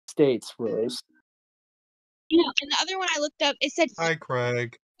States, Rose. Yeah, and the other one I looked up, it said Hi,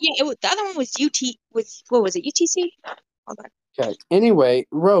 Craig. yeah. The other one was what was it? UTC. Hold on. Okay. Anyway,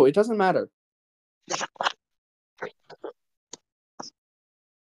 Ro, it doesn't matter.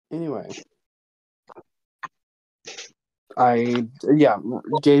 Anyway. Gabe,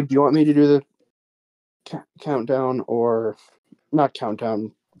 do you want me to do the countdown or not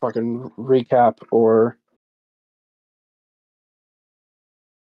countdown, fucking recap or...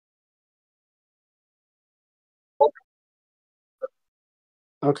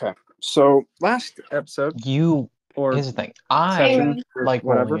 Okay, so last episode... Here's the thing. I like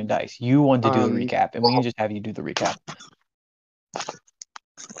whatever. rolling a dice. You want to do the recap, and we can just have you do the recap. Do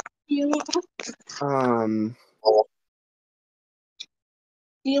you want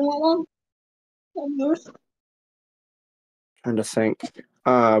one? Trying to think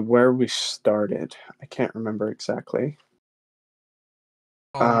where we started. I can't remember exactly.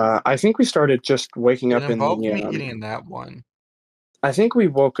 I think we started just waking up in the... It involved me getting in that one. I think we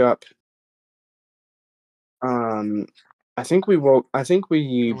woke up... I think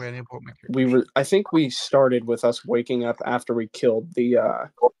we started with us waking up after we killed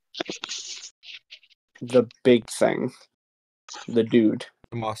the big thing. The dude.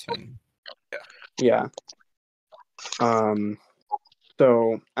 The Mossman. Yeah.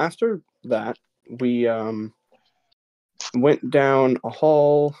 So after that, we went down a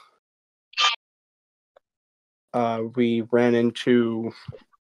hall. We ran into...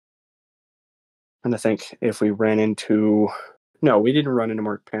 I'm trying to think if we ran into... No, we didn't run into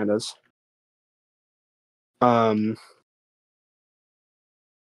more pandas.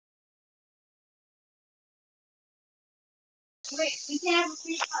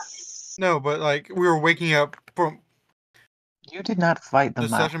 No, but like we were waking up from... You did not fight the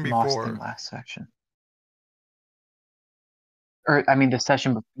session before. thing last section. Or I mean, the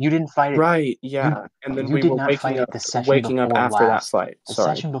session. You didn't fight it. Right. Yeah. And then we did were not fight it the session waking up before after last. that fight. The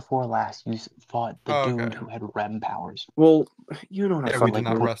Sorry. session before last, you fought the dude who had REM powers. Well, you know what I we did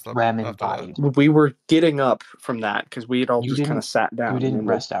not rest up REM after embodied. that. We were getting up from that because we had all just kind of sat down. You didn't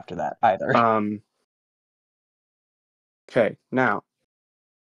rest after that either. Okay, now.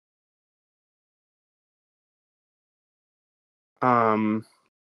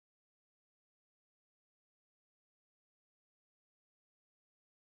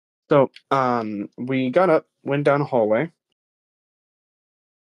 So, we got up, went down a hallway,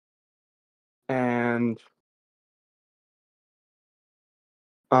 and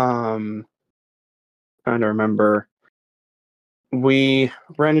trying to remember, we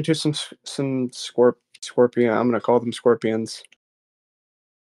ran into some scorpion. I'm gonna call them scorpions.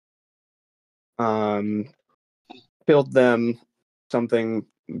 Killed them. Something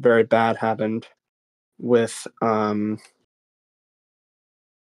very bad happened with You're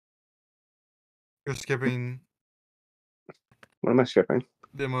skipping. What am I skipping?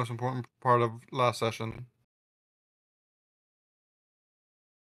 The most important part of last session.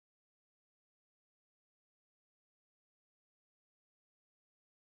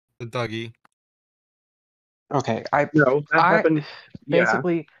 The Dougie. Okay, that happened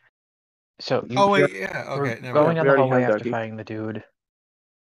basically. So you okay. Going down the hallway after fighting the dude.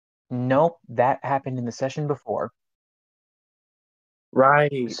 Nope, that happened in the session before.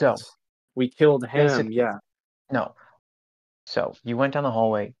 Right. So we killed him. Yeah. No. So you went down the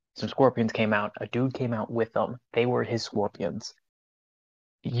hallway. Some scorpions came out. A dude came out with them. They were his scorpions.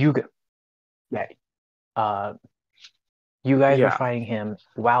 You guys were fighting him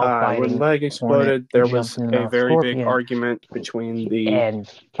while fighting. When Leg exploded, there was a very big argument between the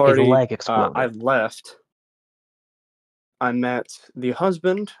party. His leg exploded. I left. I met the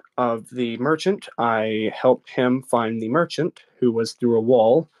husband of the merchant. I helped him find the merchant, who was through a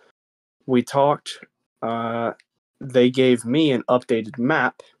wall. We talked. They gave me an updated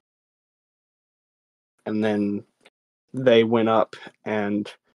map. And then they went up,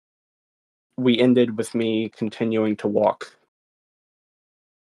 and we ended with me continuing to walk.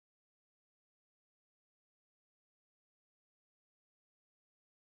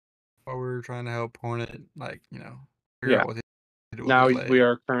 While we were trying to help Hornet, figure out what to do with now his leg. We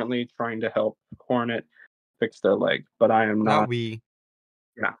are currently trying to help Hornet fix their leg, but I am not. Not we.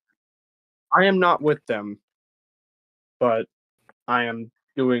 Yeah. I am not with them, but I am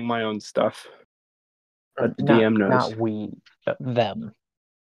doing my own stuff. But the DM knows. Not we, but them.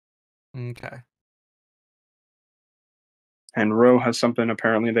 Okay. And Ro has something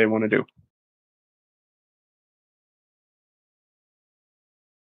apparently they want to do.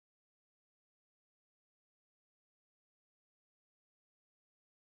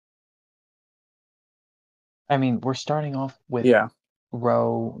 I mean, we're starting off with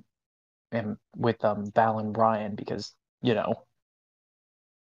Ro and with Val and Brian because, you know.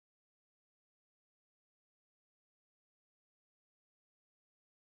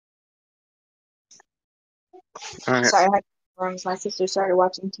 All right. Sorry, I had rooms. My sister started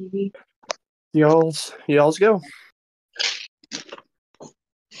watching TV. Y'all's go.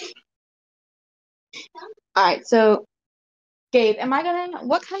 All right, so Gabe,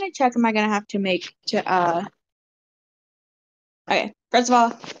 what kind of check am I gonna have to make to Okay, first of all,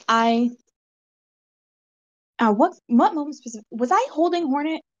 what moment specific was I holding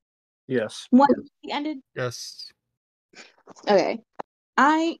Hornet Yes. when he ended? Yes. Okay,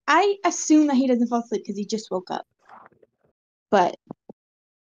 I assume that he doesn't fall asleep because he just woke up, but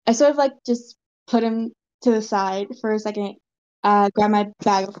I sort of like just put him to the side for a second, grab my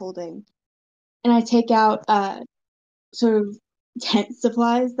bag of holding, and I take out sort of tent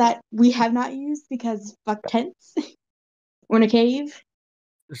supplies that we have not used because fuck tents. We're in a cave.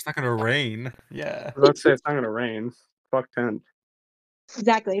 It's not gonna rain. Yeah. Let's say it's not gonna rain. Fuck tent.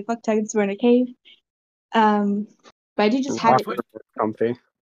 Exactly, fuck tents. We're in a cave. But I do just have Rock it. comfy.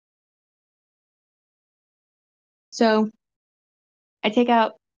 So I take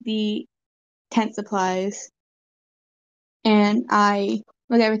out the tent supplies and I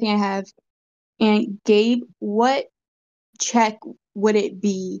look at everything I have. And Gabe, what check would it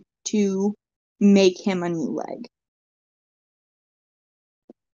be to make him a new leg?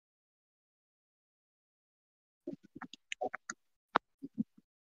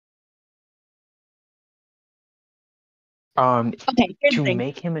 Okay, here's the To thing.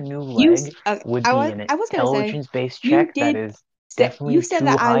 make him a new You, leg okay, would be an I was gonna say intelligence-based you check that did. is You definitely said too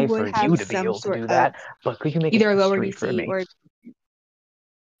that I high would for have you to be some able to sort do of that. But could you make either a a lower history for DC me? or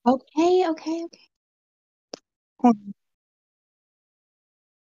okay. Hold on.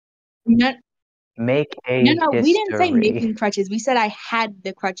 No, Make a no, we didn't say history. making crutches. We said I had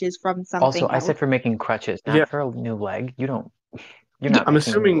the crutches from something Also, I else. said for making crutches, not Yeah. for a new leg. You're Yeah, not I'm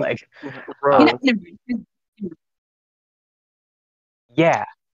making a new assuming leg. Ro. never mind.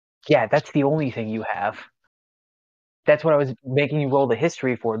 Yeah, that's the only thing you have. That's what I was making you roll the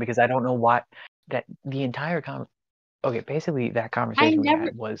history for because I don't know why that the entire Okay, basically that conversation we never.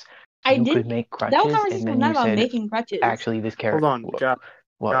 had was I you did. could make That crutches, conversation and was then not you about said, making crutches. actually, this Hold character. on,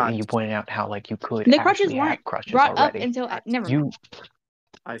 Well, guys. you pointed out how like you could The crutches actually weren't have crutches brought up already. until never You mind.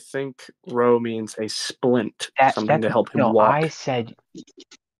 I think Ro means a splint, something that's to help him no. walk. I said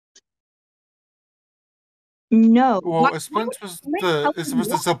No. Well, a splint is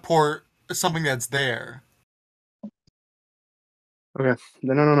supposed to support something that's there. Okay.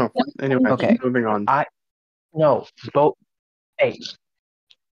 No. Anyway, Okay. moving on. No, both. Hey,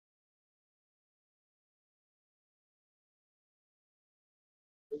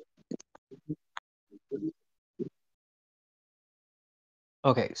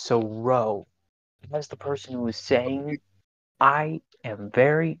 okay. So Ro, as the person who was saying, I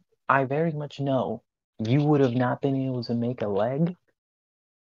very much know you would have not been able to make a leg.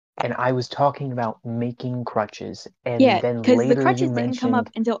 And I was talking about making crutches, and Yeah, then because the later crutches you didn't come up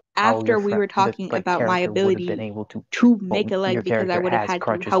mentioned until how after your we were talking about my character would have been ability able to to make a leg your because I character would have has had to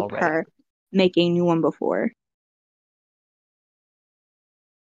crutches help already. her make a new one before.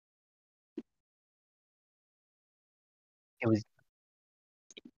 It was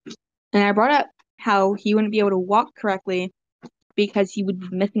And I brought up how he wouldn't be able to walk correctly because he would be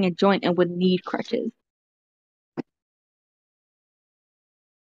missing a joint and would need crutches.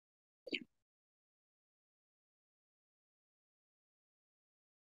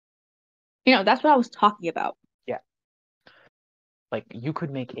 That's what I was talking about. yeah. Like you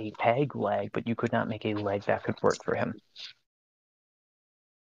could make a peg leg, but you could not make a leg that could work for him.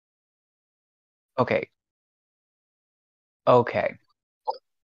 Okay.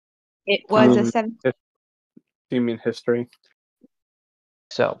 It was a 7. Do you mean history?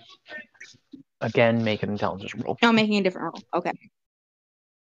 So again, make an intelligence roll. No, making a different roll. Okay.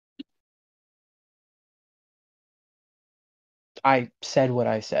 I said what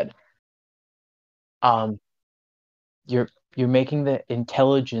I said. You're making the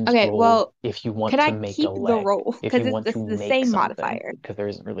intelligence Okay, roll well, if you want could to I make keep a the leg. roll? If you Because want this to is the make same something, modifier. because there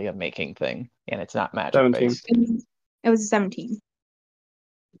isn't really a making thing, and it's not magic 17. based. It was a 17.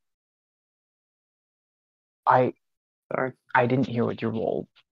 I Sorry. I didn't hear what your roll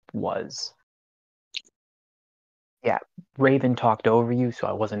was. Yeah, Raven talked over you, so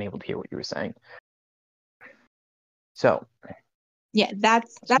I wasn't able to hear what you were saying. So Yeah,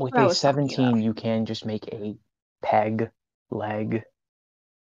 that's with what I a was talking 17, about. you can just make a peg leg.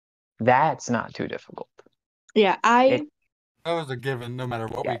 That's not too difficult. Yeah, That was a given, no matter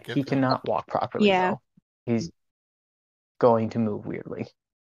what we Yeah, get. he cannot walk properly Yeah. though. He's going to move weirdly.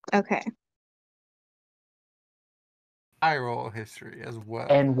 Okay. I roll history as well.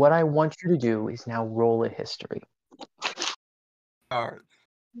 And what I want you to do is now roll a history. Alright.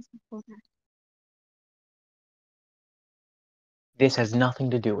 This has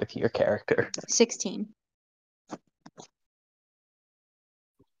nothing to do with your character. 16.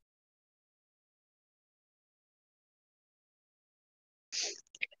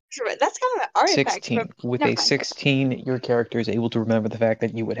 Sure, that's kind of an artifact. 16. With never a mind. 16, your character is able to remember the fact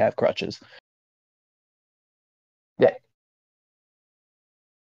that you would have crutches. Yeah.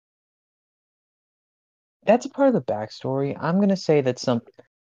 That's a part of the backstory. I'm going to say that's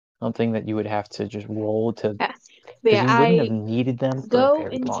something that you would have to just roll to... Yeah. Because Yeah, you wouldn't I have needed them for go a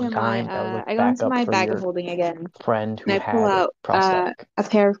very into long my time. That would look I go back into up my for bag your of holding again, friend who and I pull had out prosthetic. a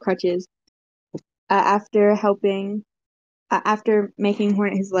pair of crutches. After making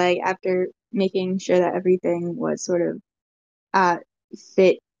Hornet his leg, after making sure that everything was sort of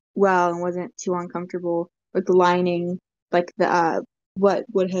fit well and wasn't too uncomfortable, with the lining, like the what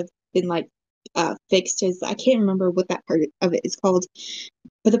would have been like fixed is, I can't remember what that part of it is called,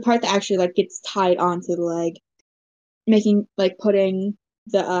 but the part that actually like gets tied onto the leg, putting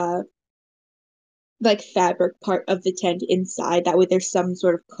the like fabric part of the tent inside, that way there's some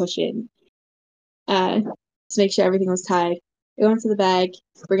sort of cushion to make sure everything was tied. I go into the bag,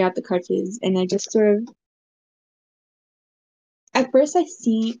 bring out the crutches, and I just sort of, at first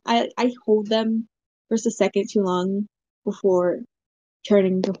I hold them for just a second too long before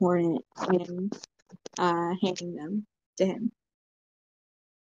turning to Hornet and handing them to him.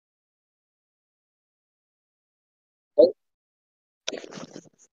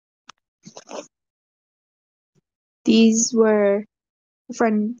 These were a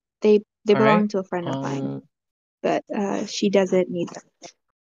friend. They All belong right. to a friend of mine, but she doesn't need them.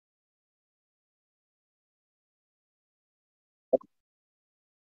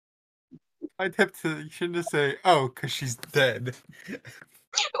 I tipped to, you shouldn't just say, oh, because she's dead. Wait,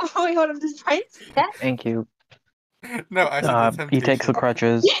 hold on, just trying to say that. Thank you. No, I said the temptation. He takes the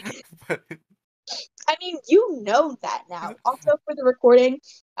crutches. But I mean, you know that now. Also, for the recording,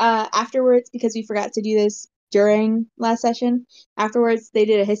 afterwards, because we forgot to do this during last session, afterwards they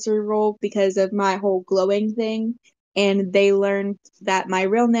did a history roll because of my whole glowing thing, and they learned that my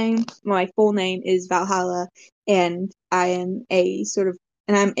full name is Valhalla, and I'm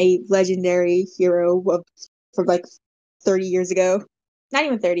a legendary hero from like 30 years ago. Not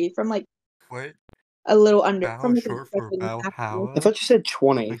even 30, from like what? a little under, Val from is like short for a Valhalla? I thought you said The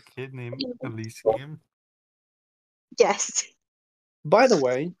 20. kid named Elysium? Yes. By the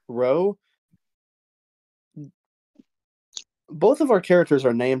way, Ro, both of our characters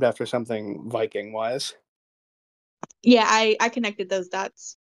are named after something Viking-wise. Yeah, I connected those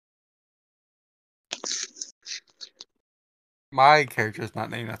dots. My character is not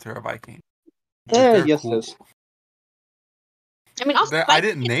named after a Viking. They're Yes, cool. it is. I mean, also I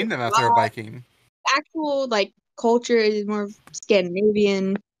didn't name them after a Viking. actual like culture is more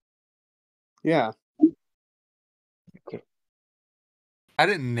Scandinavian. Yeah. I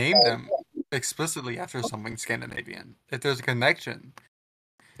didn't name them explicitly after something Scandinavian. If there's a connection,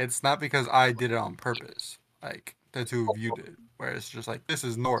 it's not because I did it on purpose. Like the two of you did, where it's just like, this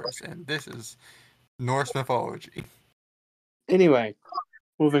is Norse and this is Norse mythology. Anyway,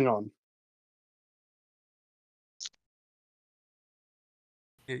 moving on.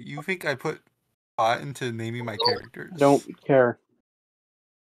 Yeah, you think I put thought into naming my characters? Don't care.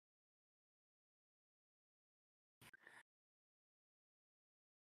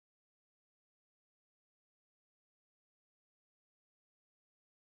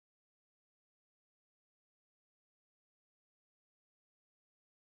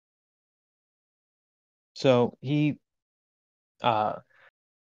 So he,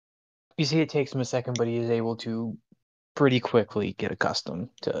 you see, it takes him a second, but he is able to pretty quickly get accustomed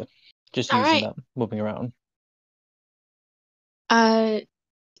to just All using right. them, moving around.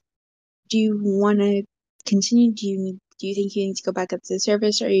 Do you want to continue? Do you think you need to go back up to the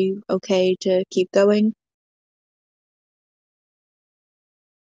surface? Are you okay to keep going?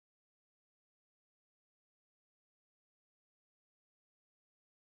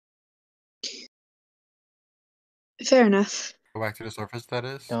 Fair enough. Go back to the surface, that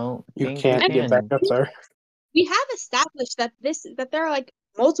is? Don't You think can't we get back can. up there. We have established that there are like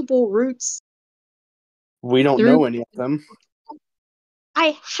multiple routes. We don't Through- know any of them.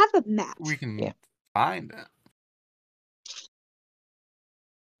 I have a map. We can Yeah. find it.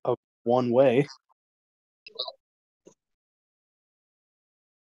 One way.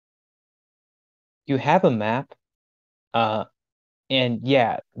 You have a map, and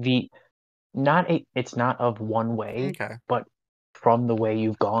yeah, It's not of one way, Okay. but from the way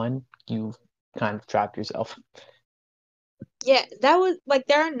you've gone, you've kind of trapped yourself. Yeah, that was like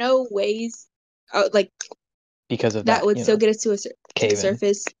there are no ways, like Because of that that, would still get us to to the cave-in.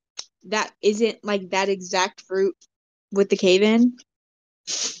 surface. That isn't like that exact route with the cave-in.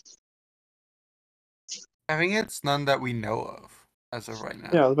 I think it's none that we know of as of right now.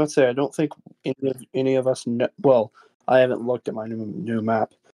 Yeah, I was about to say, I don't think any of us know. Well, I haven't looked at my new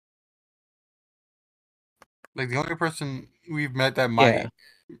map. Like the only person we've met that might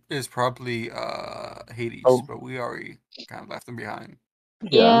is probably Hades, Oh. but we already kind of left him behind.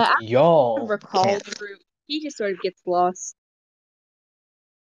 Yeah, I Y'all recall can't. the route. He just sort of gets lost.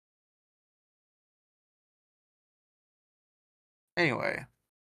 Anyway.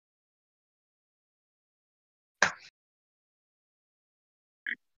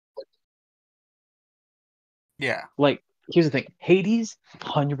 Yeah. Like, here's the thing. Hades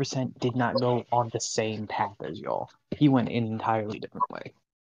 100% did not go on the same path as y'all. He went an entirely different way.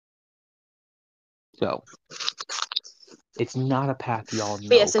 So, it's not a path y'all know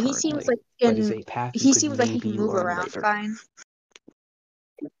But yeah, so he currently, seems like but is a path you he could seems like he maybe can move learn around later. fine.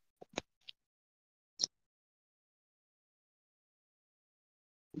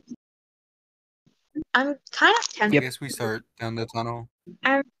 I'm kind of I tempted. guess we start down the tunnel.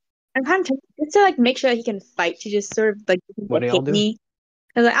 I'm kind of tempted just to like make sure that he can fight to just sort of like What do y'all hit do? me,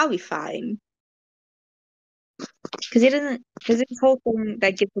 because like, I'll be fine. Because he doesn't. Because this whole thing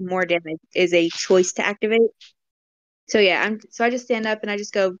that gives him more damage is a choice to activate. So yeah, I just stand up and I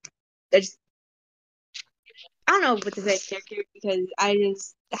just go. I don't know what to say character because I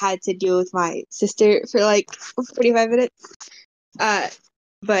just had to deal with my sister for like 45 minutes.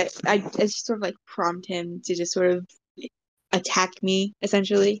 But I just sort of like prompt him to just sort of attack me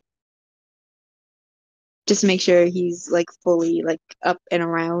essentially. Just to make sure he's like fully like up and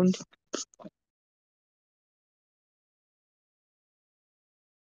around.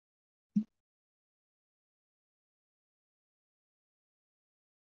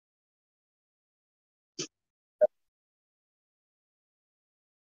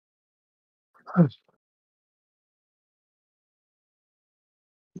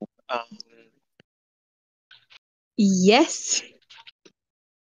 Yes.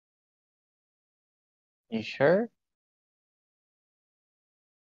 You sure?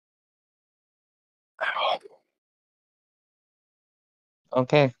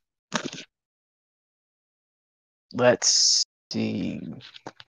 Okay. Let's see.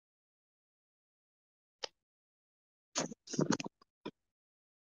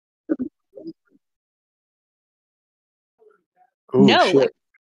 Ooh, No. shit.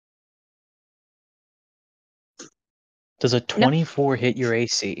 Does a 24 hit your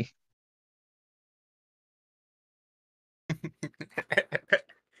AC?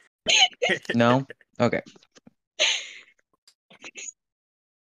 No? Okay.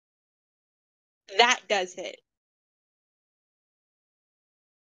 That does hit.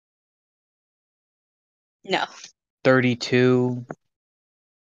 No. 32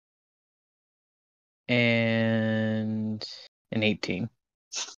 and an 18.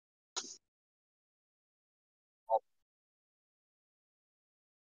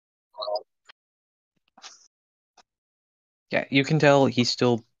 Yeah, you can tell he's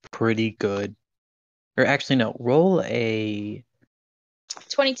still pretty good. Or actually, no. Roll a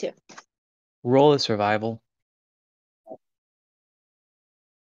 22. survival.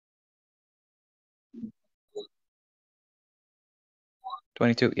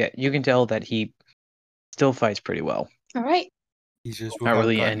 .22. Yeah, you can tell that he still fights pretty well. All right. He's just Not without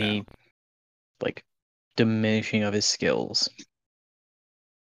really gun any now. like diminishing of his skills.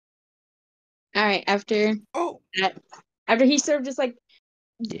 All right. After Oh, that, after he sort of just like,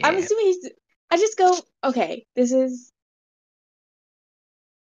 I'm Yeah. assuming he's. I just go, okay, this is.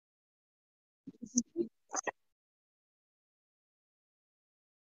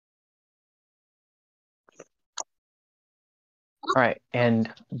 All right,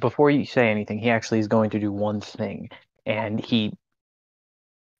 and before you say anything, he actually is going to do one thing, and he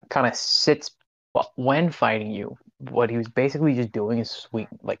kind of sits when fighting you. What he was basically just doing is swing,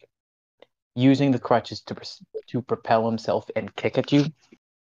 like using the crutches to propel himself and kick at you.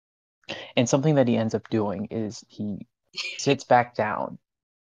 And something that he ends up doing is he sits back down,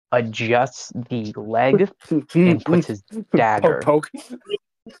 adjusts the leg, and puts his dagger Poke.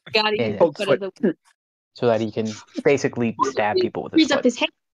 Gotta in use it. the Poke foot foot. of the. So that he can basically stab people with his Frees up foot. his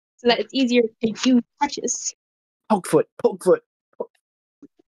hand so that it's easier to use touches. Poke foot. Poke foot.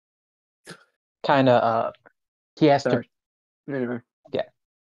 Kind of, he has Sorry. to. Anyway. Yeah.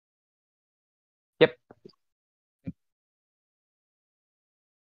 Yep.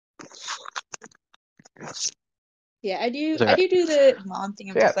 Yeah, I do. It's I alright. do the mom thing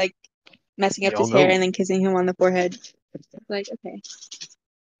of Yeah. just like messing up Y'all his hair go. and then kissing him on the forehead. Like, okay.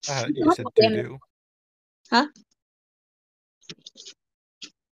 You said doo doo. Huh?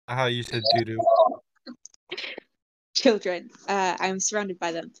 You said doo doo. Children. I'm surrounded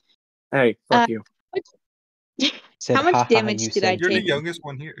by them. Hey, Uh, fuck you. Said, How much haha, damage you did I said You're the take? doo-doo. youngest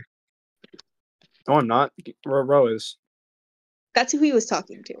one here. No, I'm not. Ro is. That's who he was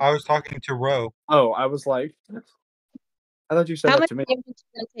talking to. I was talking to Ro. Oh, I was like, I thought you said How that much to me. damage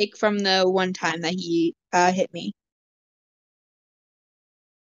did I take from the one time that he hit me?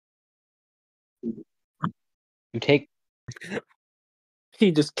 You take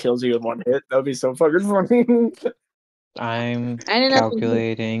He just kills you in one hit. That would be so fucking funny. I'm I ended up with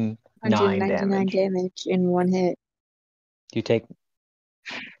calculating 9 199 damage. damage in one hit. You take.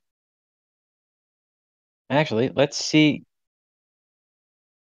 Actually, let's see.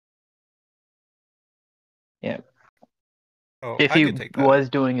 Yeah. Oh, If I he could take that. was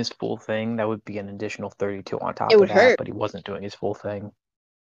doing his full thing, that would be an additional 32 on top It of would that, hurt. but he wasn't doing his full thing.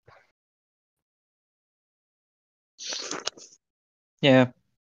 Yeah.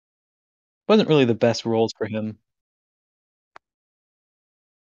 Wasn't really the best rolls for him.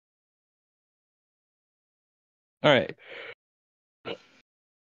 All right.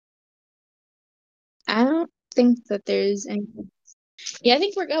 I don't think that there's anything. Yeah, I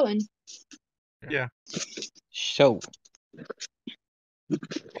think we're going. Yeah. So,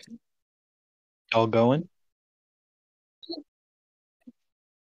 y'all going?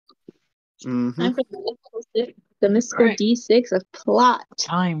 Mm-hmm. Time for the mystical Right. D6 of plot.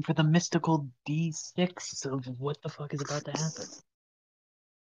 Time for the mystical D6 of what the fuck is about to happen.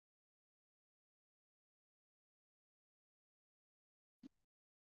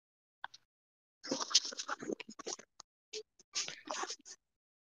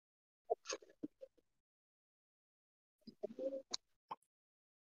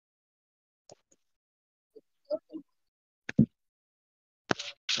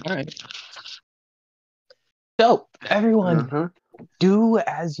 All right. So, everyone, Uh-huh. do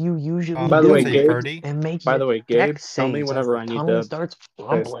as you usually By the You way, say Gabe. Ferdy? and make By your the way, Gabe, dex tell me saves as whenever the I need tunnel to starts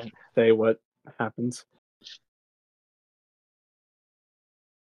rumbling. say what happens.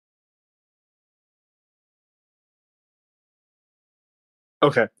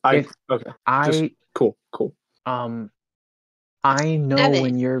 Okay. Okay. Just cool. I know Evan.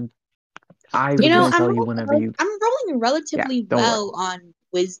 when you're. I You know, will tell you whenever you. I'm rolling relatively don't worry. well on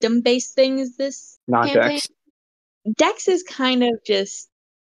wisdom-based things this Not campaign. Dex. Dex is kind of just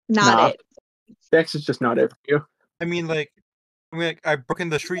not Nah. it. Dex is just not it for you. I mean, I've broken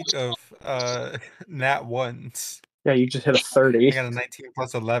the streak of nat ones. Yeah, you just hit a 30. I got a 19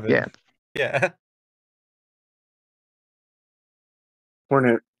 plus 11. Yeah. Yeah.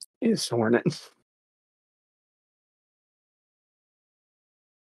 Hornet is Hornet.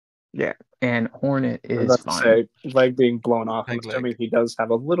 Yeah, and Hornet I was is about to fine. say, leg being blown off, I'm Leg. assuming he does have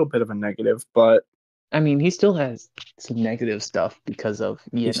a little bit of a negative, but I mean, he still has some negative stuff because of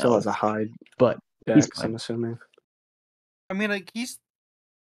he still has a high but he's Dex, fine. I'm assuming. I mean, like, he's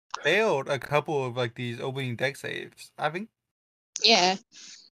failed a couple of like these opening deck saves. I think Yeah.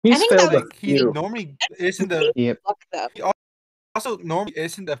 He's think failed that a like he few. normally isn't the Yep. Luck, though. he also normally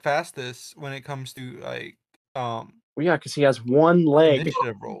isn't the fastest when it comes to like Well, yeah, because he has one leg.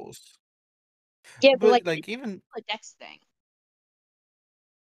 initiative rolls. Yeah, but like even a Dex thing.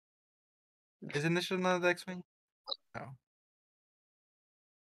 is initiative not a deck swing? No.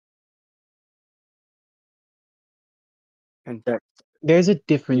 And Dex, There's a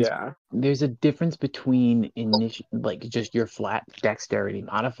difference. yeah. There's a difference between like just your flat dexterity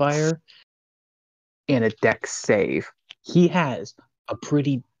modifier and a dex save. He has a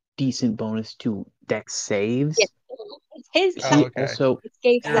pretty decent bonus to dex saves. Yeah. His Oh, He okay. also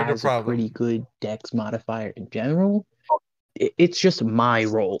gave Seems like a has a problem. pretty good dex modifier in general. It's just my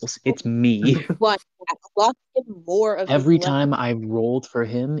rolls. It's me. one luck and more of Every his luck. time I've rolled for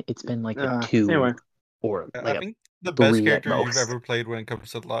him, it's been like a 2 Anyway. or I like a think the best 3 at character you've most. ever played when it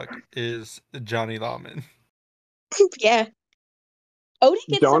comes to luck is Johnny Lawman. Yeah. Odie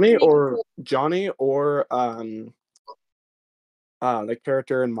gets Johnny some or the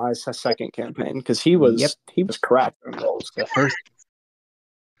character in my second campaign, because he was cracking rolls. The first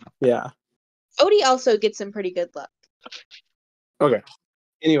Yeah. Odie also gets some pretty good luck. Okay.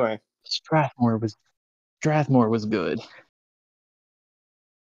 Anyway. Strathmore was good.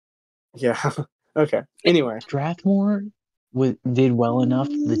 Yeah. Okay. Anyway. Strathmore did well enough.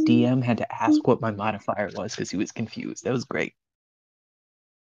 The DM had to ask what my modifier was because he was confused. That was great.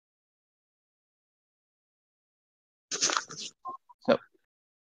 So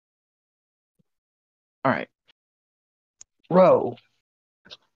All right. Ro,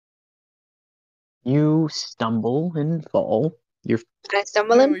 you stumble and fall. You're I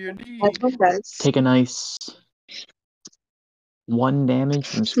stumble No, in. your knee. That's what it does. take a nice 1 damage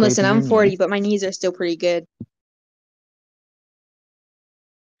from scraping Listen, your I'm 40, knee. but my knees are still pretty good.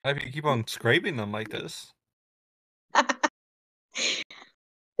 If you keep on scraping them like this. I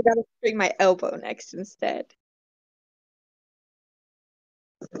gotta bring my elbow next instead.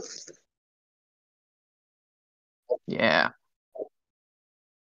 Yeah.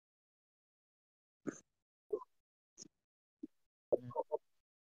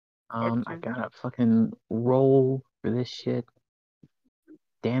 I gotta fucking roll for this shit.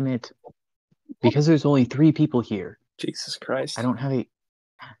 Damn it. Because there's only 3 people here. Jesus Christ. I don't have a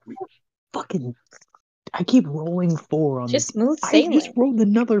fucking. I keep rolling 4 on Just this. smooth I just sailing. rolled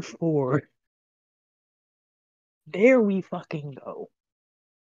another 4. There we fucking go.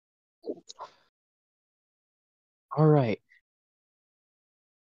 All right.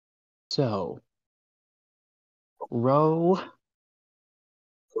 So, Ro.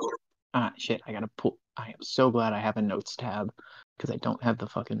 Shit. I gotta pull. I am so glad I have a notes tab because I don't have the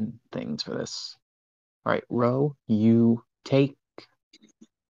fucking things for this. All right, Ro, you take.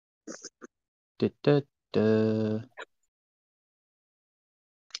 Da, da, da.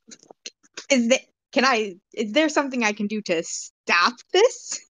 Is there something I can do to stop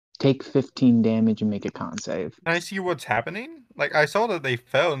this? Take 15 damage and make a con save. Can I see what's happening? Like, I saw that they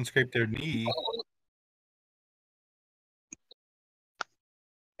fell and scraped their knee.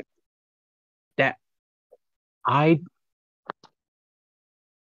 That I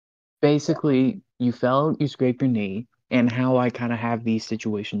basically you fell, you scraped your knee, and how I kind of have these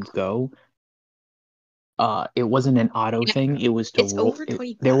situations go. It wasn't an auto thing. It was to It's roll. over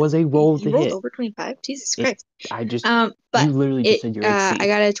 25. There was a roll to You rolled hit. over 25? Jesus It- Christ. I just But you literally just said your AC. I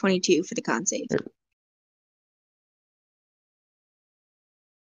got a 22 for the con save.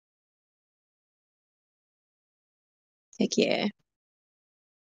 Heck yeah.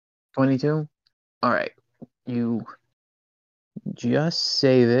 22. All right, you just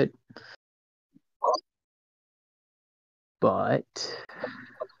save it, but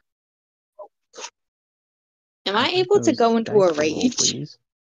Am I I'd like able to those go into dice a to roll, rage? please.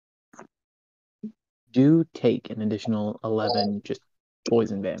 Do take an additional 11 just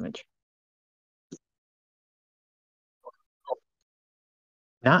poison damage.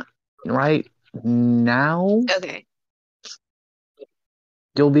 Not right now. Okay.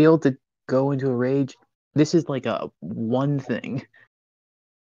 You'll be able to go into a rage. This is like a one thing.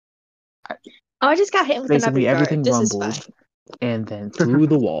 Oh, I just got hit with another Basically, everything guard. This is rumbled, fine. and then through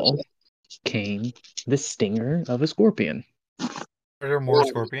the wall came the stinger of a scorpion. Are there more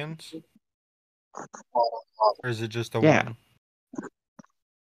scorpions? Or is it just the Yeah.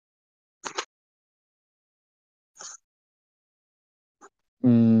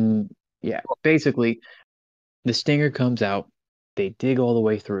 one? Yeah, basically, the stinger comes out. They dig all the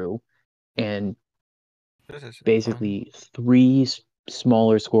way through, and This is fun. basically 3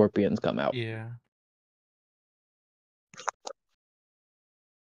 smaller scorpions come out. Yeah.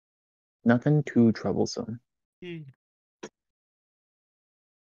 Nothing too troublesome.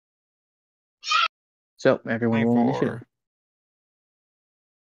 So everyone roll initiative. 24.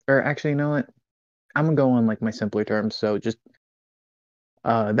 Or actually, you know what? I'm gonna go on like my simpler terms. So just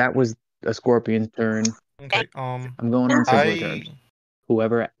that was a scorpion's turn. Okay. I'm going on simpler terms.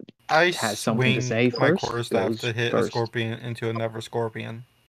 Whoever I has something to swing say my first quarterstaff goes to hit a first. scorpion into another scorpion.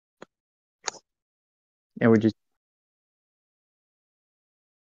 And we're just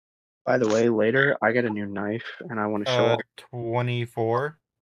By the way, later I get a new knife and I want to show off. 24.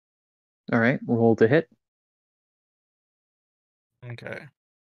 all right. Roll to hit. Okay.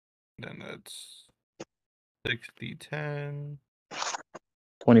 Then that's 60, 10.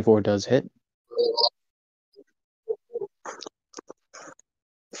 24 does hit.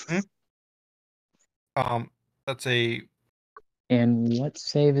 That's a And what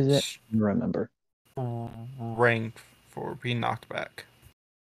save is it? Remember. rank for being knocked back.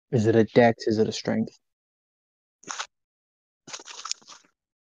 Is it a dex? Is it a strength?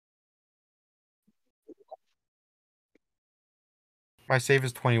 My save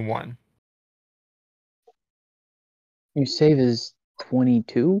is 21. Your save is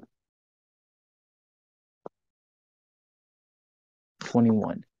 22?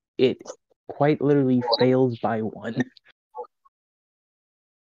 21. It quite literally fails by 1.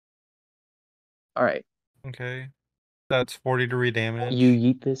 All right. Okay. That's 40 damage. You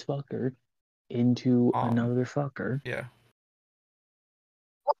yeet this fucker into another fucker. Yeah.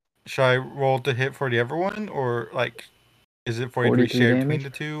 Should I roll to hit for the other one, or like Is it 43 43 shared damage?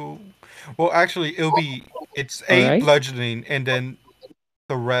 between the two? Well, actually, it's All 8 right. bludgeoning, and then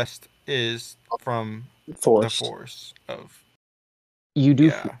the rest is from the Force. force of. You do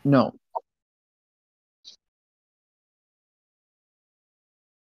Yeah. no.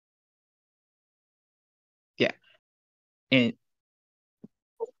 Yeah. And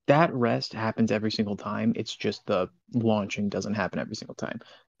that rest happens every single time. It's just the launching doesn't happen every single time.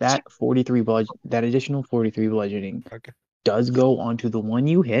 That additional 43 bludgeoning Okay. does go onto the one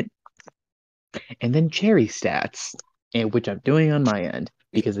you hit, and then cherry stats, and which I'm doing on my end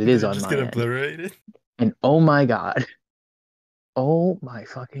because it Did is it on just my get end. obliterated? And oh my god. Oh my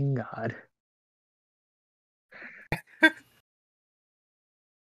fucking god.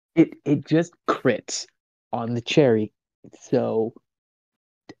 It just crits on the cherry. So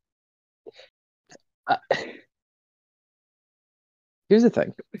here's the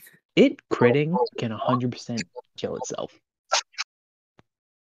thing. It critting can 100% kill itself.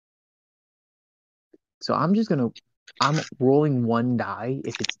 So I'm rolling one die.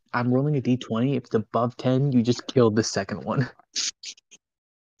 I'm rolling a d20. If it's above 10, you just killed the second one.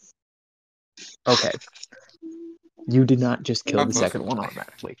 Okay. You did not just kill How the close second was one I?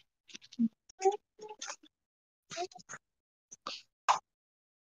 automatically.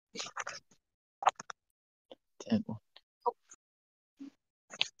 Ten.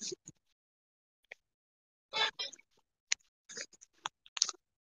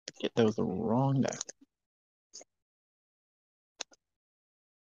 Get those the wrong die.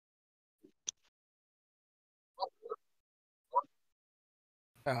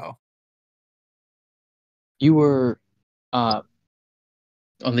 Oh. You were on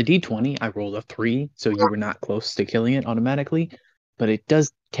the d20, I rolled a 3, so you were not close to killing it automatically, but it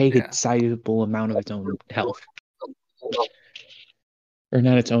does take Yeah. a sizable amount of its own health. Or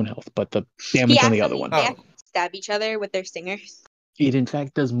not its own health, but the damage on the other one. They stab each other with their stingers. It in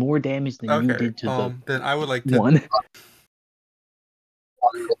fact does more damage than you Okay. did to the Then I would like to. one.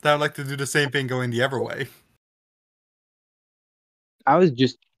 I would like to do the same thing going the other way. I was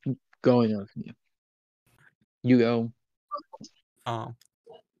just going off. You go. Oh,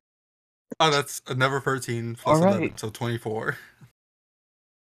 that's another 13 plus All right. 11, so 24.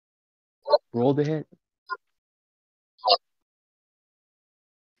 Roll the hit.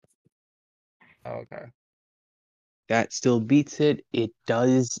 Okay. That still beats it. It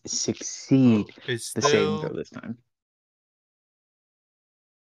does succeed It's the saving still. throw this time.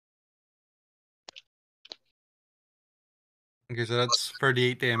 Okay, so that's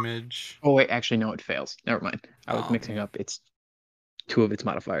 38 damage. Oh wait, actually no, it fails. Never mind. I was mixing up. It's 2 of its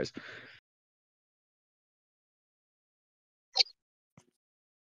modifiers.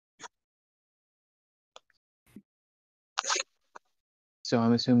 So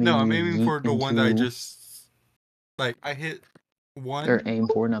I'm assuming No, I'm you aiming yeet for the one that I into- just. Like, I hit one or aim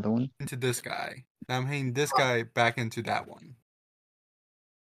for another one. into this guy. Now I'm hitting this guy back into that one.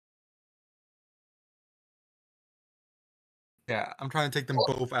 Yeah, I'm trying to take them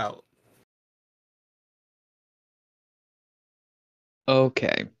both out.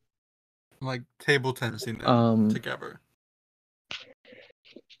 Okay. I'm like table tennising them together.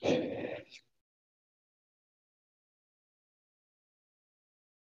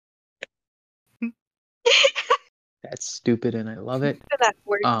 That's stupid and I love it. That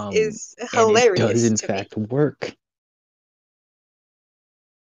word is And hilarious. it does in to fact work.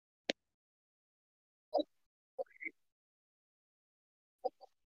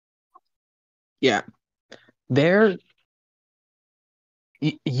 Yeah. There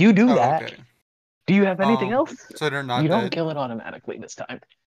you do that. Okay. Do you have anything else? So they're not You don't dead? kill it automatically this time.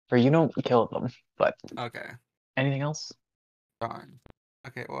 Or you don't kill them, but Okay. anything else? Fine.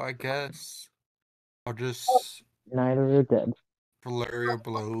 Okay, well I guess I'll just Neither are dead. Valeria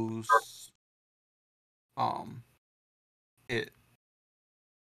blows it.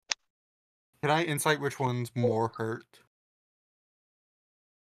 Can I insight which one's more hurt?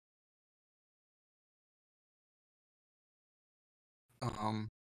 Um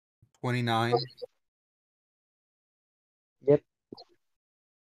 29. Yep.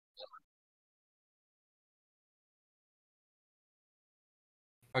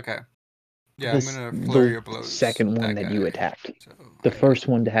 Okay. Yeah, I'm gonna flurry of blows. Second one that you guy. attacked. So The I first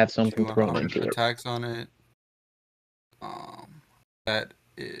get one to have something 2 thrown into it. attacks on it. That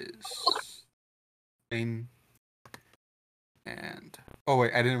is and oh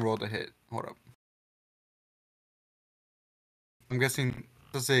wait, I didn't roll the hit. Hold up. I'm guessing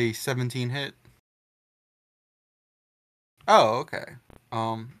this is a 17 hit. Oh, okay.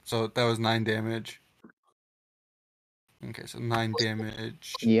 So that was 9 damage. Okay, so 9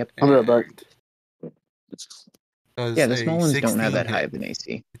 damage. Yep. I'll be right back. Does Yeah, the a small ones don't have 16 that high hit. of an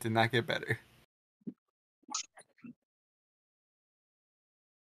AC. It did not get better.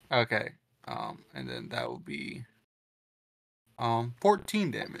 Okay. And then that will be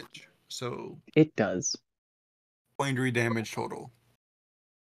 14 damage. So It does. 23 damage total.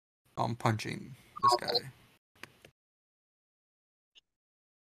 Punching this guy.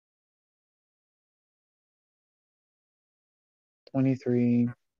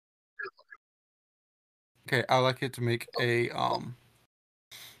 $23. Okay, I'd like it to make a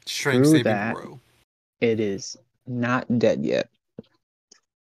strength Screw saving that. throw. It is not dead yet.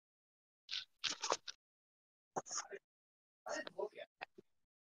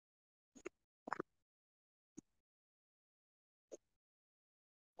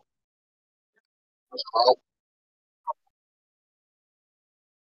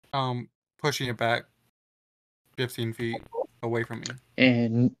 Pushing it back 15 feet away from me.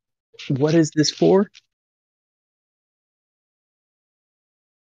 And what is this for?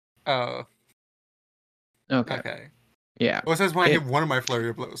 Okay. Okay. Yeah. Well, it says when I It- hit one of my flurry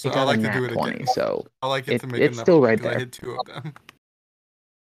of blows, so It I got like a to nat do it 20, again. so I like it to make it's enough still right because I there. hit 2 of them.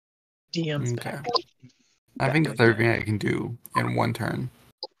 DM's Okay. back. I think Back that's everything I can do in one turn.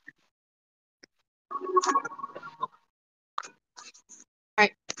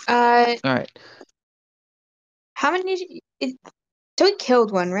 Uh, All right. how many? So he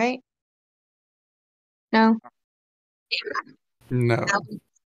killed one, right? No. No.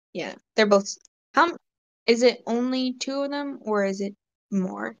 Yeah, they're both. Is it only 2 of them, or is it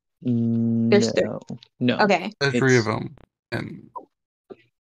more? There's three. No. Okay. There's 3 of It's- them. And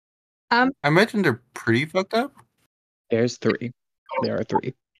Um. I imagine they're pretty fucked up. There's 3. There are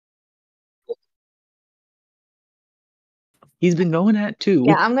 3. He's been going at 2.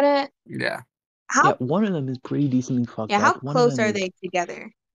 Yeah, I'm gonna. Yeah. How? Yeah, one of them is pretty decently fucked Yeah, how up. One of close them are is they together?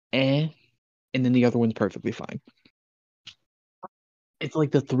 and then the other one's perfectly fine. It's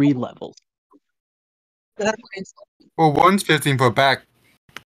like the 3 levels. Well, one's 15 foot back.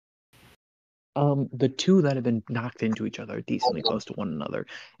 The 2 that have been knocked into each other are decently close to one another,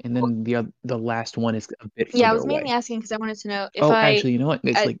 and then the last one is a bit further Yeah, I was away. mainly asking because I wanted to know if Actually, you know what?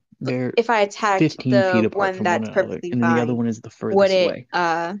 It's like they're if I attacked 15 feet the apart one from that's one another, perfectly and then the other fine, one is the would furthest it away.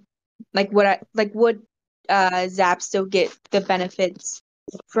 would Zap still get the benefits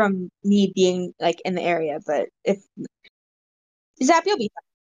from me being like in the area? But if Zap, you'll be fine.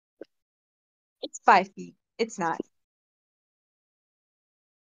 It's 5 feet. It's not.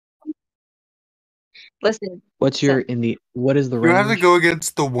 Listen, What is the You range? have to go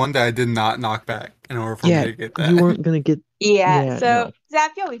against the one that I did not knock back in order for me to get that. You weren't gonna get. yeah. Yeah, So no.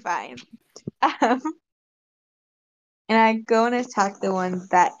 Zap, you'll be fine. And I go and attack the one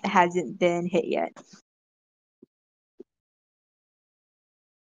that hasn't been hit yet.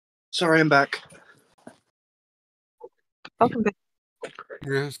 Sorry, I'm back. Welcome back.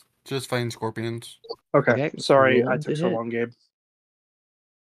 You're just fighting scorpions. Okay. Sorry, roll I to took so hit. long, Gabe.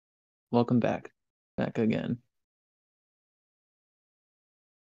 Welcome back. Back again.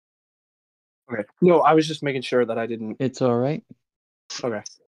 Okay. No, I was just making sure that I didn't. It's all right. Okay.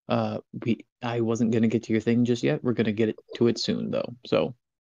 I wasn't gonna get to your thing just yet. We're gonna get to it soon, though. So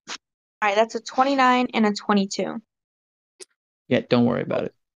All right, that's a 29 and a 22. yeah, don't worry about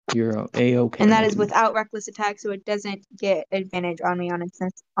it. You're a-okay. And that is without reckless attack, so it doesn't get advantage on me on its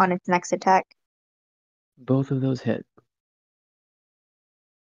next attack. Both of those hit.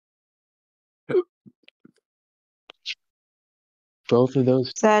 Both of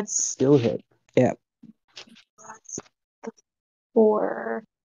those So that's still hit. Yeah. 4.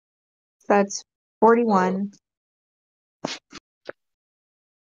 So that's 41.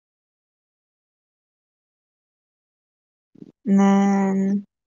 And then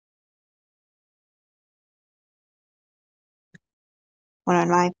hold on,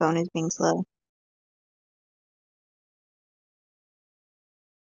 my phone is being slow.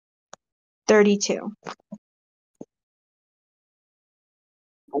 32.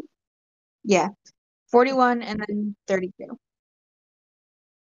 Yeah. 41 and then 32.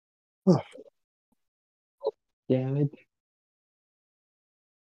 Damage.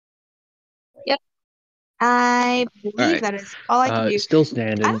 I believe Alright. that is all I can do. Still I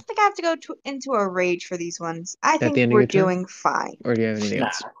standing. don't think I have to go into a rage for these ones. I At the think end of we're your turn? doing fine. Or do you have anything Nah.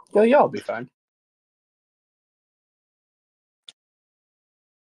 else? Yeah, y'all be fine.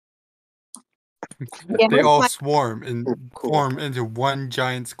 Yeah, They most all of my- swarm and Cool. form into one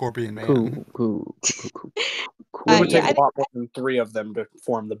giant scorpion man. Cool. It would yeah, take a lot more than 3 of them to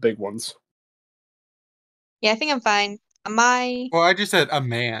form the big ones. Yeah, I think I'm fine. My Well, I just said a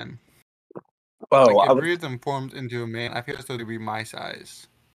man. Oh, Like, I if would. 3 of them formed into a man, I feel as though they'd be my size.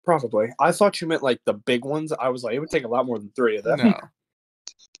 Probably. I thought you meant like the big ones. I was like, it would take a lot more than 3 of them. No.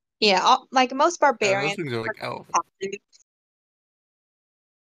 Yeah, like most Yeah, those barbarians. things are like elf.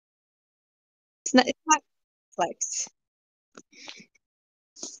 It's not flex.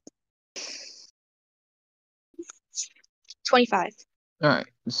 $25. All right.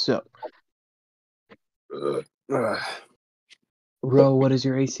 So, Ugh. Ro, what is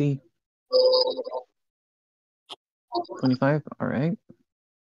your AC? 25. All right.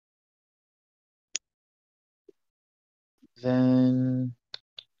 Then,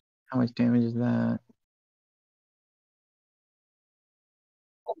 how much damage is that?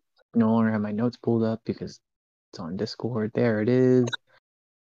 No longer have my notes pulled up because it's on Discord. There it is.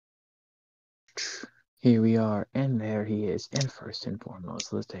 Here we are, and there he is. And first and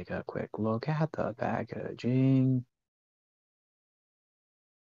foremost, let's take a quick look at the packaging.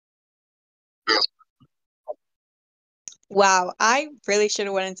 Wow, I really should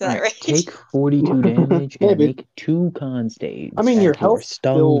have went into that Alright, range. take 42 damage and Maybe. make 2 con saves. I mean, your and you are health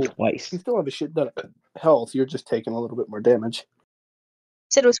stung still- twice. You still have a shit ton of health. You're just taking a little bit more damage.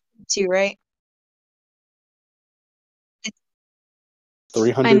 Said it was 2, right?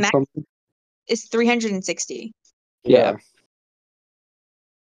 300 max- something. It's 360. Yeah.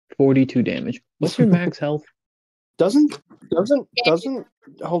 42 damage. What's your max health? Doesn't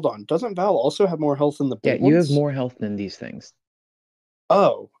hold on. Doesn't Val also have more health than the Yeah, big you ones? have more health than these things.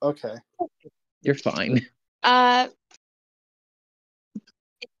 Oh, okay. You're fine. Any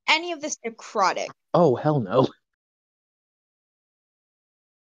of this necrotic? Oh, hell no.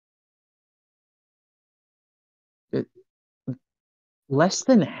 Less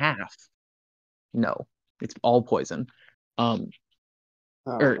than half. No, it's all poison. Oh,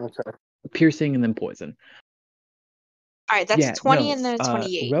 Or- okay. Piercing and then poison. All right, that's 20 no, and then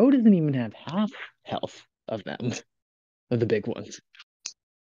 28. Ro doesn't even have half health of them, of the big ones.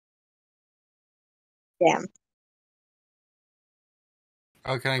 Damn.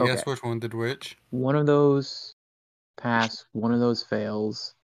 Oh, can I guess Okay. which one did which? One of those pass, one of those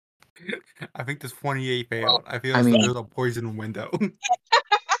fails. I think this 28 failed. I feel I as though mean- there's a poison window.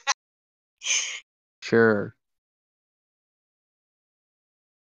 Sure.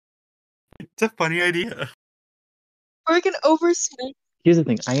 It's a funny idea. Or we can overswing. Here's the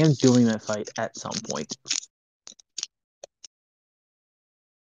thing, I am doing that fight at some point.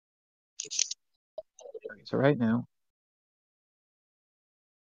 Okay, so right now.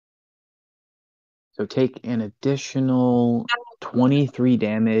 So take an additional 23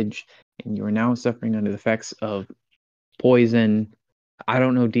 damage, and you are now suffering under the effects of poison. I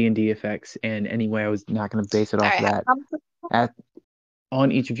don't know D&D effects, and anyway, I was not going to base it off All right, that.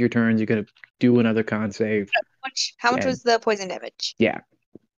 On each of your turns, you're going to do another con save. how much Yeah. was the poison damage? Yeah.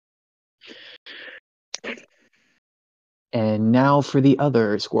 And now for the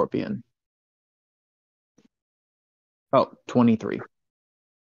other scorpion. Oh, 23.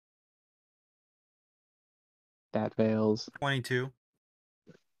 That fails. 22.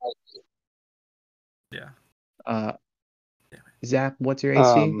 Yeah. Zap, what's your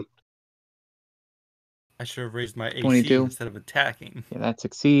AC? I should have raised my AC 22. instead of attacking. Yeah, that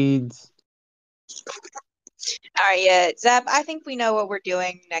succeeds. All right, yeah, Zap, I think we know what we're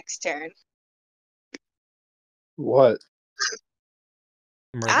doing next turn. What?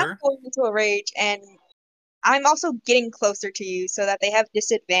 I'm Murder? going into a rage, and I'm also getting closer to you so that they have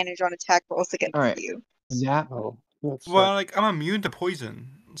disadvantage on attack rolls against All right. you. Zap, Oh, that's Well, like, I'm immune to poison.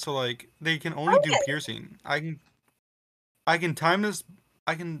 So, like, they can only do Okay. piercing. I can time this.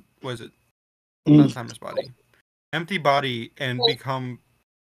 What is it? Mm. Not time this body. Empty body and become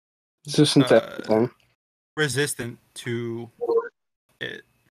resistant to everything. resistant to it.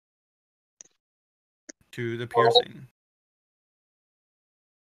 To the piercing.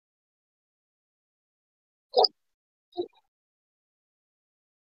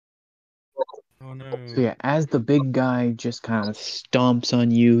 Oh no. so yeah, as the big guy just kind of stomps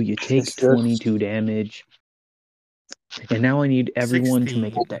on you, you take It's just- 22 damage. And now I need everyone to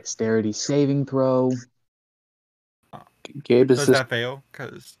make a 16. dexterity saving throw. Gabe is Does this. that fail?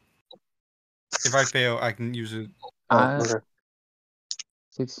 Because if I fail, I can use it. Oh, okay.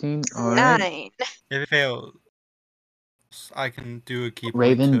 16. All right. 9. If it fails, I can do a key point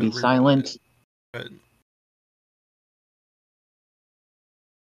Raven, to be reroll silent. it, but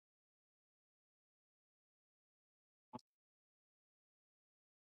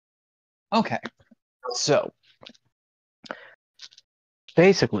Okay. So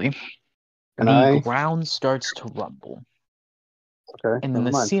basically, And the I. ground starts to rumble, Okay. and then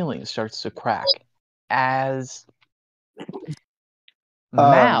never the mind. ceiling starts to crack as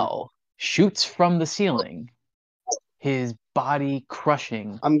Mal shoots from the ceiling his body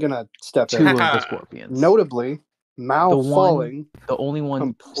crushing I'm gonna step two in. of the scorpions. Notably, Mao The one- falling, The only one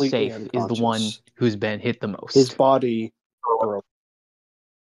completely safe is the one unconscious. who's been hit the most. His body broke.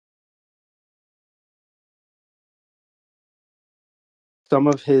 Some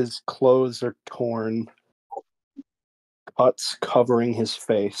of his clothes are torn, cuts covering his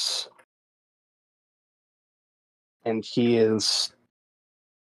face. And he is...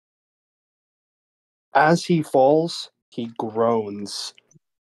 As he falls, he groans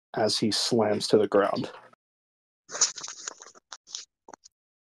as he slams to the ground.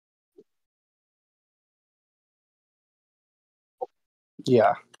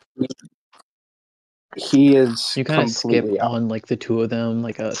 Yeah. He is You kind of skip completely out. on like the two of them,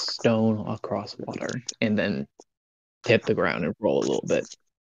 like a stone across water, and then hit the ground and roll a little bit.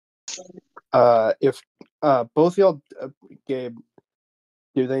 If both y'all, Gabe,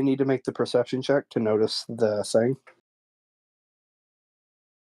 do they need to make the perception check to notice the thing?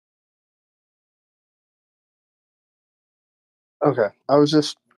 Okay, I was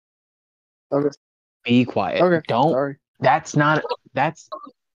just... Okay, Be quiet. okay, Don't. sorry. That's not. That's.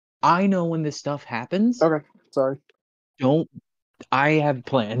 I know when this stuff happens. Okay, sorry. Don't. I have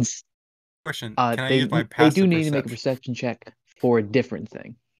plans. Question: Can I They use my they passive do need to make a perception? perception check for a different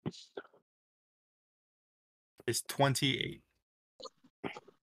thing. It's 28.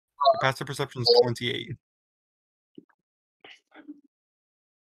 Passive perception is 28.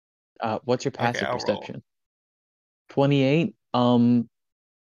 What's your passive I'll roll. perception? 28. No,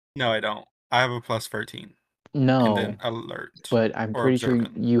 I don't. I have a plus 13. No. And then alert. But I'm or pretty sure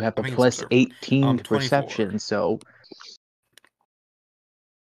observant. you have I a think it's plus observant. 18 to 24. perception, so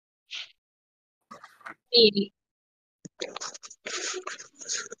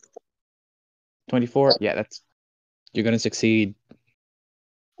 24. Yeah, that's you're gonna succeed.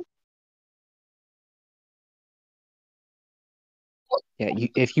 Yeah,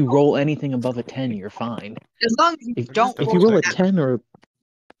 if you roll anything above a 10, you're fine. As long as you If- don't if If you roll a that, 10 or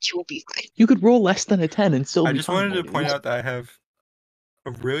you will be fine. you could roll less than a 10 and still I be just fine. wanted to my point dude. out that I have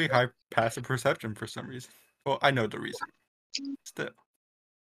a really high passive perception for some reason. Well, I know the reason. Still.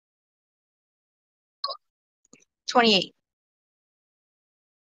 28.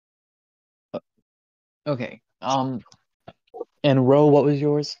 Okay. And Ro, what was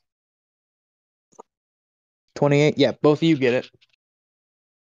yours? 28. Yeah, both of you get it.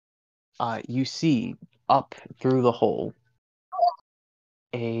 You see up through the hole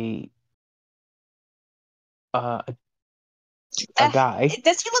a guy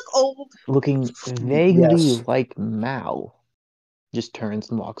Does he look old? looking vaguely Yes. like Mal just turns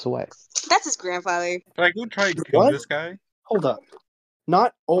and walks away. That's his grandfather. Can I go try and kill What? this guy? Hold up.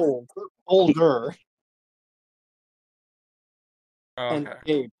 Not old, older. Oh, And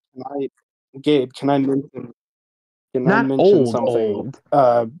okay. Gabe, can I mention? Can I Not mention old, something?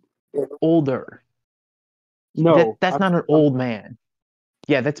 old. Older. No, That's not an old man.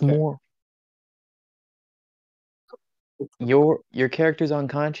 Yeah, that's Okay. more. Your character's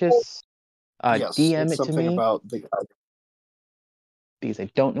unconscious. Yes, DM it's it to something me about the. because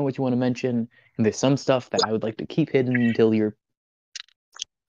I don't know what you want to mention, and there's some stuff that I would like to keep hidden until you're.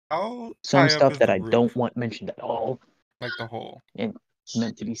 How Some high up stuff is that the I roof? don't want mentioned at all, Like the hole. and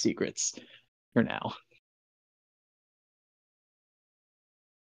meant to be secrets for now.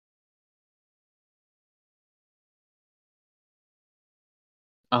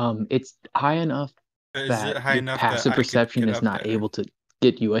 It's high enough Is that it high your enough passive that I could perception get is up not there? able to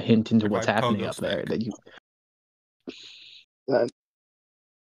get you a hint into If what's I happening pogo up there. stick. That you. Well,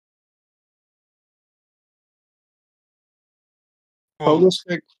 Pogo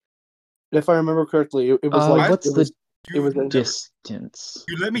stick. If I remember correctly, it was like What's it was. the It was. you, distance?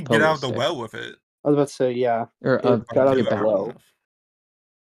 you let me of get pogo out of the stick? well with it. I was about to say, yeah. Or It of got out your of the back. well.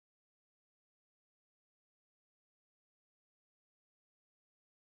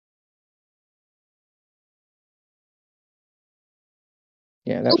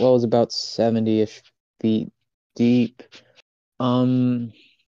 Yeah, that well is about 70-ish feet deep. I'm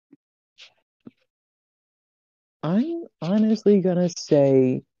honestly gonna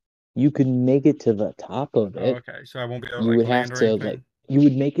say you could make it to the top of Oh, it. okay, so I won't be able to You like would have land or to anything. like you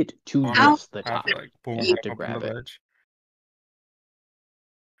would make it to Or just the I have top to like pull and have to up on grab the it. ledge.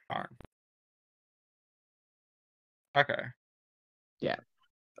 Darn. Okay.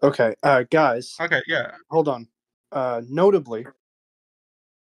 Okay, guys, Okay, yeah. hold on. Notably,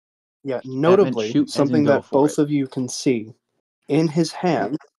 shoot as in something go that for both it. of you can see in his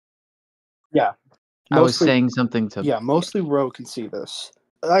hand. Yeah, I was mostly. saying something to Yeah, mostly Ro can see this.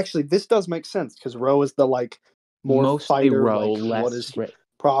 Actually, this does make sense because Ro is the like more mostly fighter. Ro, Like, what less is he? less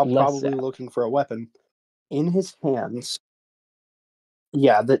Probably Zap. looking for a weapon. in his hands,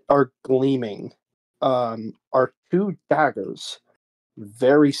 that are gleaming, are two daggers,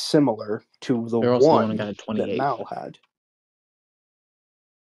 very similar to the They're also the one one who got a that 28. Mal had.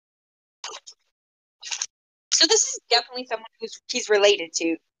 So this is definitely someone he's related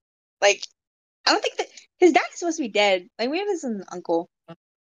to. Like, I don't think that his dad is supposed to be dead. Like, we have this an uncle.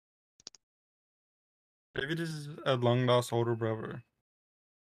 Maybe this is a long lost older brother.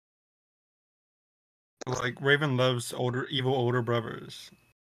 Like Raven loves evil older brothers.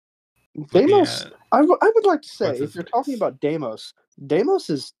 Looking Deimos, at I would like to say, what's if his you're talking face. about Deimos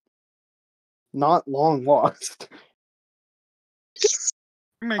is not long lost.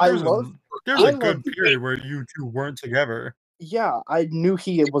 I mean, I there's love- there's I a good love- period where you two weren't together. Yeah, I knew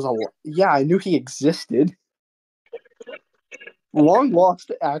he I knew he existed. Long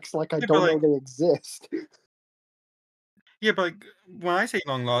lost acts like I Yeah, but, don't know like- they exist. Yeah, but like, when I say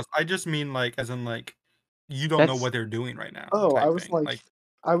long lost, I just mean like as in like you don't know That's- what they're doing right now. Oh, type I was thing. like,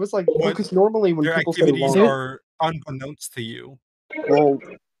 what because normally when their people say activities long, are unbeknownst to you. well,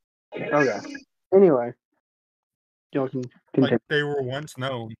 okay. Anyway, you can continue. Like they were once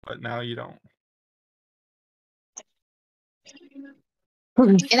known, but now you don't.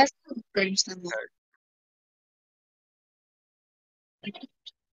 And that's strange.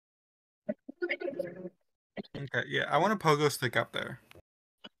 Okay, yeah, I want a pogo stick up there.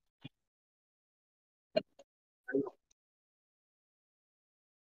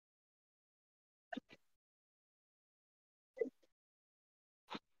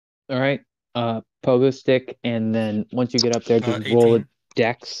 All right. Pogo stick, and then once you get up there, just roll a 18.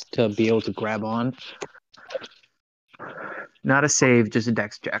 dex to be able to grab on. Not a save, just a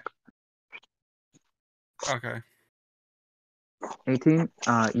dex check. Okay. 18.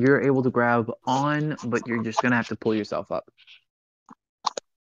 You're able to grab on, but you're just gonna have to pull yourself up.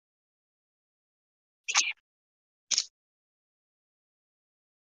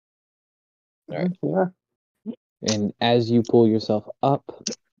 Yeah. And as you pull yourself up,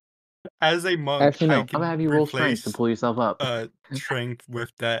 As a monk, actually no, I I'm can gonna have you roll strength to replace pull yourself up. strength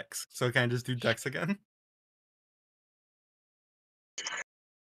with dex. So can I just do dex again?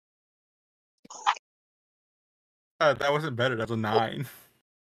 That wasn't better. That was a 9.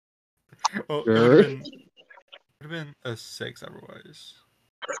 Well, it Sure. would have been a 6 otherwise,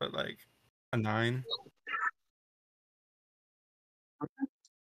 but like a 9.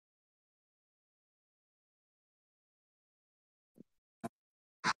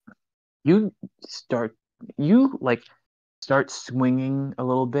 You start swinging a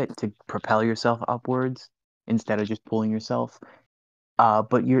little bit to propel yourself upwards instead of just pulling yourself.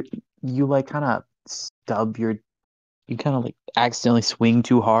 But you like kind of stub your, you kind of like accidentally swing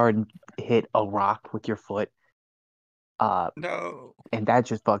too hard and hit a rock with your foot. No. And that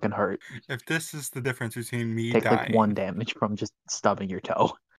just fucking hurt. If this is the difference between me Take dying, like 1 damage from just stubbing your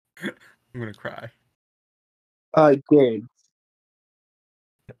toe. I'm gonna cry. Gabe,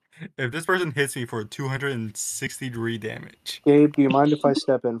 If this person hits me for 260-degree damage, do you mind if I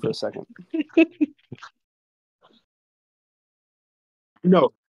step in for a second?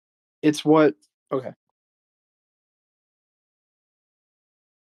 No, it's what. Okay.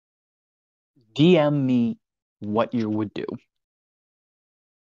 DM me what you would do.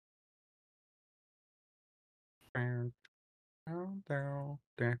 Okay.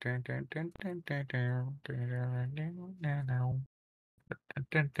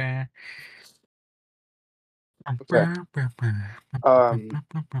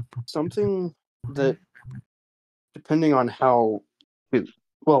 Something that, depending on how,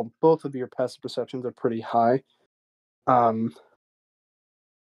 well, both of your passive perceptions are pretty high.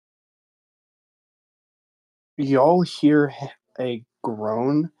 Y'all hear a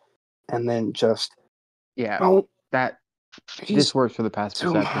groan, and then just Yeah, oh, that he's this works for the passive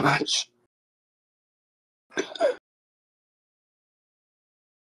too perception. much.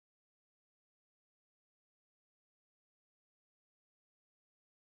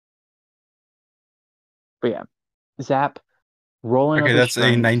 But yeah, Zap, roll another okay, that's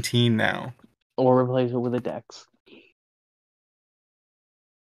strength, a 19 now. or replace it with a dex.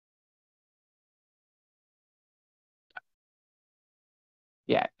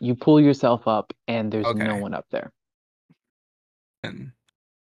 Yeah, you pull yourself up, and there's no Okay. one up there. And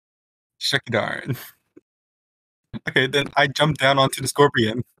shucky darn. Okay, then I jump down onto the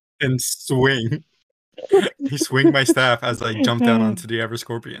scorpion and swing. He swing my staff as I jump down onto the ever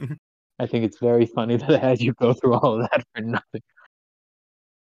scorpion. I think it's very funny that I had you go through all of that for nothing.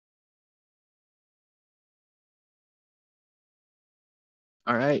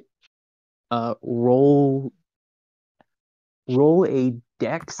 All right. Roll a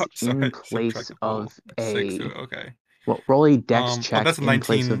dex Sorry, in place subtract of 6 a to it. Okay. well, roll a dex check That's a in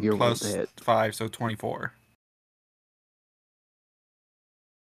place 19 of your roll to plus hit. 5, so 24.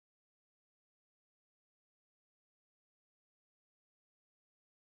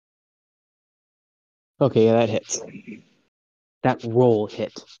 Okay, yeah, that hits. That roll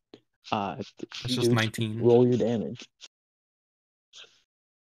hit. It's just 19. Roll your damage.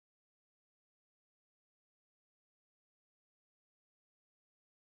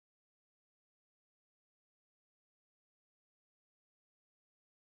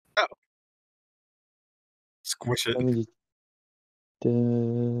 Squish it. Let me just.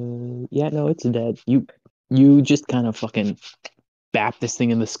 Yeah, no, it's dead. You just kind of fucking bap this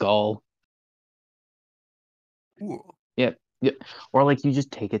thing in the skull. Ooh. Yeah. Or like you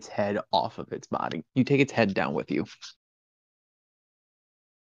just take its head off of its body. You take its head down with you.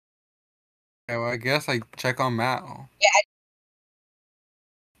 Yeah, well, I guess I check on Mao. Yeah.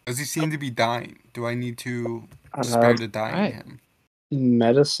 Does he seem to be dying? Do I need to Uh, spare the dying alright. him?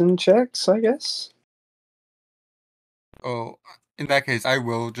 medicine checks, I guess. Oh, in that case, I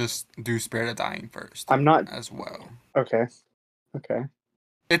will just do spare the dying first. I'm not as well. okay. Okay.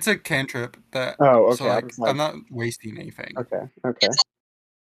 It's a cantrip that. Oh, okay. So I like, was like, I'm not wasting anything. okay. Okay.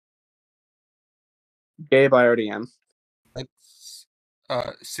 Gabe, I already am. That's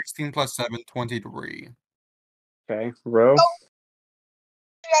 16 plus 7, 23. Okay. Row.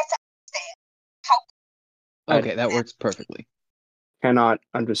 I Okay, that works perfectly. cannot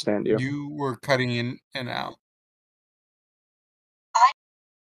understand you. You were cutting in and out.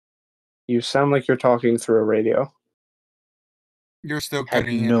 You sound like you're talking through a radio. You're still Had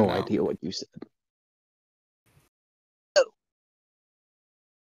cutting in no and out. idea what you said.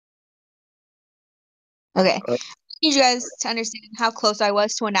 Okay. Uh, I need you guys to understand how close I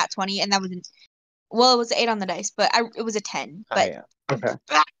was to a nat 20, and that was well, it was 8 on the dice, but it was a 10. But yeah. Okay.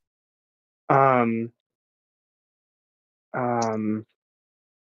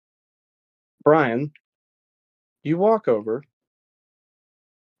 Brian, you walk over.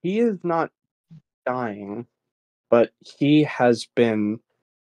 He is not dying, but he has been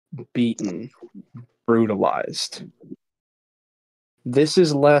beaten, brutalized. This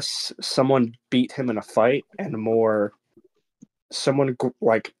is less someone beat him in a fight and more someone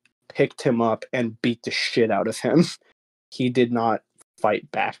like picked him up and beat the shit out of him. He did not fight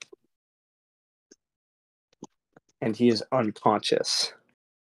back. And he is unconscious.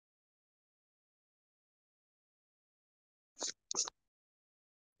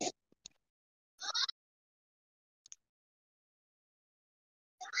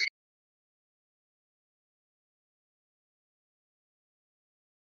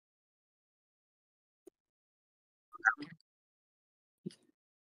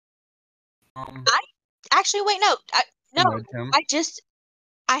 actually, wait, no, no, Nudge him.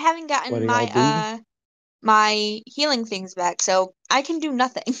 I haven't gotten What do y'all my do? my healing things back, so I can do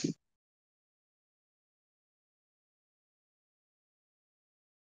nothing.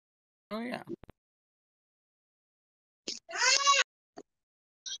 Oh yeah.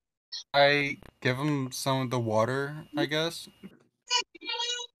 I give him some of the water, I guess.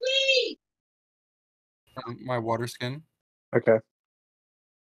 My water skin. Okay.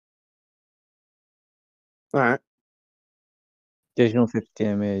 Alright. Additional 50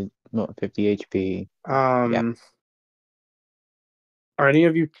 damage, 50 HP. Are any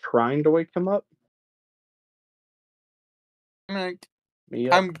of you trying to wake him up? Like, Me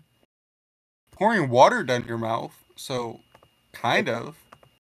up? I'm pouring water down your mouth, so kind of.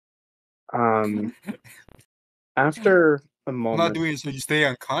 After a I'm moment. not doing it so you stay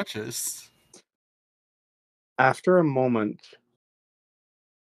unconscious. After a moment,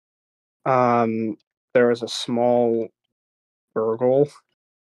 there is a small gurgle,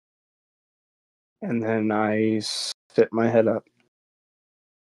 and then I sit my head up.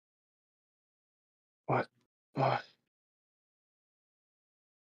 What?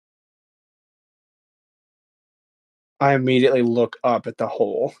 I immediately look up at the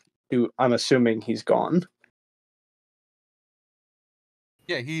hole. I'm assuming he's gone.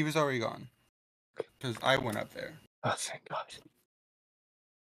 Yeah, he was already gone. Because I went up there. Oh, thank God.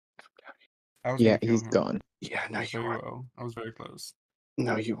 I was Yeah, gonna kill he's him. gone. Yeah, no, you Very weren't. well. I was very close.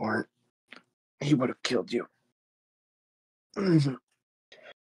 No, you weren't. He would have killed you. And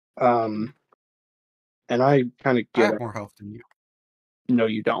I kind of I get have it. more health than you. No,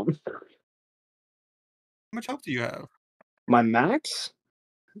 you don't. How much health do you have? My max?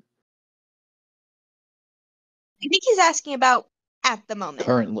 I think he's asking about at the moment.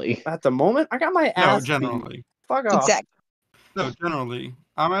 Currently. At the moment, I got my No, ass beat. generally. Fuck off. Exactly. No, generally.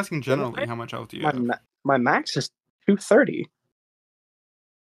 I'm asking generally how much health do you have. My max is 230.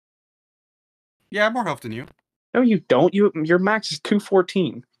 Yeah, I have more health than you. No, you don't. Your max is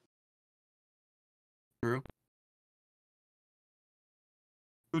 214. True.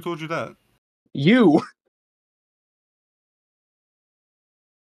 Who told you that? You.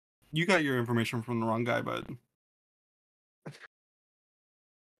 You got your information from the wrong guy, bud.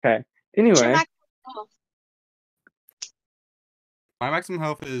 Okay. What's your Anyway, maximum health? My maximum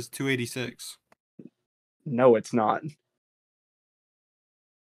health is 286. no, it's not.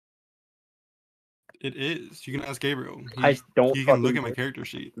 It is. You can ask Gabriel. I don't He can look fucking at my care. character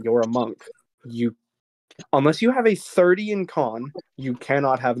sheet. You're a monk. Unless you have a 30 in con, you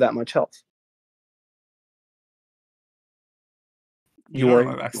cannot have that much health. You You don't are.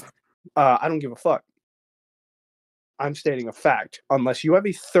 know my max. I don't give a fuck. I'm stating a fact. Unless you have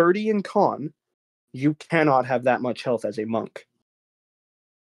a 30 in con, you cannot have that much health as a monk.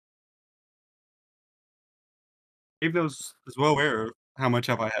 Gabe is well aware of how much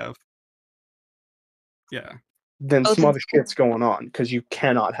health I have. Yeah. Then Oh, some then- other shit's going on because you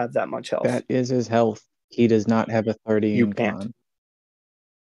cannot have that much health. That is his health. He does not have a 30 You in can't. con.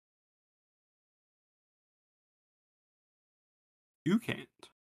 You can't.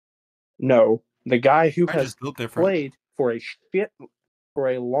 No, the guy who I has just built different. played for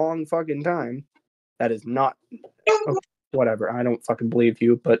a long fucking time, that is not okay, whatever. I don't fucking believe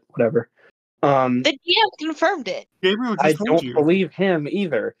you, but whatever. The DM confirmed it. Gabriel I just told don't you. believe him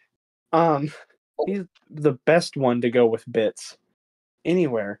either. He's the best one to go with bits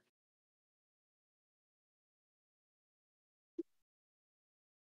anywhere.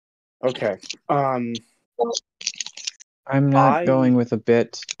 Okay. I'm not I- going with a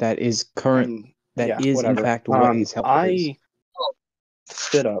bit that is current. And That yeah, is whatever. in fact what his health is. I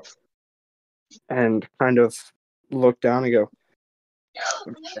sit up and kind of look down and go,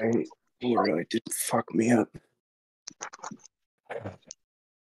 okay, he really did fuck me up.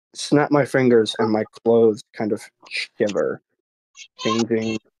 Snap my fingers and my clothes kind of shiver,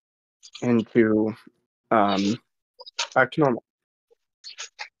 changing into back to normal.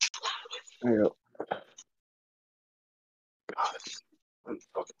 I go, God, I'm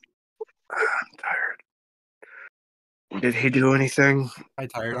tired. Did he do anything? I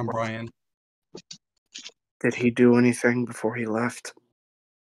tired. I'm Brian. Did he do anything before he left?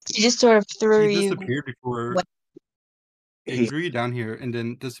 She just sort of threw He you. disappeared before. He He, threw you down here and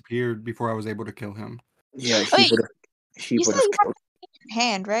then disappeared before I was able to kill him. yeah, he Wait, would have. He You would said have you had killed. something in your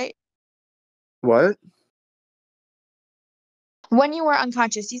hand, right? What? When you were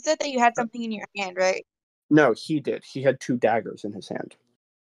unconscious, you said that you had something in your hand, right? No, he did. He had 2 daggers in his hand.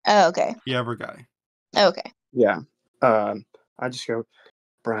 Oh, okay. The ever guy. Okay. Yeah. I just go,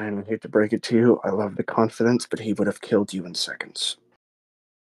 Brian, I hate to break it to you. I love the confidence, but he would have killed you in seconds.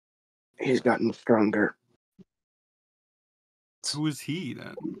 He's gotten stronger. Who is he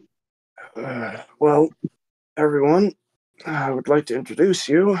then? Well, everyone, I would like to introduce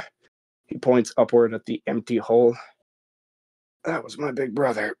you. He points upward at the empty hole. That was my big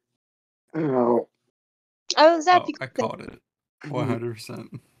brother. Oh, Oh, is that Oh, because I called it.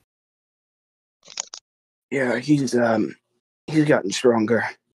 100%. yeah, he's gotten stronger.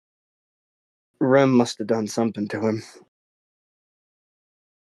 Rem must have done something to him.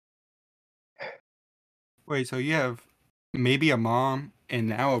 Wait, so you have maybe a mom and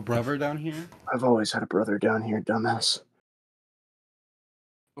now a brother down here? I've always had a brother down here, dumbass.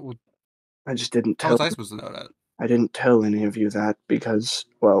 Well, I just didn't how tell. was I supposed to know that? I didn't tell any of you that because,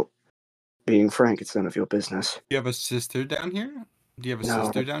 well, being frank, it's none of your business. You have a sister down here? Do you have a No.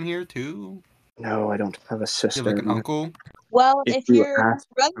 sister down here too? No, I don't have a Do you sister. have like an uncle? well, If if you your ask,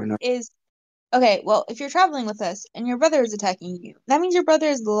 I brother know. is okay, well, if you're traveling with us and your brother is attacking you, that means your brother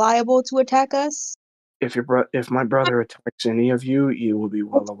is liable to attack us. If my brother attacks any of you, you will be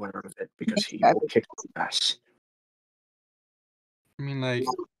well aware of it because he will kick your ass. I mean, like,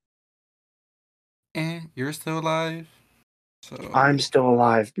 you're still alive. So I'm still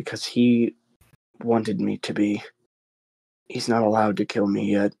alive because he wanted me to be. He's not allowed to kill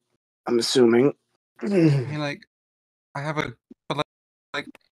me yet. I'm assuming. I mean, like, but like,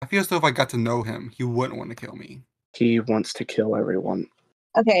 I feel as though if I got to know him, he wouldn't want to kill me. He wants to kill everyone,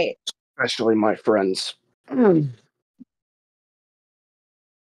 Okay, especially my friends. My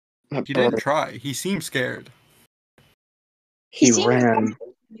He brother, didn't try. He seemed scared. he seems ran.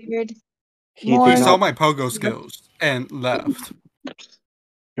 weird. He More- He did saw not. my pogo skills and left.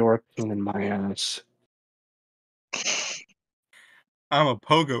 You're a pain in my ass. I'm a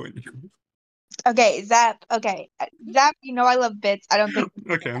pogo in you. Okay, Zap. Okay, Zap. You know I love bits. I don't think.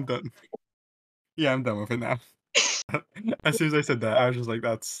 Okay, I'm done. Yeah, I'm done with it now. As soon as I said that, I was just like,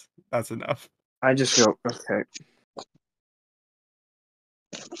 that's enough. I just go, okay.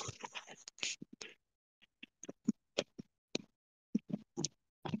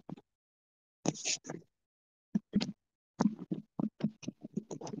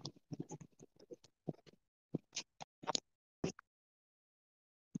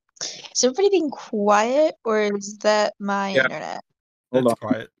 Is everybody being quiet, or is that my Yeah. internet? Hold It's on.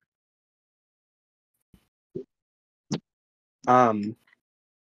 quiet.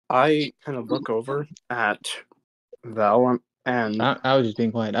 I kind of look over at Val and I was just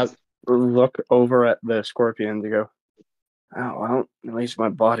being quiet. look over at the scorpion to go, oh, well, at least my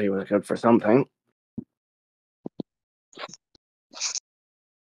body was good for something.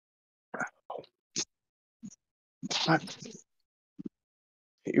 What?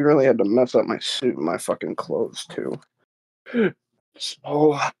 You really had to mess up my suit and my fucking clothes, too.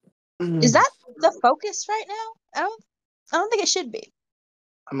 So, Is that the focus right now? I don't think it should be.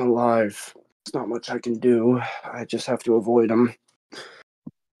 I'm alive. There's not much I can do. I just have to avoid them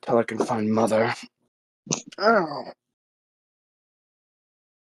till I can find Mother. Oh.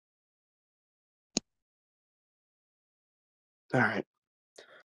 All right.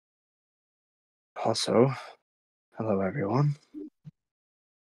 Also, hello everyone.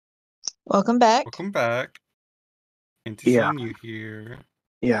 Welcome back. Welcome back. Into Yeah. seeing you here.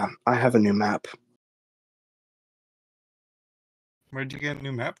 Yeah, I have a new map. Where'd you get a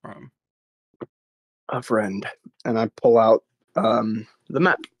new map from? A friend, and I pull out the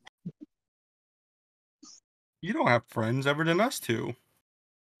map. You don't have friends ever than us two.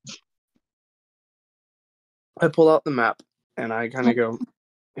 I pull out the map, and I kind of go,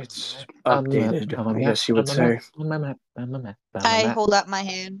 it's updated, I guess you would say. I hold up my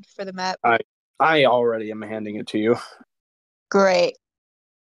hand for the map. I already am handing it to you. Great.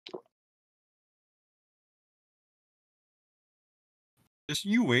 Just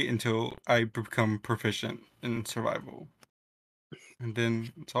you wait until I become proficient in survival. And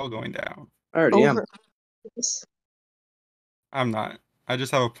then it's all going down. I already am. Over. I'm not. I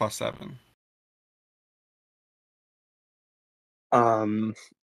just have a +7.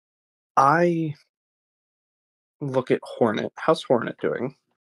 I look at Hornet. How's Hornet doing?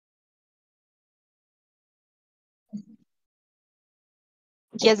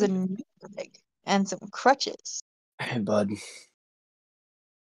 He has a new leg and some crutches. Hey, bud.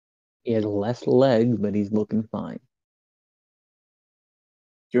 He has less legs, but he's looking fine.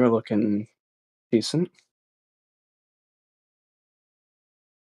 You're looking decent.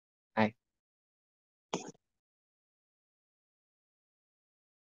 Hi.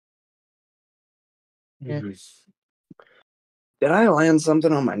 Yeah. Did I land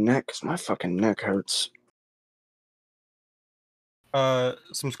something on my neck? Because my fucking neck hurts.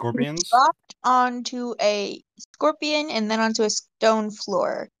 Some scorpions. Dropped onto a scorpion and then onto a stone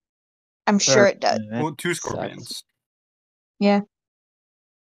floor. I'm sure it does. Well, 2 scorpions. Yeah.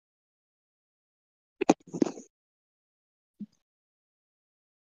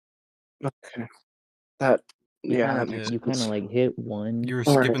 Okay. That, yeah, that You makes kind sense. of like hit one, You were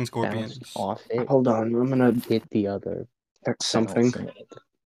Alright. skipping bounced scorpions. off it, Hold on, I'm gonna hit the other, check something. bouncing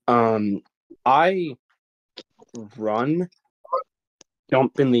it. I run,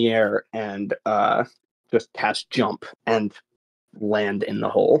 jump in the air, and just cast jump and land in the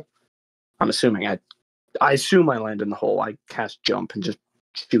hole. I'm assuming I assume I land in the hole. I cast jump and just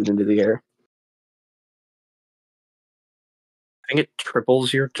shoot into the air. I think it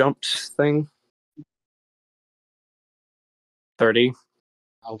triples your jumps thing. 30.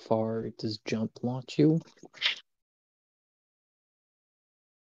 How far does jump launch you?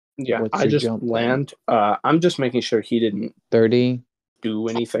 Yeah, What's I your just jump then? land. I'm just making sure he didn't 30, do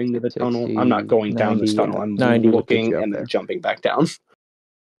anything to the 60, tunnel. I'm not going down this 90, tunnel. yeah. I'm 90 with the looking jump and then there. jumping back down.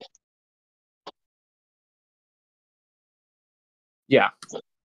 Yeah.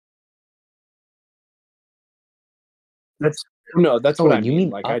 That's Oh, what I you mean. mean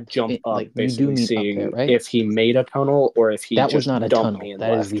Like up? I jump up, Like you do basically mean up seeing there, right? if he made a tunnel or if he That was just not a dumped tunnel. me and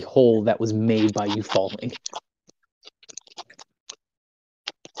That left. is the hole that was made by you falling.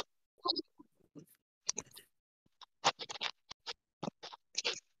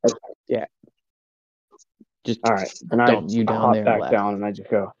 Yeah. Just All right, and I dump you down hop there and back left. down, and I just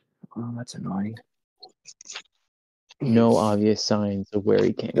go, "Oh, that's annoying." No obvious signs of where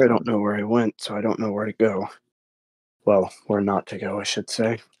he came I from. don't know where I went, so I don't know where to go. Well, where not to go, I should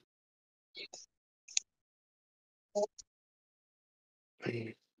say.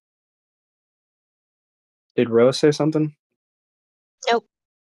 Did Rose say something? Nope.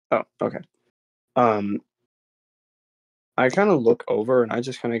 Oh, okay. I kind of look over and I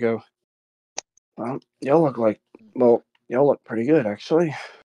just kind of go, well, y'all look pretty good, actually.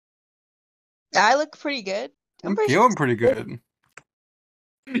 I look pretty good. I'm feeling pretty good.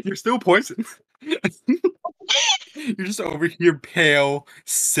 You're still poisoned. You're just over here pale,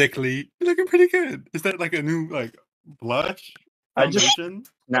 sickly. You're looking pretty good. Is that like a new blush I just foundation?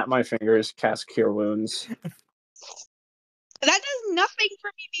 snap my fingers, cast Cure Wounds. That does nothing for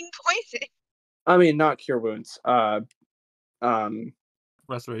me being poisoned. I mean, not cure wounds.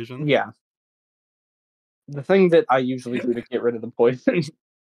 Restoration. Yeah. The thing that I usually do to get rid of the poison.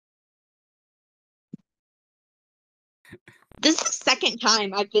 This is the second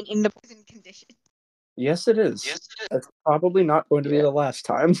time I've been in the poison condition. Yes, it is. That's probably not going to be Yeah. the last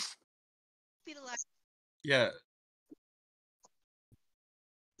time. Be the last- Yeah.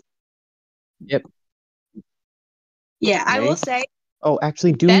 Yep. Yeah, I Me? will say Oh,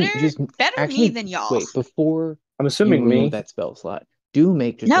 actually, do better just me actually than y'all. wait before I'm you assuming remove me. that spell slot. Do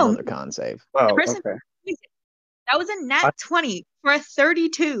make just No. another con save. The Oh, person okay. that was a nat I- 20 for a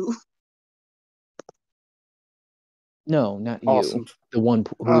 32. No, not you. Awesome. The one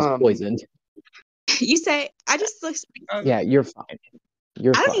who's poisoned. You say I just look. Yeah, you're fine.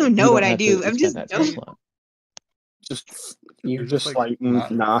 You're I don't fine. even know You what don't I have to do. I'm expend just that spell dumb. slot. Just you're You're just just like,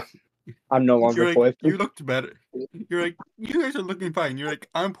 not- nah. I'm no longer You're like, poisoned. you looked better. You're like, you guys are looking fine. You're like,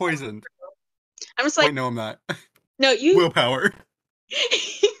 I'm poisoned. I'm just like, Wait, no, I'm not. no, you. Willpower.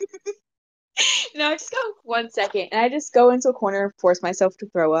 No, I just go 1 second, and I just go into a corner and force myself to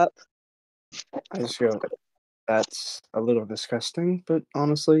throw up. I just go, that's a little disgusting, but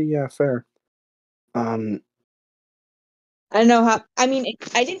honestly, yeah, fair. I don't know how. I mean,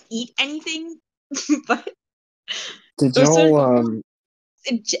 I didn't eat anything, but Did It was sort y'all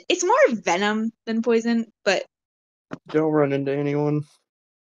it's more venom than poison. But run into anyone?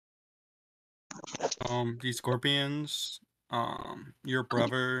 These scorpions. Your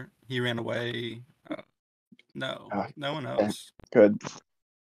brother, he ran away. No, Ah, no one else. Good.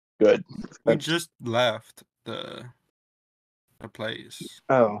 We That's- just left the place.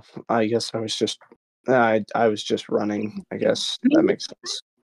 Oh, I guess I was just running. I guess that makes sense.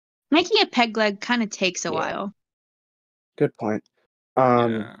 making a peg leg kind of takes a Yeah. while. Good point.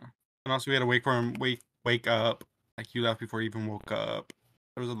 Yeah. And also we had to wait for him wake up. Like you left before he even woke up.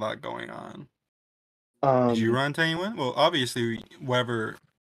 There was a lot going on. Did you run into anyone? Well, obviously, whoever,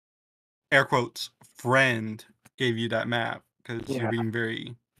 air quotes, friend gave you that map because Yeah. you're being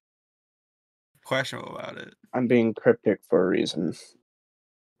very questionable about it. I'm being cryptic for a reason.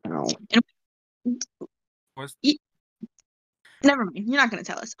 No. What's, Never mind. You're not gonna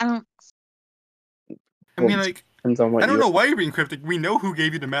tell us. I don't. I mean, like, Depends on what I don't you know why you're being cryptic. We know who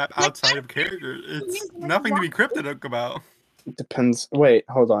gave you the map outside of character. It's nothing to be cryptic about. Depends. Wait,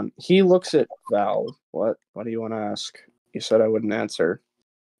 hold on. He looks at Val. What do you want to ask? You said I wouldn't answer.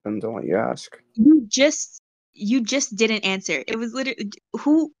 Depends on what you ask. You just didn't answer. It was literally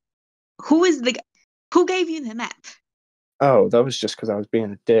who gave you the map? Oh, that was just because I was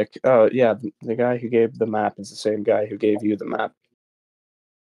being a dick. Oh, yeah, the guy who gave the map is the same guy who gave you the map.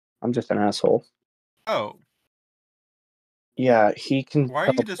 I'm just an asshole. Oh, Yeah, he can. why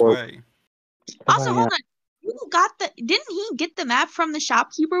are you this teleport- way? Also, Oh, hold on. You got didn't he get the map from the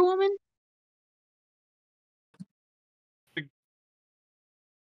shopkeeper woman?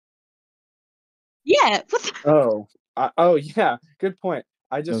 Yeah. What the? Oh, yeah. Good point.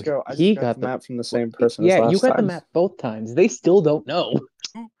 I just No, I he just got got the the- map from the same person as Yeah, last you got the time. map both times. They still don't know.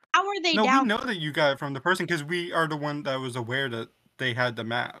 How are they No, down? we know that you got it from the person because we are the one that was aware that they had the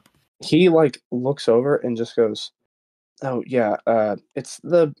map. He looks over and just goes, "Oh yeah, it's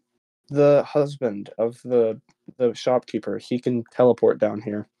the husband of the shopkeeper. He can teleport down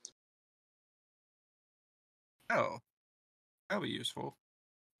here." Oh, that'll be useful.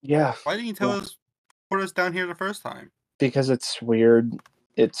 Yeah, Why didn't you tell us, put us down here the first time? because it's weird.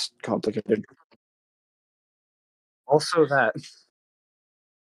 It's complicated. Also that.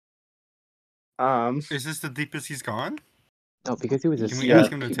 Is this the deepest he's gone? No, because he was Can we asleep.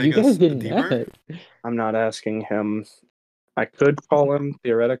 ask him to take You guys us didn't deeper? know. I'm not asking him. I could call him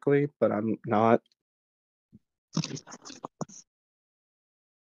theoretically, but I'm not.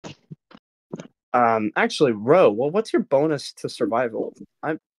 Actually, Ro, well, what's your bonus to survival?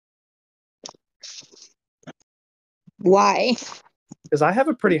 Why? Because I have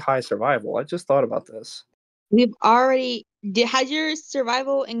a pretty high survival. I just thought about this. We've already has your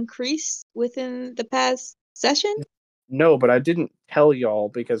survival increased within the past session? No, but I didn't tell y'all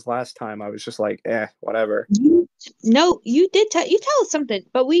because last time I was just like, whatever. No, you did tell us something,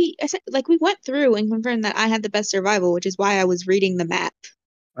 but we went through and confirmed that I had the best survival, which is why I was reading the map.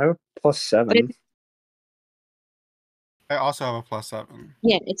 I have a +7. I also have a +7.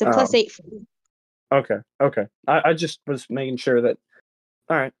 Yeah, it's a +8 for me. Okay. I just was making sure that.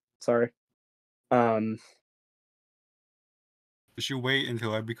 All right. Sorry. You should wait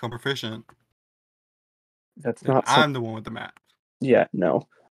until I become proficient. That's Then not. I'm the one with the map. Yeah. No.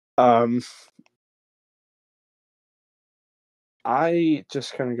 I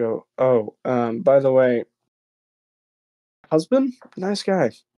just kind of go. Oh. By the way, husband, nice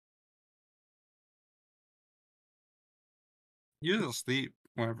guy. He was asleep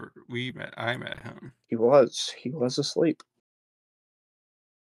whenever I met him. He was asleep.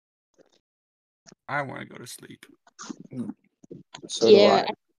 I want to go to sleep. So Yeah.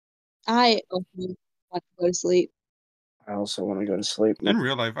 do I also want to go to sleep. I also want to go to sleep. In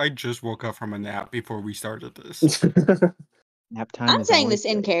real life, I just woke up from a nap before we started this. Nap time I'm is saying always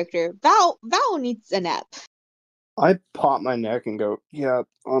this in great. character. Val needs a nap. I pop my neck and go, yeah,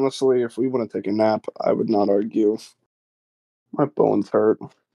 honestly, if we want to take a nap, I would not argue. My bones hurt.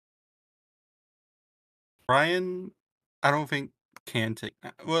 Brian, I don't think can take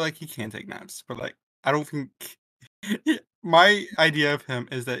well, like he can take naps, but like I don't think my idea of him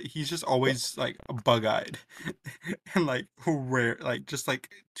is that he's just always like bug-eyed and like rare, like just like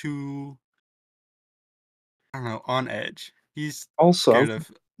too, I don't know, on edge. He's Also, scared of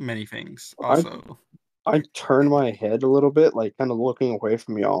many things. Also, I turn my head a little bit, like kind of looking away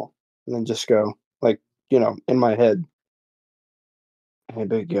from y'all, and then just go, like, in my head, hey,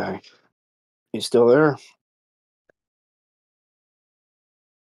 big guy, you still there?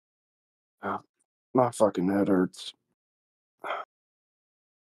 Oh, my fucking head hurts.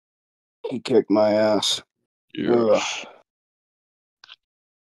 He kicked my ass. Ugh.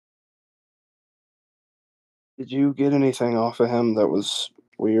 Did you get anything off of him that was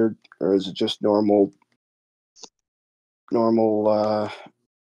weird, or is it just normal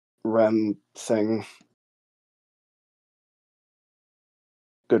REM thing?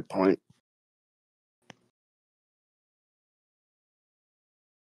 Good point.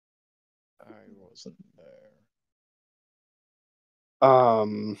 I wasn't there.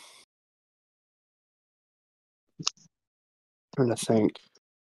 Trying to think.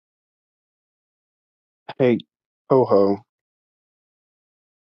 Hey, Ho-Ho.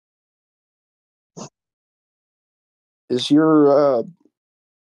 Is your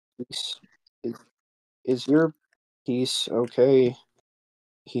piece, is your piece okay?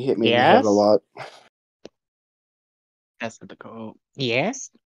 He hit me in the head a Yes? lot. That's the code. Yes?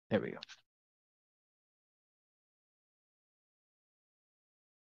 There we go.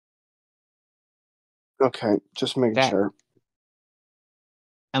 Okay, just making That- sure.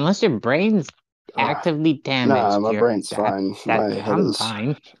 Unless your brain's actively damaged. Nah, my you're- brain's that- fine. that- My head I'm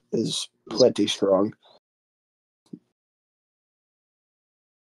fine. is plenty strong.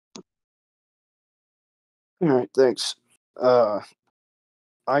 All right, thanks.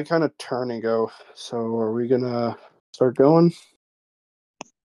 I kind of turn and go. So, are we gonna start going?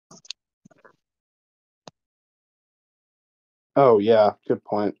 Oh yeah, good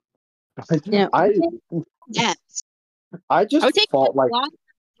point. Yeah. I Yes. I just I would take felt like long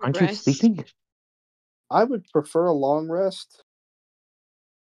Aren't you rest. sleeping? I would prefer a long rest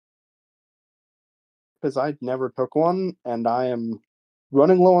because I never took one, and I am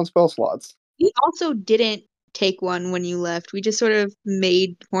running low on spell slots. We also didn't take one when you left. We just sort of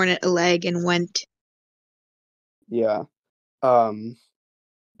made Hornet a leg and went. Yeah. I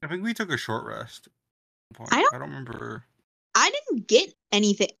think we took a short rest. I don't remember. I didn't get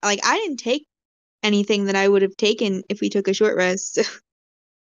anything. Like, I didn't take anything that I would have taken if we took a short rest.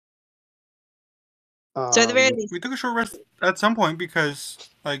 So at the very least, We took a short rest at some point because,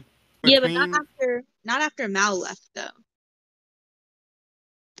 like, yeah, but between. not after Mal left though.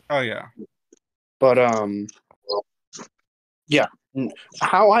 Oh yeah. But yeah.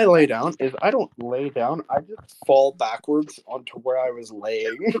 How I lay down is I don't lay down. I just fall backwards onto where I was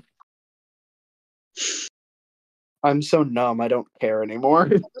laying. I'm so numb. I don't care anymore.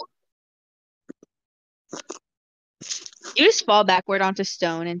 You just fall backward onto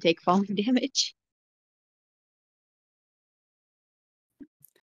stone and take falling damage.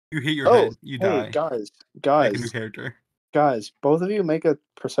 You hit your head, you hey, die. Make a new character. guys, both of you make a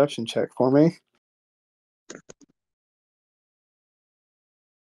perception check for me.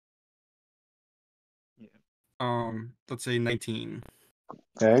 Let's say 19.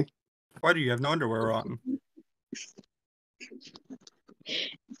 Okay. Why do you have no underwear on?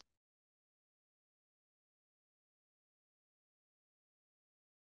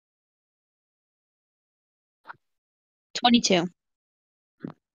 $22.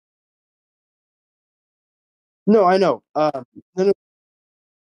 No, I know. No.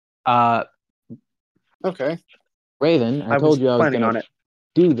 Okay. Raven, I told you I was planning gonna on it.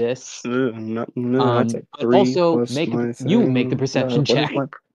 do this. No, that's a but 3 also plus make my you make the thing. perception What is check. my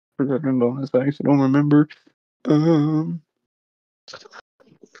perception bonus? I actually don't remember. That's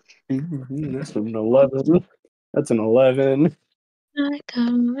an 11. That's an 11. I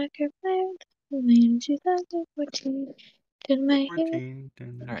come like a friend in 2014. Did my hair. 14.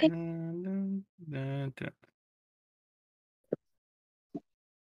 Alright.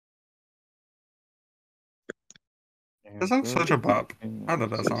 That song's such a bop. I love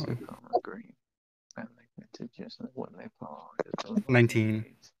that song. 19.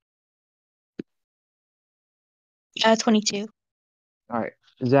 22. All right,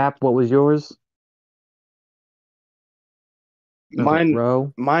 Zap, what was yours? Okay, Mine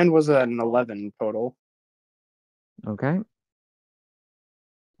Ro. mine was an 11 total. Okay.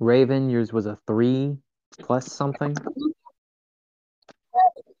 Raven, yours was a 3 plus something.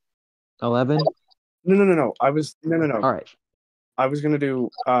 11. No. All right. I was gonna do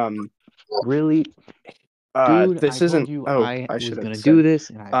Really, dude, this I told isn't. you Oh, I should was have gonna said. do this,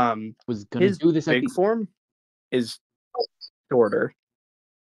 and I was gonna His do this at big the. form is shorter.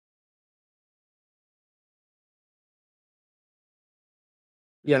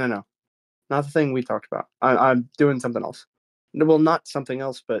 Yeah, no, not the thing we talked about. I'm doing something else. Well, not something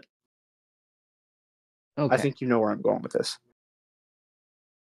else, but Okay. I think you know where I'm going with this.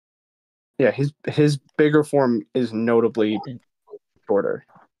 Yeah, his bigger form is notably shorter.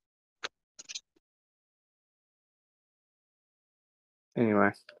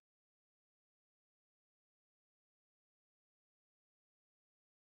 Anyway.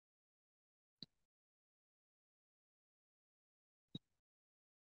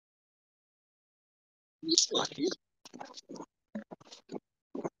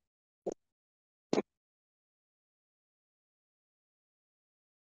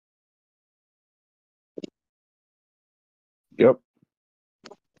 Yep.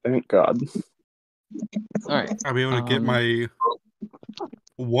 Thank God. All right. I'll be able to get my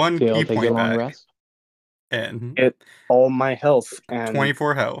one Okay, I'll key take your point long back rest. and Get all my health and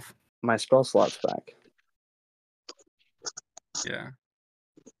 24 health. my spell slots back. Yeah.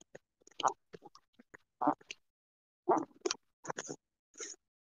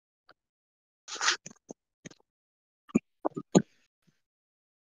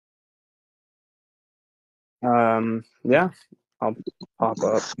 Yeah, I'll pop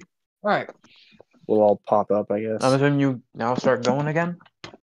up. All right. We'll all pop up, I guess. I'm assuming you now start going again.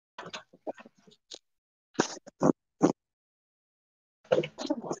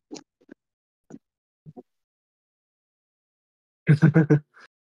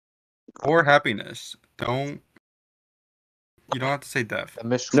 Or happiness. You don't have to say death. The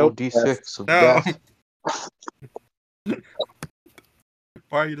mystical Nope. D6 of No. death.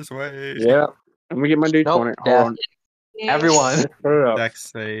 Why are you this way? Yeah. Let me get my D20. Nope, Hold death. on. Everyone, Just put it up. Dex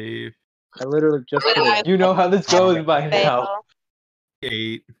save. I literally just put it up. you know how this goes by now.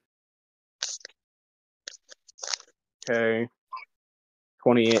 8. Okay.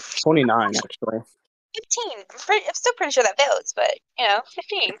 28, 29, actually. 15. I'm still pretty sure that fails, but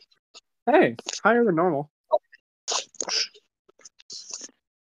 15. Hey, higher than normal.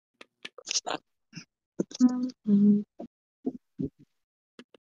 Mm-hmm.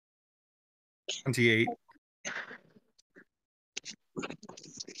 28.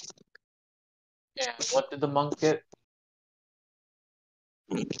 Yeah. What did the monk get?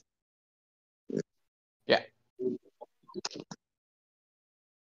 Yeah.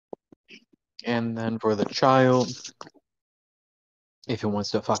 And then for the child, if he wants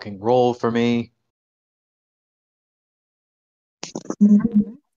to fucking roll for me.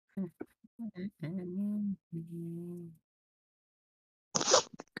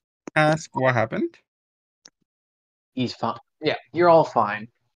 Ask what happened? He's fine. Yeah, you're all fine.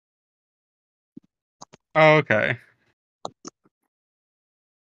 Oh, okay.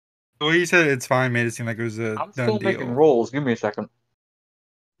 The way you said it's fine made it seem like it was a I'm done still deal. making rolls. Give me a second.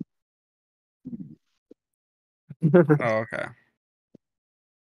 Oh, okay.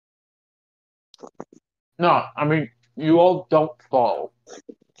 No, I mean, you all don't fall.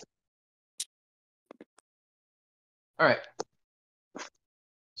 All right.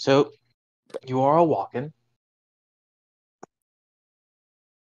 So, you are all walking.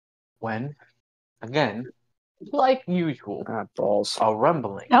 When, again, like usual, Balls. a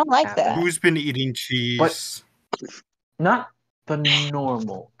rumbling. I don't like happens. that. Who's been eating cheese? Not the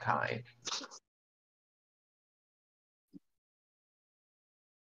normal kind.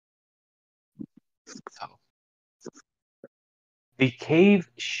 So, the cave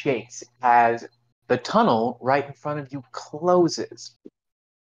shakes as the tunnel right in front of you closes.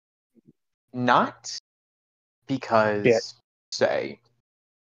 Not because, say,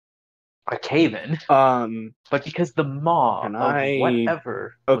 a cave-in, but because the maw Can of I-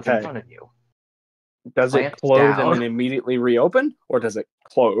 whatever was in okay. front of you. Does it Clamps close down. and then immediately reopen? Or does it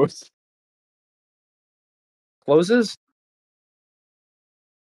close? Closes?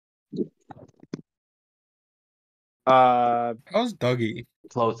 How's Dougie?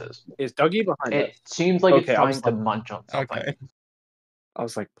 Closes. Is Dougie behind It us? seems like Okay, it's I was trying to munch on something. Okay. I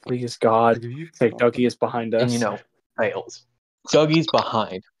was like, please God, Like, if you say Dougie is behind us. And fails. Dougie's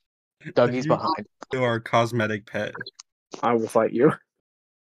behind. Dougie's You- behind. To our cosmetic pet. I will fight you.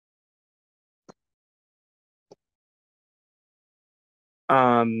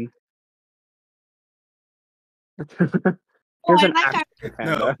 Um. Here's I an like actual No,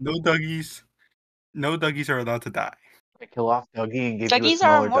 panda. no Dougies. No Dougies are allowed to die. I kill off Dougie and give you a Dougies are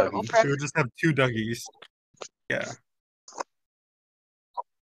smaller immortal Dougie. forever. We'll just have 2 Dougies. Yeah.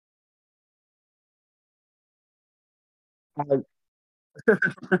 I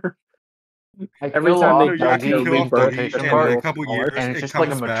Every kill time off they You die, can their Dougie kill off in rebirth Dougie, gets quotation a and in a little marks, couple smaller. years and it's it just like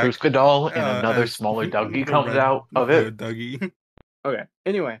a comes back Matryoshka doll and another as smaller Dougie a comes red out of it. hood Dougie. Okay.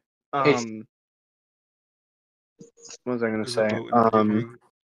 Anyway, It's- what was I gonna There's a say? vote in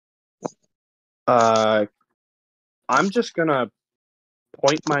everything. I'm just gonna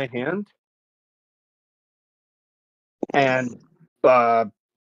point my hand and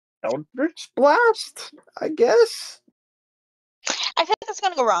Eldritch Blast, I guess. I feel like that's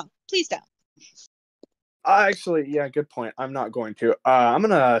gonna go wrong. Please don't. Actually, yeah, good point. I'm not going to. I'm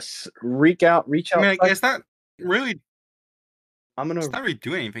gonna reach out. I mean, like, it's not really I'm gonna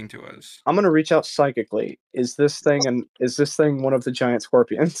doing anything to us. I'm gonna reach out psychically. Is this thing one of the giant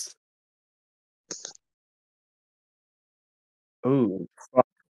scorpions? Ooh. Fuck.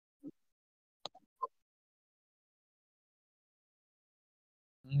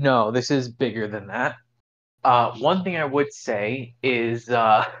 No, this is bigger than that. One thing I would say is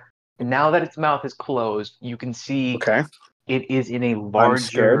now that its mouth is closed, you can see Okay. it is in a scared.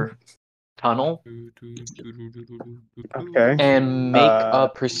 larger tunnel. Okay. And make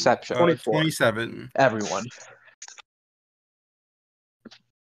a perception. 24. 27. Everyone.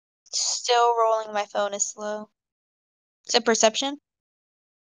 Still rolling. My phone is slow. Is it perception?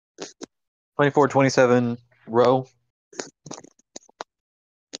 24, 27, row.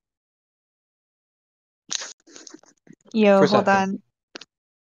 Yo, hold Perception. on.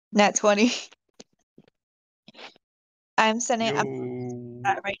 Nat 20. I'm sending. I'm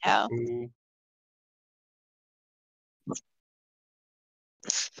that right now.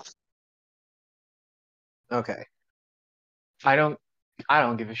 Okay. I don't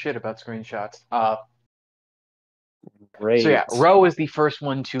give a shit about screenshots. Great. So yeah, Ro is the first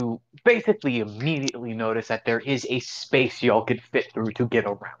one to basically immediately notice that there is a space y'all could fit through to get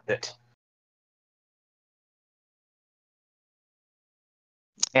around it.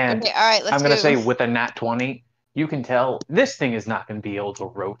 And Okay, all right, let's I'm gonna go. say with a nat 20, you can tell this thing is not gonna be able to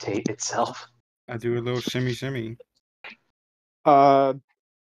rotate itself. I do a little shimmy shimmy.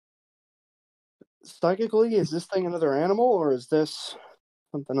 Psychically, is this thing another animal or is this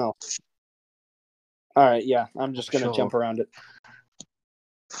something else? All right, yeah, I'm just gonna Sure. jump around it.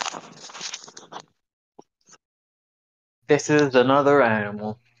 This is another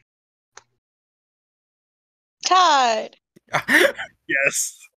animal. Todd.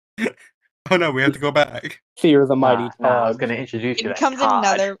 Yes. Oh no, we have to go back. Fear the mighty Nah, I was Todd. gonna introduce you to Becomes Todd.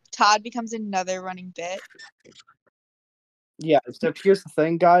 another. Todd becomes another running bit. Yeah, except here's the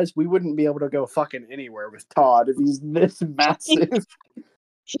thing, guys. We wouldn't be able to go fucking anywhere with Todd if he's this massive.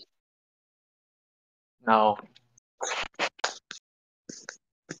 No.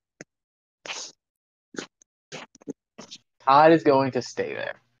 Todd is going to stay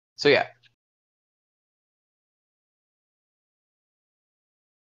there. So yeah.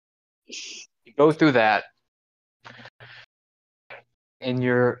 You go through that, and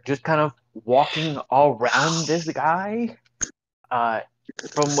you're just kind of walking all around this guy.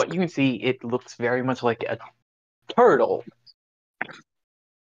 From what you can see, it looks very much like a turtle.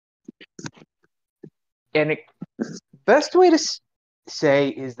 And best way to say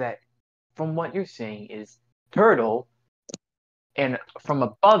is that from what you're seeing is turtle, and from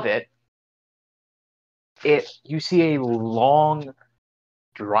above it, you see a long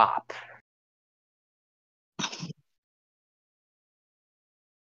drop.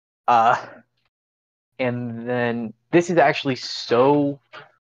 And then this is actually so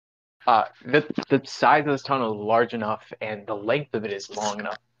the size of this tunnel is large enough and the length of it is long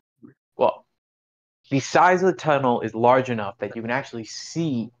enough. Well, the size of the tunnel is large enough that you can actually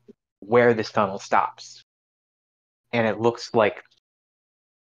see where this tunnel stops. And it looks like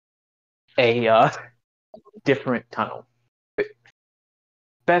a different tunnel.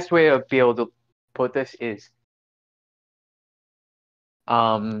 Best way to be able to put this is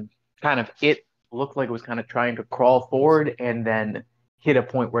kind of it looked like it was kind of trying to crawl forward and then hit a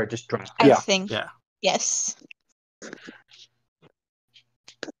point where it just dropped. I think. Yeah. Yes.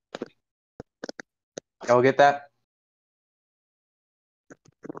 Y'all get that?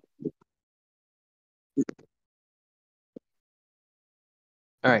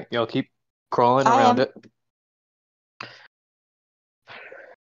 All right, y'all keep crawling I around am. it.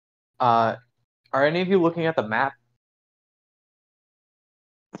 Are any of you looking at the map?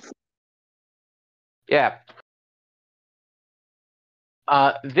 Yeah.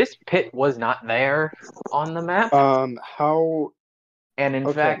 This pit was not there on the map, How and in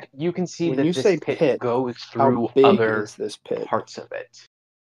okay. fact, you can see When that you this say pit pit, goes how through big other is this pit? parts of it.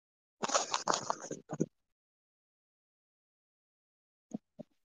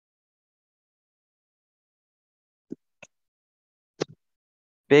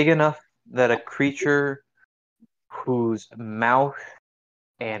 Big enough that a creature whose mouth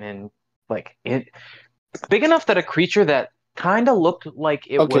and big enough that a creature that kind of looked like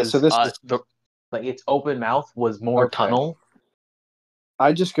it Okay, was so this is like its open mouth was more Okay. tunnel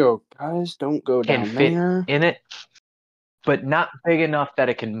I just go, guys, don't go can down fit there. in it, but not big enough that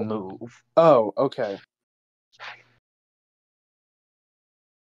it can move. Oh, okay.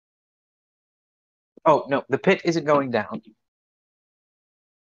 Oh no, the pit isn't going down.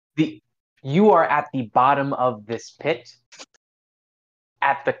 You are at the bottom of this pit.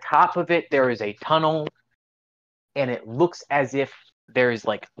 At the top of it, there is a tunnel, and it looks as if there is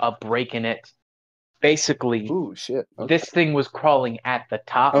like a break in it. Basically, Ooh, shit. Okay. this thing was crawling at the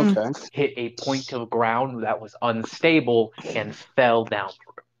top, Okay. hit a point of ground that was unstable, and fell down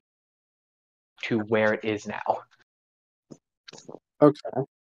to where it is now. Okay.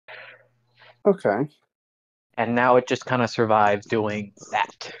 Okay. And now it just kind of survives doing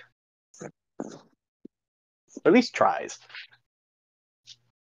that. Or at least tries.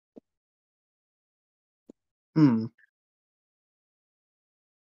 Hmm.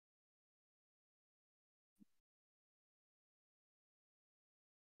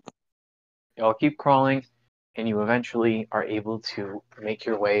 Y'all keep crawling, and you eventually are able to make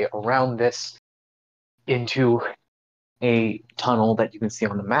your way around this into a tunnel that you can see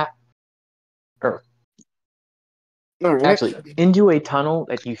on the map. Or All right. actually, into a tunnel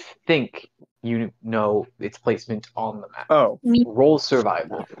that you think you know its placement on the map. Oh. Roll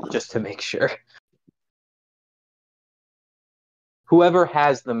survival, just to make sure. Whoever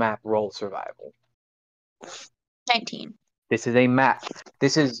has the map, roll survival. 19. This is a map.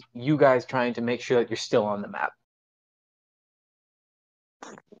 This is you guys trying to make sure that you're still on the map.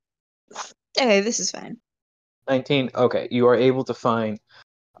 Okay, this is fine. 19. Okay, you are able to find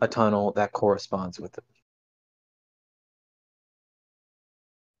a tunnel that corresponds with it.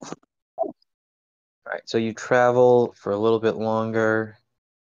 All right, so you travel for a little bit longer,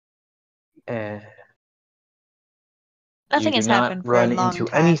 and Nothing you has do not happened for run a long into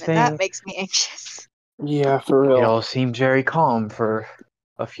time, anything. and that makes me anxious. Yeah, for It real. all seemed very calm for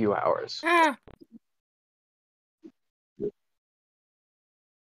a few hours.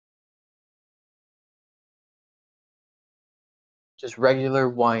 Just regular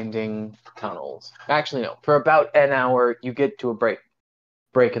winding tunnels. Actually, no. For about an hour, you get to a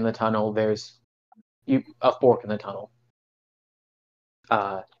break in the tunnel. There's a fork in the tunnel.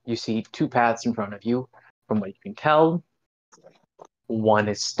 You see two paths in front of you. From what you can tell, one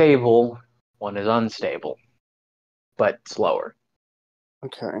is stable, one is unstable, but slower.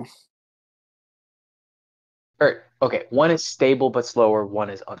 Okay. Or okay, one is stable but slower. One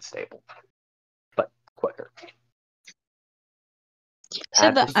is unstable, but quicker. So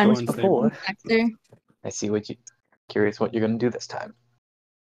At the this So point unstable. before, factor. I see what you. Curious what you're gonna do this time.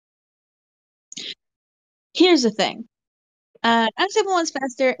 Here's the thing. Unstable one's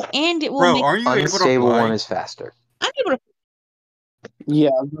faster, and it will Bro, make. aren't you able to Unstable fly? one is faster. I'm able to. Yeah,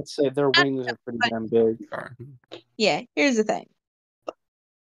 I was about to say their wings are pretty damn big. Sorry. Yeah, here's the thing.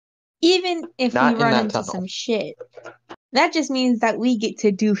 Even if Not we in run that into tunnel. some shit, that just means that we get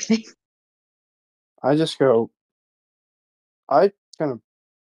to do things. I just go. I kind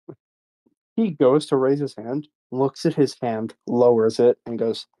of. He goes to raise his hand, looks at his hand, lowers it, and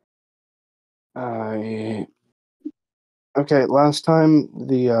goes, okay, last time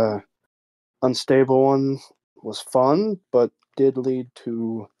the unstable one was fun, but did lead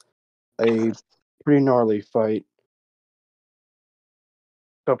to a pretty gnarly fight.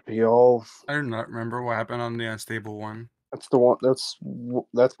 Up to y'all. I do not remember what happened on the unstable one. That's the one.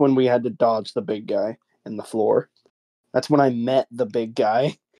 That's when we had to dodge the big guy in the floor. That's when I met the big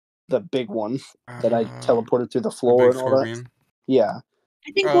guy, the big one that I teleported through the The floor big and all that. scorpion. Yeah.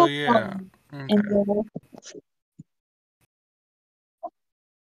 I think Oh we'll yeah. Okay. and we'll-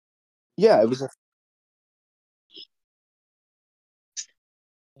 Yeah, it was.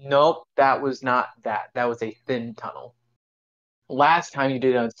 Nope, that was not that. That was a thin tunnel. Last time you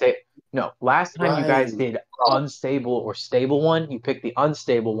did unstable. No, last time you guys Right. did unstable or stable one. You picked the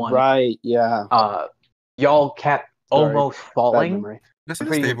unstable one. Right. Yeah. Y'all kept Sorry. almost Bad falling. memory. This I'm is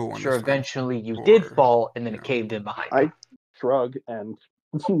pretty stable one. sure this time. eventually you did Or- fall, and then it yeah. caved in behind I you. shrug and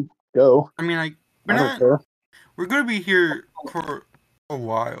go. I mean, like, I don't care. we're gonna be here for a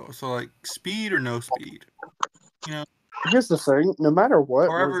while, so like, speed or no speed, you know. Here's the thing: no matter what,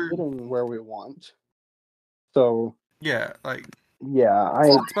 However- we're getting where we want. So Yeah, like, yeah,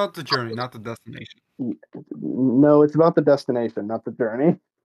 it's about the journey, not the destination. no, it's about the destination, not the journey.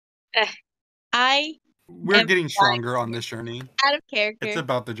 I We're am getting stronger on this journey. out of character. It's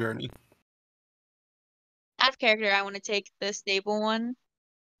about the journey. Out of character, I want to take the stable one,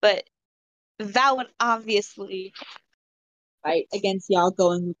 but that would obviously fight against y'all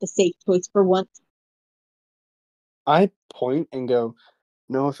going with the safe choice for once. I point and go,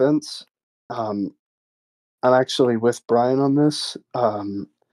 no offense. I'm actually with Brian on this.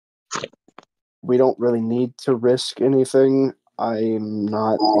 We don't really need to risk anything. I'm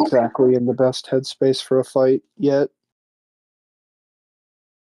not exactly in the best headspace for a fight yet.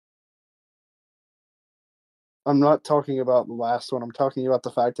 I'm not talking about the last one. I'm talking about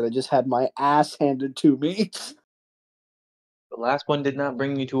the fact that I just had my ass handed to me. The last one did not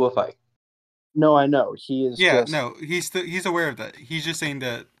bring you to a fight. No, I know. He is Yeah, just... no, he's aware of that. He's just saying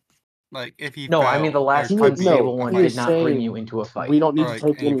that, like, if he No, I mean the fell, last there could be unstable a one fight. did not bring saying you into a fight. We don't need Or, to like,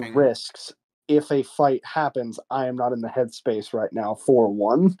 take any anything. risks. If a fight happens, I am not in the headspace right now for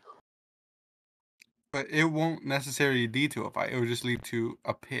one. But it won't necessarily lead to a fight. It will just lead to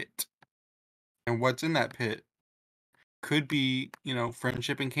a pit. And what's in that pit could be, you know,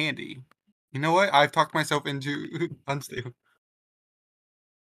 friendship and candy. You know what? I've talked myself into unstable.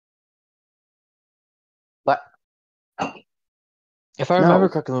 But if I remember No.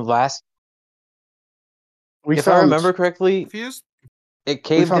 correctly, the last We if I found remember correctly, Fuse? it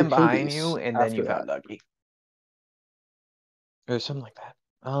caved found in behind Hades you, and then you after found Dougie, or something like that.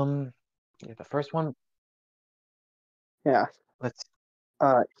 Yeah, the first one. yeah. Let's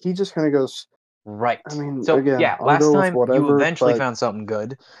He just kind of goes, right. I mean, So again, yeah, I'll last go with time you whatever, eventually but found something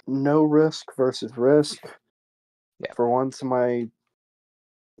good. no risk versus risk. Yeah. For once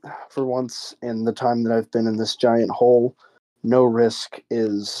in the time that I've been in this giant hole, no risk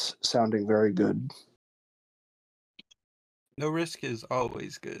is sounding very good. No risk is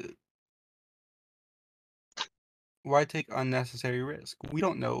always good. Why take unnecessary risk? We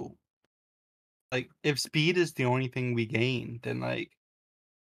don't know. Like, if speed is the only thing we gain, then, like,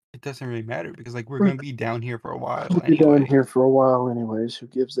 it doesn't really matter because, like, we're going to be down here for a while We'll be down anyway. here for a while anyways. Who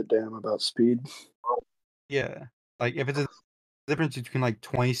gives a damn about speed? Yeah. Like, if it's a difference between, like,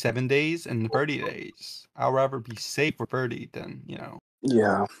 27 days and 30 days, I'd rather be safe for 30 than, you know,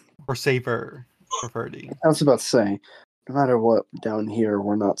 Yeah. or safer for 30. I was about to say, no matter what, down here,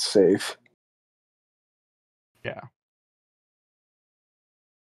 we're not safe. Yeah.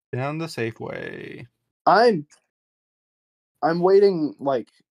 Down the safe way. I'm waiting,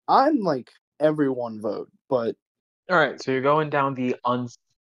 I'm everyone vote, but All right, so you're going down the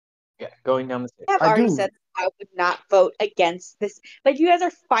going down the safe. I've I already do- said I would not vote against this. Like, you guys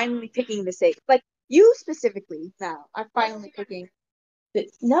are finally picking the safe. Like, you specifically now are finally picking the.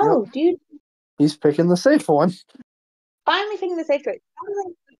 No, dude. he's picking the safe one. Finally picking the safe choice.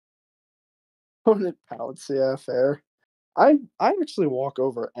 Opponent pouts, yeah, fair. I actually walk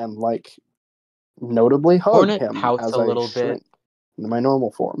over and notably hug Hornet him pouts as a I little bit. shrink in my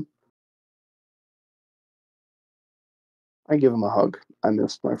normal form. I give him a hug. I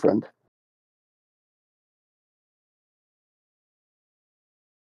missed my friend.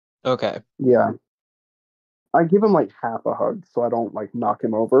 Okay. Yeah. I give him half a hug so I don't knock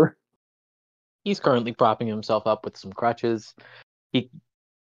him over. He's currently propping himself up with some crutches.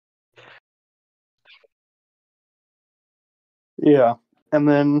 Yeah. And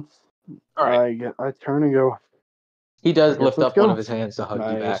then All right. I turn and go, He does I guess lift let's up one go. of his hands to hug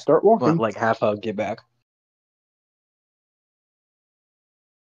And you I back. start walking. Like half hug you back.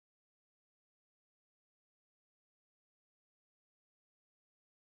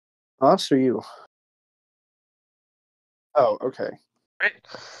 Us or you? Oh, okay. Right.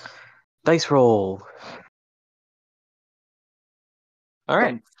 Dice roll. All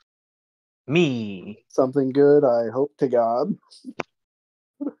right. Me. Something good, I hope to God.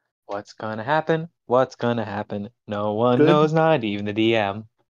 What's gonna happen? What's gonna happen? No one Good. knows, not even the DM.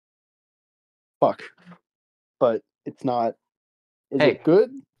 Fuck. But it's not. Is Hey, it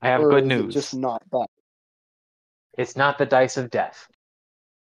good? I have or good is news. it just not bad? It's not the dice of death.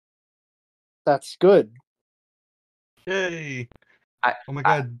 That's good. Yay! I- Oh my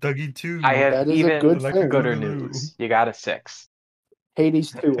god, Dougie 2. I have That is a even good Electric thing. gooder Boogaloo. news. You got a 6.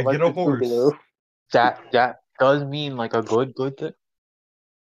 Hades 2, I get a Electric horse. Boogaloo. That does mean like a good thing.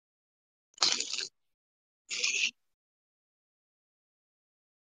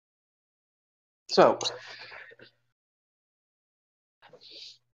 So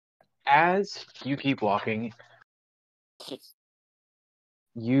as you keep walking,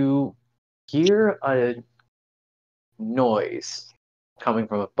 you hear a noise coming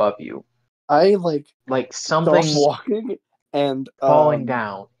from above you, I like stop something walking and falling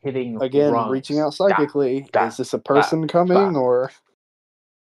down, hitting again rungs. reaching out Da, psychically. da, Is this a person coming or?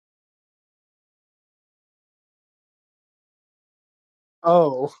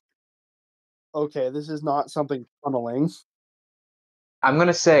 Oh, okay. This is not something tunneling. I'm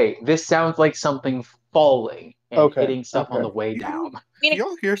gonna say this sounds like something falling and Okay, hitting stuff on okay. the way You- down. Do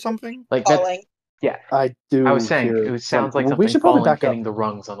y'all hear something? Like that's Falling. yeah. I do. I was saying hear it sounds like well, we something should probably falling, back up. hitting the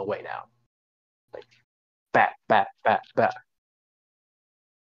rungs on the way down. Like bat, bat, bat, bat.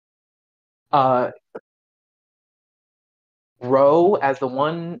 Ro, as the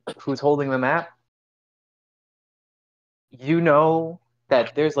one who's holding the map, you know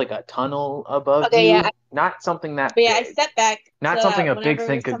that there's like a tunnel above Okay, you. yeah, Not something that But yeah, I big. step back. Not so something that a big whenever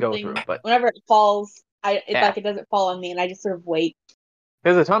thing could go something- through, but whenever it falls, it Yeah. like it doesn't fall on me, and I just sort of wait.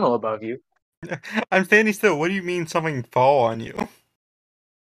 there's a tunnel above you. I'm standing still. What do you mean something fall on you?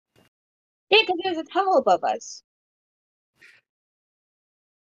 Yeah, because there's a tunnel above us.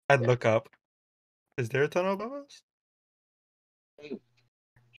 I'd look up. Is there a tunnel above us?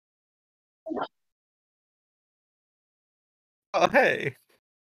 Oh, hey.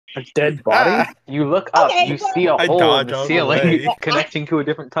 A dead body? Ah, You look up, Okay, you well- see a I hole in dodge the out of the ceiling way. connecting to a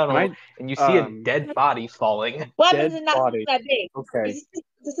different tunnel, Can and you see a um, dead body falling. What happens Dead in that body. that big? Okay.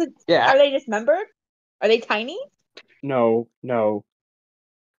 Yeah. Are they dismembered? Are they tiny? No.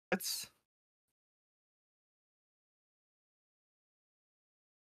 that's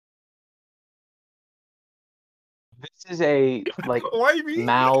This is a like why me?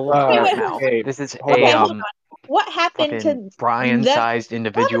 Mal, Uh, not wait, Mal. hey, This is hold a on. hold on. What happened fucking to Brian-sized what happened to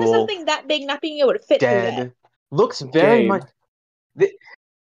individual, something that big not being able to fit through that? dead. Looks very Gabe. much.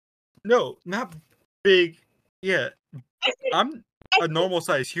 No, not big. Yeah, I said, I'm I a said- normal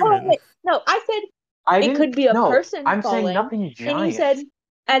sized hold on, human. wait. No, I said I it didn't. could be a no, person I'm falling, saying nothing giant. and you said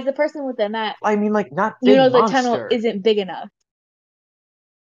as the person with the map, I mean, like not you big know the monster. tunnel isn't big enough.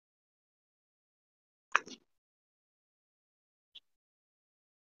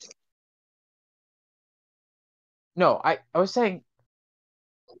 No, I was saying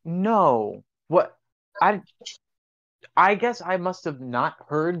no. What I guess I must have not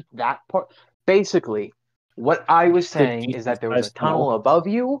heard that part. Basically, what I was saying is that there was a decent-sized tunnel. tunnel above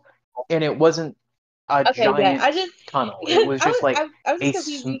you, and it wasn't a Okay, giant yeah, I just tunnel. It was just like I was a just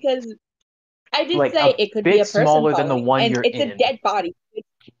confused sm- because I did like say a it could be bit a person smaller than the falling, one and you're it's in. a dead body.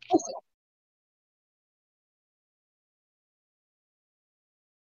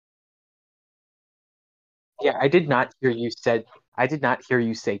 Yeah, I did not hear you said. I did not hear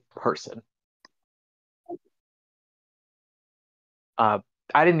you say person.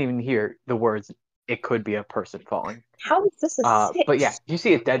 I didn't even hear the words. It could be a person falling. How is this a six? But yeah, you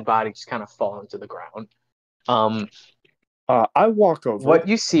see a dead body just kind of fall into the ground. I walk over. What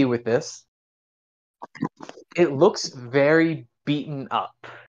you see with this, it looks very beaten up.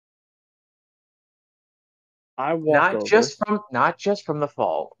 I walk over. Not just from the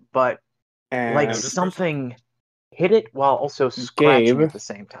fall, but and like Notice something hit it while also scratching Gabe. at the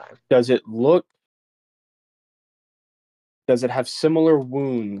same time. Does it have similar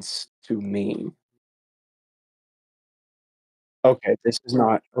wounds to me? Okay, this is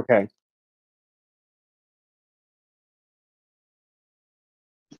not okay.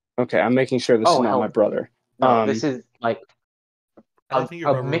 Okay, I'm making sure this is Oh, not hell my no. brother. No, this is like I think your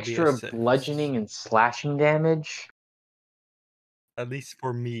a brother would be mixture of six. bludgeoning and slashing damage. At least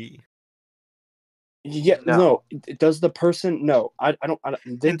for me. Yeah, No. Does the person? No, I don't.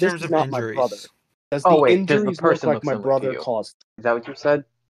 In This terms is of not my brother. injuries. Does Oh, the wait, does the injuries look person like look my similar to brother you? caused? Is that what you said?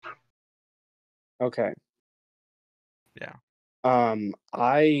 Okay. Yeah.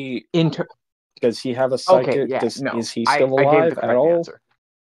 Does he have a psychic? Okay, yeah, no. Is he still I gave alive the at correct all? answer.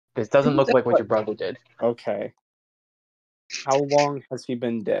 This doesn't look like what your brother did. Okay. How long has he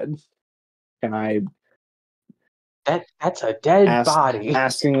been dead? Can I That's a dead body.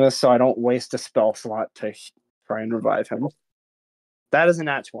 asking this so I don't waste a spell slot to try and revive him? That is an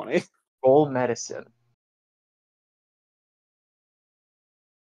nat 20. Roll medicine.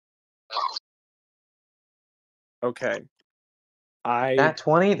 Okay. I Nat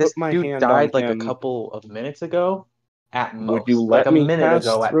 20. This put my dude hand died on like a him. couple of minutes ago. At most, Would you like let a me minute cast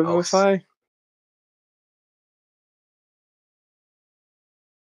ago at most. Revivify?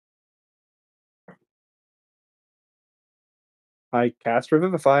 I cast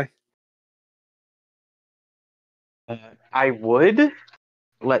Revivify. I would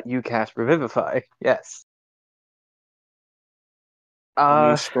let you cast Revivify. Yes.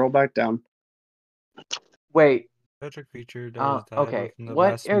 Let me scroll back down. Wait. Such a creature does die Okay. within the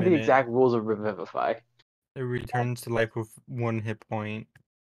What last are the minute. exact rules of Revivify? It returns to life with 1 hit point.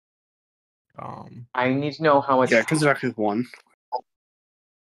 I need to know how much. Yeah, because back with 1.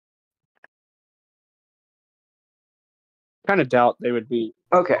 Kind of doubt they would be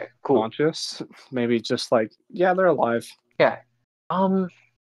Okay, cool. conscious. Maybe just like, yeah, they're alive. Yeah.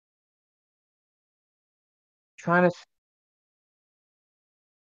 Trying to.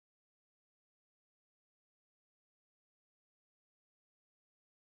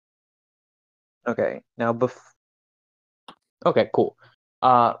 Okay, now Okay, cool.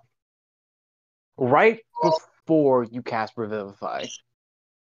 Right before you cast Revivify,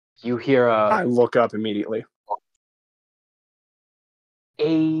 you hear I look up immediately.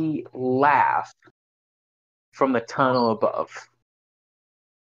 a laugh from the tunnel above.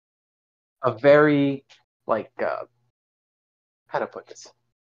 A very, like, how to put this?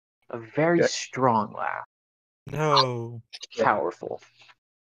 A very Okay. strong laugh. No. Powerful.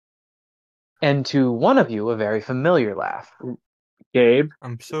 And to one of you, a very familiar laugh. Gabe,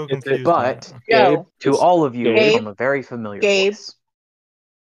 I'm so Is it- confused. But now. Gabe, Go. to it's- all of you, Gabe? from a very familiar Gabe? voice.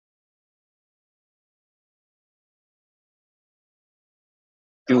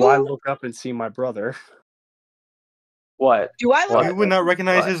 do I look up and see my brother? What? Do I look? You would not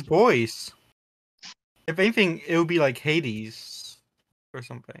recognize What? his voice. If anything, it would be like Hades or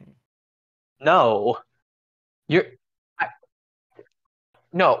something. No.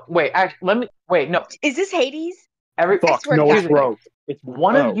 No, wait, let me, wait, no. Is this Hades? Fuck, swear to no, God. it's Rogue. It's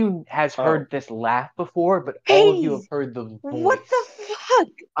One oh. of you has Oh. heard this laugh before, but all of you have Hades! heard the voice. What the fuck?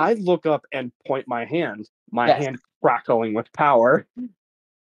 I look up and point my hand. My Yes. hand crackling with power.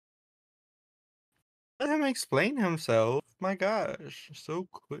 Let him explain himself. My gosh, so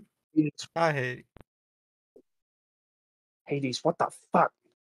quick. I hate. Hades, what the fuck?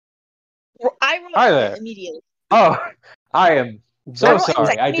 I rolled Hi it there. immediately. Oh, I am so I rolled sorry.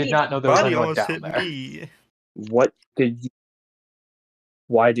 insight I did immediately. not know there was Body anyone almost down hit there. me. What did you?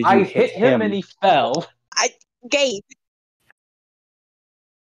 Why did you I hit him and he fell. Gabe,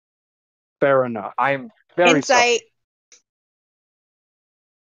 Fair enough. I am very insight.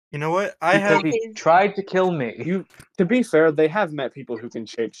 You know what? I sorry. have. Because he tried to kill me. To be fair, they have met people who can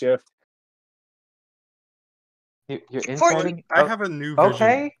shapeshift. You're For- insulting? I have a new vision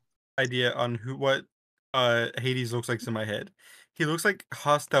Okay. idea on what Hades looks like in my head. He looks like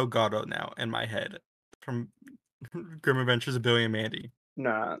Haas Delgado now in my head from Grim Adventures of Billy and Mandy.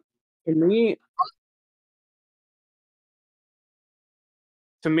 Nah.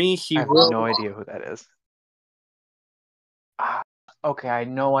 To me, he I have will. no idea who that is. Okay, I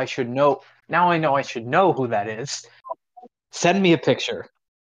know I should know. Now I know I should know who that is. Send me a picture.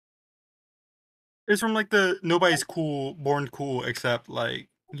 It's from like the nobody's cool, born cool except like,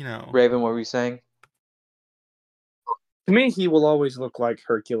 you know. Raven, what were you saying? To me, he will always look like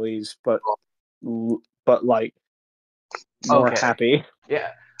Hercules, but like more Okay. happy. Yeah.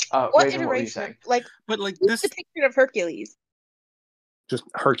 What Raven, what were you iteration? saying? Like, But like what's this the picture of Hercules? Just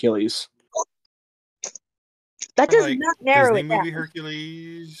Hercules. That does like not narrow Disney it down. movie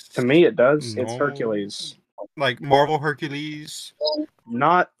Hercules. To me, it does. It's No. Hercules. Like Marvel Hercules.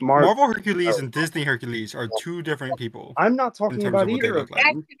 Not Marvel Hercules and Disney Hercules are two different people. I'm not in talking terms about of what they either of look like.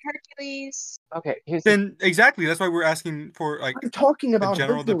 them. Action Hercules. Okay, here's Then exactly, that's why we're asking for like I'm talking a about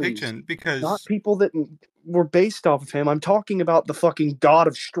general Hercules, depiction because not people that were based off of him. I'm talking about the fucking god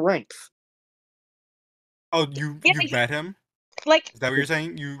of strength. you've Yeah, met him? Like, Is that what you're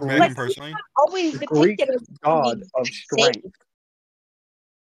saying? You met Like- him personally? always The Greek depicted as god being of safe. strength.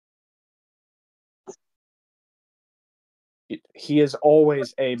 He is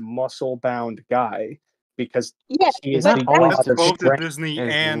always a muscle-bound guy because Yes, he He's is not the always god That's of both the strength. Disney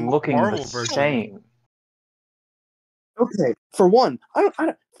is and looking Marvel the version. same. Okay, for one, I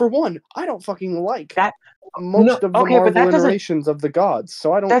don't fucking like That- most no, of the okay, but that Marvel doesn't- iterations of the gods,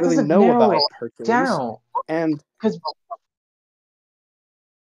 so I don't that really doesn't know narrow about it Hercules. Down. And Because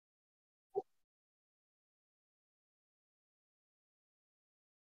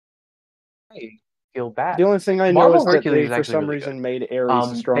I feel bad. the only thing I know Marvel is that Hercules they, is for actually some really reason, good. made Ares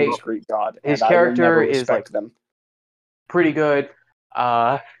the strongest Greek god, his and I will character never is, respect like, them. Pretty good.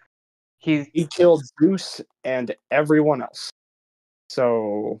 He killed Zeus and everyone else.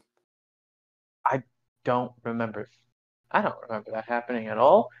 So don't remember. I don't remember that happening at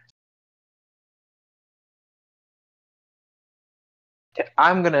all.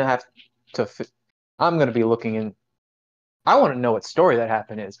 I'm gonna have to. I'm gonna be looking in. I want to know what story that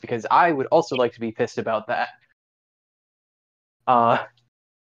happened is because I would also like to be pissed about that.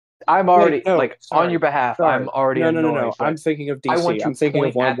 I'm already Wait, no, like sorry, on your behalf. sorry. I'm already No. annoyed. but I'm thinking of DC. I want to I'm thinking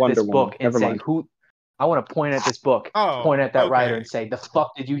of point at Wonder this Woman. book and Never say mind. who. I want to point at this book, Oh, point at that writer, okay. and say, "The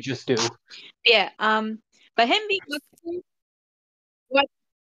fuck did you just do?" Yeah. But him being what?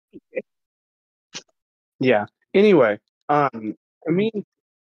 Yeah. Anyway, to me,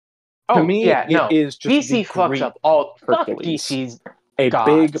 Oh me, yeah, it no. is just DC the fucks Greek up all. Fuck Hercules. DC's A big,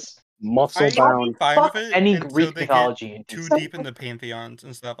 gods. I'm muscle-bound. fine Fuck with it any until Greek they mythology get in too DC. deep in the pantheons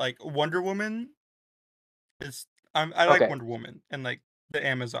and stuff. Like Wonder Woman is I like Okay. Wonder Woman and like the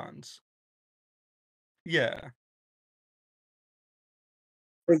Amazons. Yeah.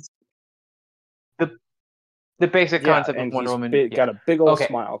 The basic Yeah, concept of and Wonder he's Woman. got a big old Okay.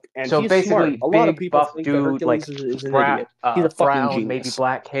 smile, and So he's basically, smart. A lot of big people buff think that dude, like Hercules is an idiot. He's a fucking brown, genius. maybe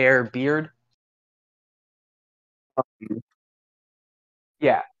black hair, beard.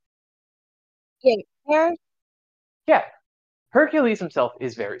 Yeah, Yeah. yeah. Hercules himself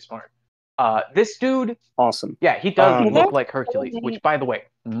is very smart. This dude, Awesome. yeah, he does Um, look like Hercules. Which, by the way,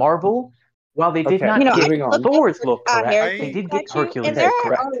 Marvel, while they did Okay, not You know, I get moving on. Thor's look correct, Hercules they did get statue, Hercules and there look are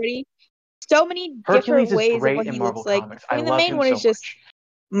correct. already so many Hercules different is ways of great what in he Marvel looks like. comics. I mean, I the love main him one so is just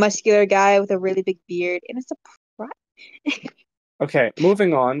much. muscular guy with a really big beard, and it's a Okay,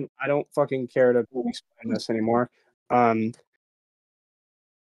 moving on. I don't fucking care to explain this anymore.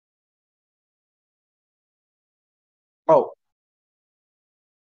 Oh,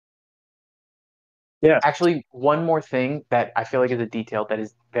 yeah. actually, one more thing that I feel like is a detail that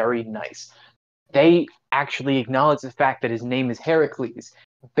is very nice. They actually acknowledge the fact that his name is Heracles.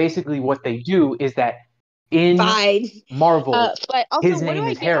 Basically, what they do is that in fine. Marvel, But also, his what do name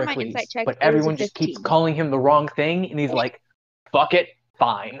I is get on my Heracles, insight check? but It was a everyone just keeps 15. calling him the wrong thing, and he's like, fuck it,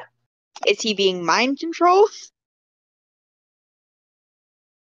 fine. Is he being mind controlled?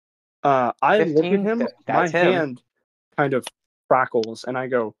 I look at 15, him, my that's him. hand kind of crackles, and I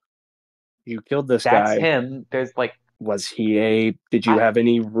go, "You killed this That's guy. him. There's like, Did you have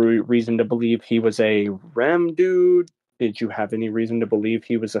any reason to believe he was a Rem dude? Did you have any reason to believe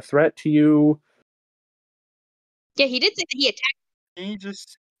he was a threat to you?" Yeah, he did say that he attacked. He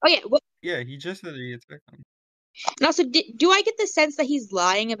just Oh yeah. Well, he just said he attacked him. and also, do I get the sense that he's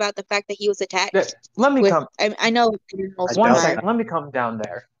lying about the fact that he was attacked? let me come. I know. One second. Let me come down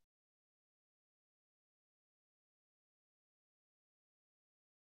there.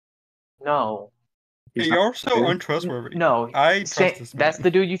 No. He's Hey, not you're so dude. untrustworthy. No. I trust this man. That's the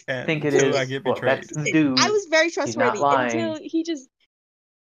dude you and think it until is. I get Well, betrayed. that's the dude. I was very He's not trustworthy lying. until he just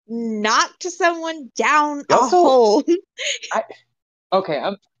knocked someone down He a also- hole. Okay,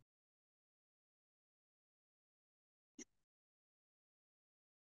 I'm.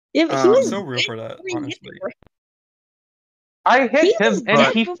 Yeah, but he I'm was so real for that, before he hit the honestly. ground. I hit He him was and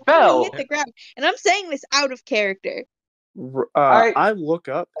dead he before fell. hit the ground, and I'm saying this out of character. I look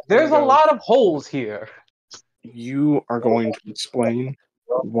up. and There's I a go, lot of holes here. You are going to explain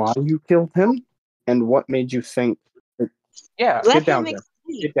why you killed him and what made you think. Yeah. Let Get down him here.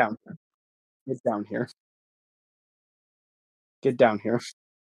 explain. Get down here. Get down here. Get down here.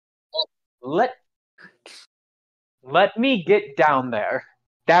 Let me get down there.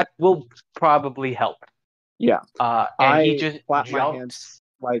 That will probably help. Yeah. And he just clap my hands jumps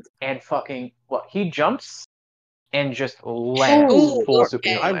like and fucking he jumps and just lands Ooh, full okay.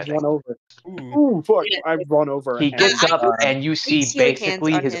 Superman I landing. run over. Ooh. Ooh, fuck! I run over. He and, gets up and you see healed hands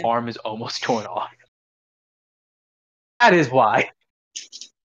basically on his him. arm is almost torn off. That is why.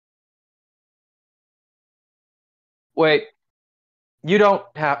 Wait, you don't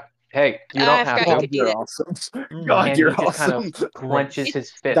have. Hey, you don't have forgot to. you could do you're that. awesome. Mm. God, And you're he just awesome. kind of clenches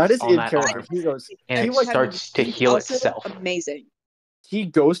his fist That is on in that character. arm, He goes. and he it like starts to He's heal also itself. Amazing. he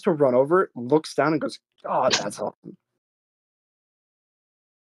goes to run over, looks down, and goes, "God, that's awesome."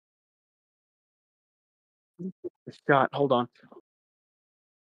 Scott, hold on.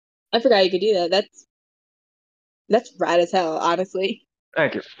 I forgot you could do that. That's rad as hell, honestly.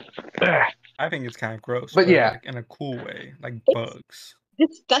 Thank you. I think it's kind of gross, But yeah. like, in a cool way, like It's- bugs.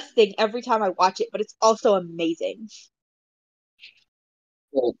 Disgusting every time I watch it, but it's also amazing.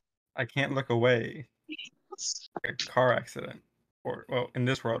 I can't look away. A car accident, or well, in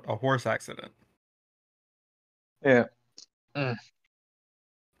this world, a horse accident. Yeah.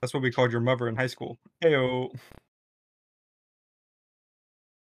 That's what we called your mother in high school. Heyo.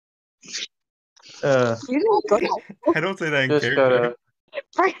 You didn't go to I don't say that in Just character.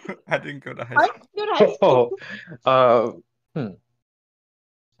 gotta. I didn't go to high school. Go to high school.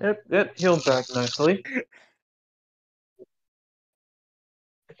 Yep, it healed back nicely.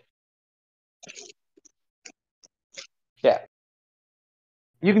 Yeah.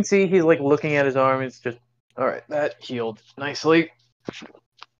 You can see he's like looking at his arm. It's just all right. That healed nicely.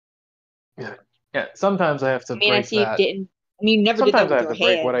 Yeah, sometimes I have to I mean, I break see you that. didn't. I mean, you never did that Sometimes I with have your to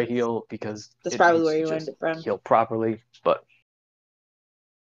break what I hands. heal because That's it probably needs where to you just learned it from. heal properly. But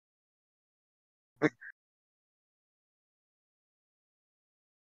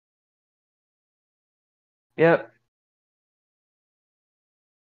yeah,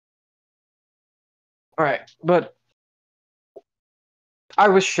 all right. But I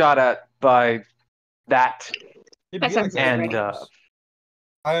was shot at by that, Yep, That you get, sounds like, about and right.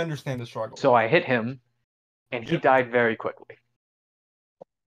 I understand the struggle. so I hit him, and he Yep. died very quickly.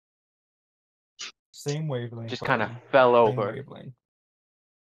 Same wavelength. Just kind of buddy. fell Same over. wavelength.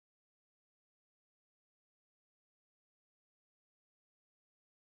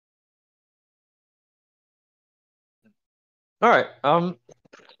 All right.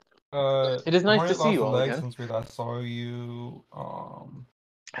 It is nice to Hornet see lost you a all leg again. since we last saw you.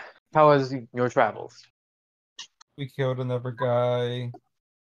 How was your travels? We killed another guy.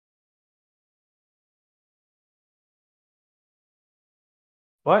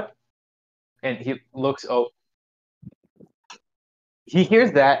 What? And he looks. Oh, he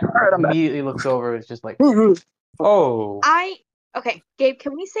hears that. Alright, I'm back. Immediately looks over. It's just like, oh, Okay, Gabe,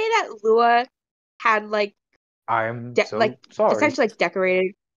 can we say that Lua had like I'm so like sorry. essentially like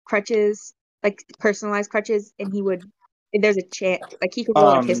decorated crutches, like personalized crutches, and he would if there's a chance like he could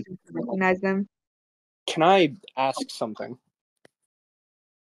roll like history to recognize them. Can I ask something?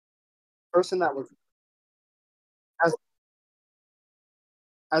 Person that was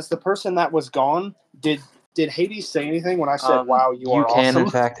as the person that was gone, did Hades say anything when I said, "Wow, you are can awesome"? in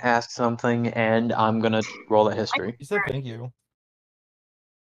fact ask something, and I'm gonna roll a history. He said thank you.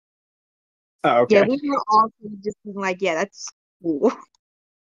 Oh, Yeah, okay. we were all just like, yeah, that's cool.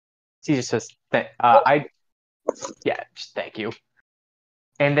 He just says, just thank you.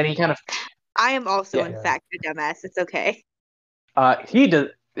 And then he kind of, I am also in Yeah. fact a dumbass. It's okay. he does.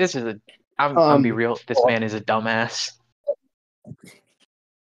 This is a. I'm be real. This man is a dumbass.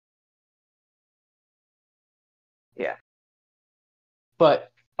 Yeah.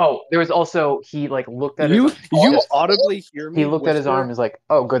 But there was also he like looked at You his, audibly hear me he looked at his whisper, arm and was like,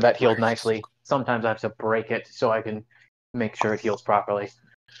 oh, good, that healed nicely. Sometimes I have to break it so I can make sure it heals properly.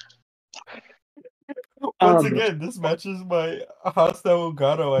 Once again, this matches my hostile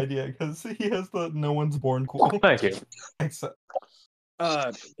Elgato idea because he has the no one's born cool. Thank you. Except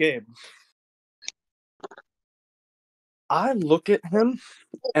Gabe. I look at him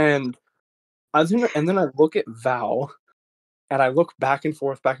and then I look at Val and I look back and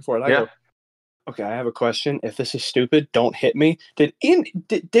forth. I go, okay, I have a question. If this is stupid, don't hit me.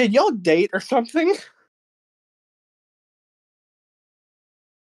 Did y'all date or something?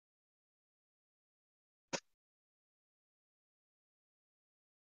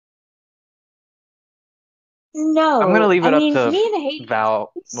 No, I'm gonna leave it I up mean, to me and Hayden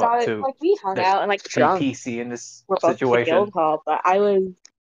Val saw it, to like we hung be out and like drunk. PC in this We're both situation. guild hall, but I was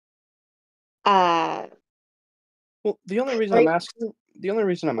Well, the only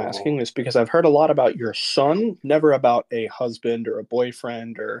reason I'm asking is because I've heard a lot about your son, never about a husband or a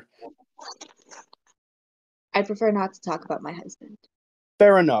boyfriend or. I prefer not to talk about my husband.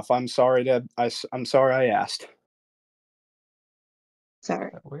 Fair enough. I'm sorry I asked.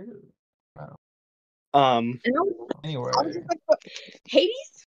 Sorry. weird. Anyway, Anyway,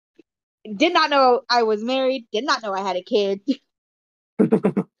 Hades did not know I was married. Did not know I had a kid.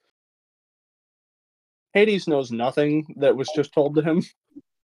 Hades knows nothing that was just told to him.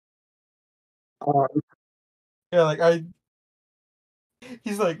 yeah, like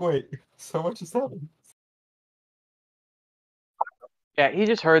he's like, wait, so much has happened. Yeah, he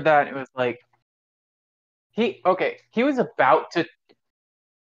just heard that and it was like he was about to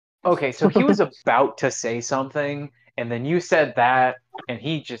so he was about to say something and then you said that and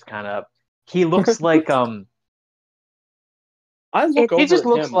he just kind of he looks like I look over he just at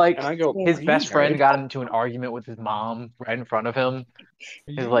looks him like and I go, his "Are you best friend married?" got into an argument with his mom right in front of him. Are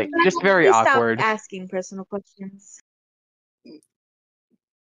He's you, like just very Please stop awkward. asking personal questions.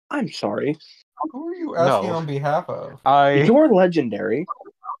 I'm sorry. who are you asking No. on behalf of? You're legendary.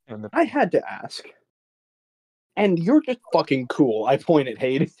 And the- I had to ask. And you're just fucking cool. I point at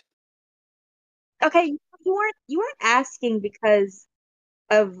Hades. Okay, you weren't asking because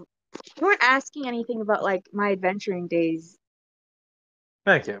of you weren't asking anything about like my adventuring days.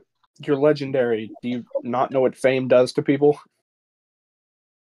 Thank you. You're legendary. Do you not know what fame does to people?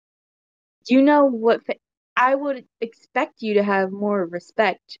 Do you know what I would expect you to have more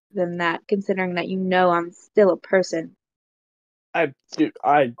respect than that, considering that you know I'm still a person. I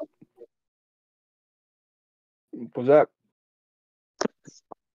was that.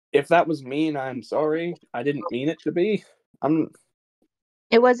 If that was mean, I'm sorry. I didn't mean it to be.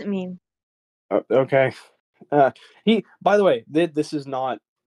 It wasn't mean. Okay. He. By the way, this is not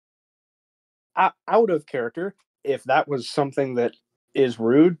out of character. If that was something that is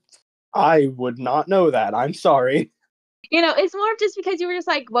rude, I would not know that. I'm sorry. It's more just because you were just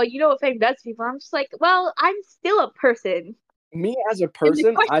like, well, you know what fame does to people. I'm just like, well, I'm still a person. Me as a And the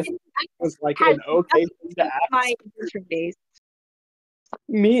person, I question was like has an okay nothing thing to to do with ask. my adventure days.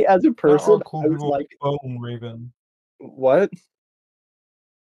 Me as a Not person, all cool I was people like, bone, Raven. what?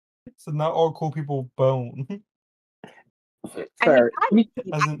 So not all cool people bone, Fair. I mean,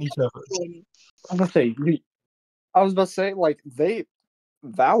 as in each other. I was about to say, like,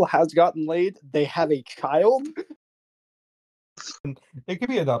 Val has gotten laid. They have a child. It could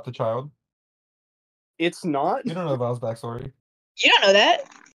be adopted child. It's not. We don't know Val's backstory. You don't know that.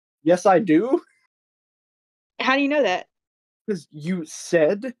 Yes, I do. How do you know that? Because you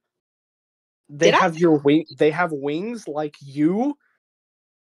said they Did I? have your wing. They have wings like you.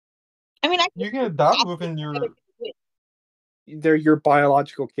 I mean, You can adopt within your. They're your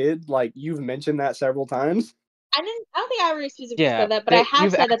biological kid. Like you've mentioned that several times. I don't think I ever specifically Yeah, said that, but I have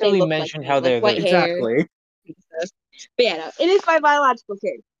you've said that they actively look mentioned like how me, they're like white the- hair. Exactly. And stuff. But yeah, no, it is my biological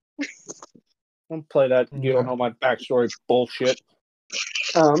kid. Don't play that. You don't know my backstory bullshit.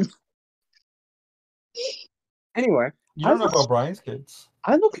 Anyway, You don't know about Brian's kids.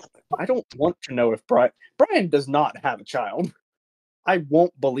 I don't want to know if Brian does not have a child. I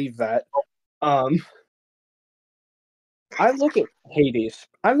won't believe that. I look at Hades.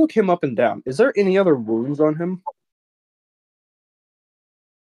 I look him up and down. Is there any other wounds on him?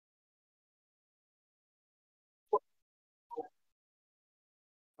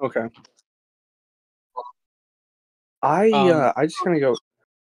 Okay. I just kind of go.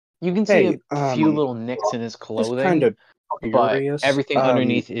 You can see Hey, a few little nicks in his just clothing, kind of but curious. everything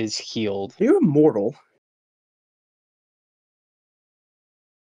underneath is healed. Are you immortal?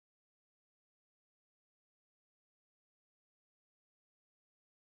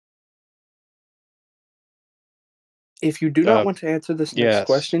 If you do not want to answer this next yes.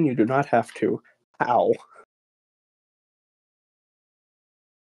 question, you do not have to. How?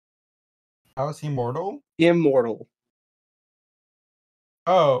 How is he mortal? Immortal.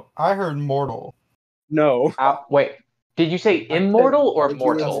 Oh, I heard mortal. No. Wait, did you say I said, immortal or are you As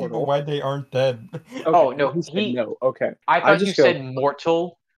mortal? people, why they aren't dead. Okay, Oh, no, he said no. Okay. I thought you just go, said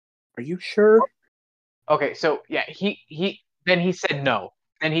mortal. Are you sure? Okay, so yeah, then he said no.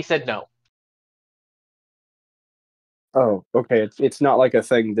 Then he said no. Oh, okay. It's not like a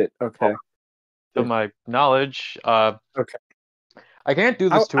thing that. Okay. To my knowledge, Okay. I can't do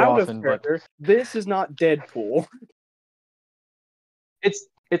this too Out often, of but character, this is not Deadpool.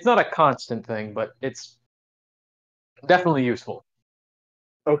 it's not a constant thing, but it's definitely useful.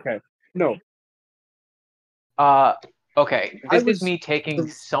 Okay. No. Okay. I This is was- me taking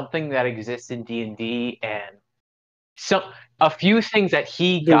something that exists in D&D and a few things that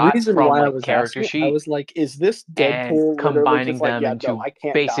he The got reason from why I like was character asking, I sheet was like, is this and Deadpool literally combining just like, them yeah, into no, I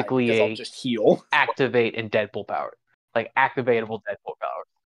can't basically die because a I'll just heal. activate and Deadpool power. Like activatable Deadpool power.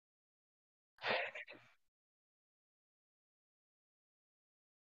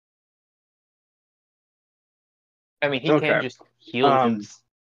 I mean, he can Okay. just heal him.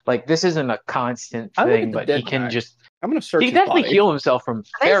 Like this isn't a constant I look thing, at the but he dead can guy. just I'm gonna search he his can definitely body. heal himself from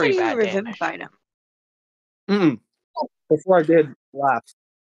I very said you bad damage. revivified him. Before I did last.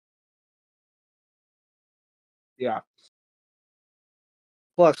 Yeah.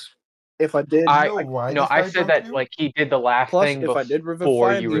 Plus, if I did, know why this I guy said jumped that you? like he did the last plus thing if I did before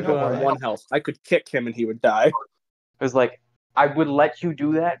revivify him, you he would have revived on him. 1 health. I could kick him and he would die. It was like I would let you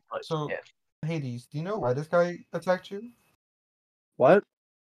do that, but So, yeah. Hades, do you know why this guy attacked you? What?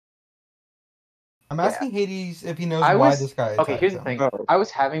 I'm asking Hades if he knows I why was this guy attacked okay. Here's the him. thing. Oh. I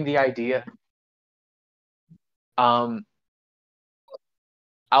was having the idea. I'll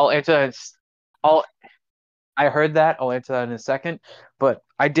answer. I heard that. I'll answer that in a second. But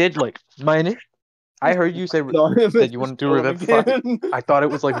I did like I heard you say that you want to do revivify. again. I thought it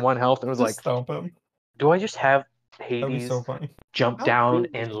was like 1 health, and it was Just like, stomp him. do I just have That'd be Hades so funny. jump How down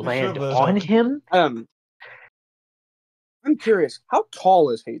cool. and We land should let on it him? I'm curious. How tall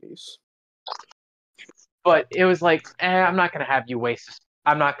is Hades? But it was like, I'm not gonna have you waste.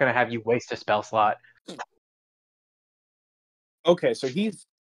 I'm not gonna have you waste a spell slot. Okay, so he's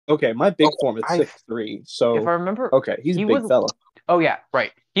okay. My big form is 6'3", so If I remember, okay, he's a big fella. Oh yeah,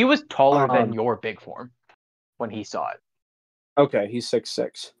 right. He was taller than Um, your big form when he saw it. Okay, he's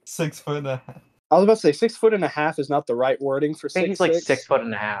 6'6". 6'1.5". I was about to say 6'1.5" is not the right wording for I think 6'6". he's like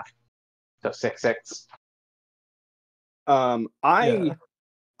 6'1.5". So 6'6". I Yeah.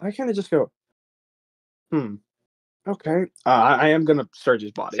 I kind of just go, okay. I am gonna search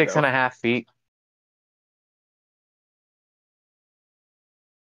his body. 6.5 feet.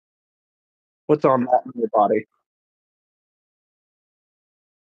 What's on that in your body?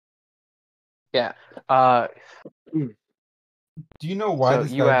 Yeah. Do you know why So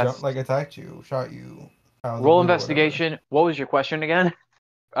this you guy asked- attacked you, shot you? out of the Roll blue or whatever? investigation. What was your question again?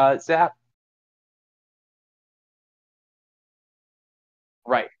 Zap?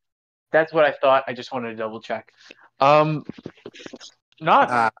 Right. That's what I thought. I just wanted to double check. Not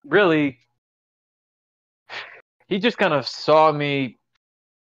really. He just kind of saw me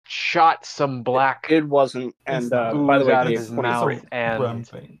shot some black It wasn't. And It's not. by the ooze way, out of Gabe, his 20 mouth, and Rum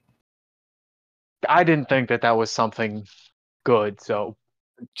thing. I didn't think that that was something good. So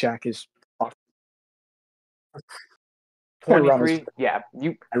Jack is off. 23. Yeah,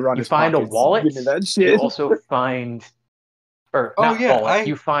 you find a wallet. Give me that shit. You also find, or Oh, not yeah, wallet.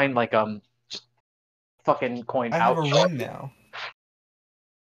 You find like just fucking coin I have a pouch. ring now.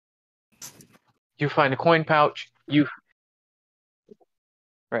 You find a coin pouch.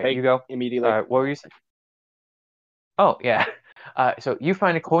 Right, Hey, you go. immediately. What were you saying? Oh, yeah. So you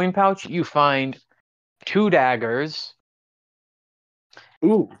find a coin pouch. You find 2 daggers.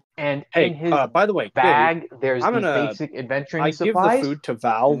 Ooh. And Hey, in his by the way, bag, Gabe, there's I'm these gonna- basic adventuring I give supplies. the food to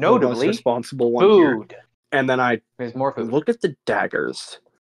Val, the most Notably, responsible one here, Food. and then I There's more food. look at the daggers.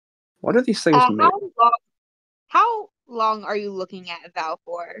 What are these things made? How long are you looking at Val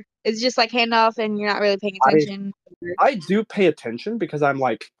for? It's just like handoff and you're not really paying attention. I do pay attention because I'm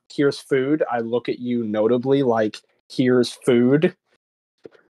like, here's food. I look at you notably like, here's food.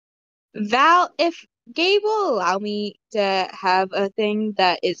 Val, if Gabe will allow me to have a thing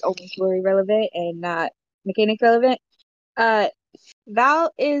that is only story relevant and not mechanic relevant,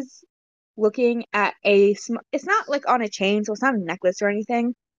 Val is looking at it's not like on a chain, so it's not a necklace or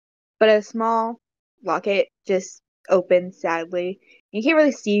anything, but a small locket just open sadly. You can't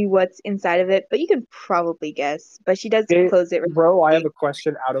really see what's inside of it, but you can probably guess. But she does Hey, close it. Bro, I have a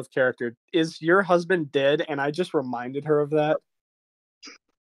question out of character. Is your husband dead? And I just reminded her of that.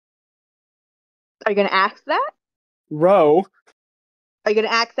 Are you gonna ask that? Ro. Are you gonna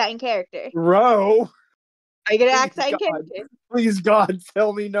ask that in character? Ro. Are you gonna Please, ask that in God. character? Please, God,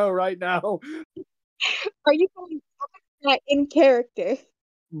 tell me no right now. Are you gonna ask that in character?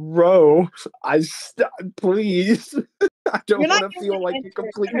 Ro, please. I don't You're not want to gonna feel like a answer.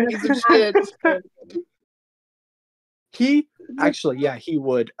 complete piece of shit. He actually, yeah, he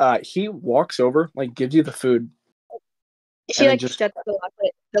would. He walks over, like gives you the food. She And then like just- shuts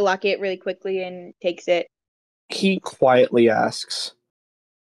the locket really quickly and takes it. He quietly asks,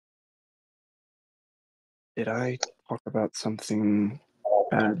 "Did I talk about something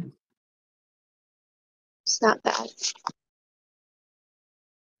bad?" It's not bad.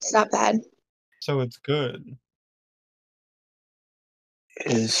 It's not bad. So it's good.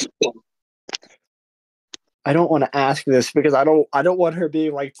 I don't want to ask this because I don't want her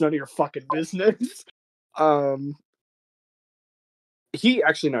being like, it's none of your fucking business. He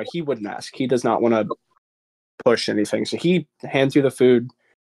actually, no, he wouldn't ask. He does not want to push anything. So he hands you the food,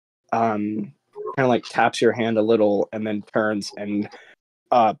 kind of like taps your hand a little and then turns and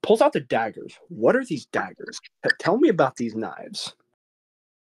pulls out the daggers. What are these daggers? Tell me about these knives.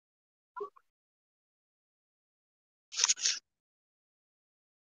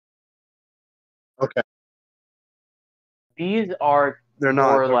 Okay. These are They're more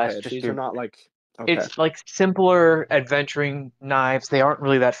not or less okay. just These your are not like okay. It's like simpler adventuring knives. They aren't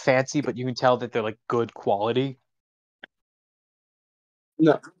really that fancy, but you can tell that they're like good quality.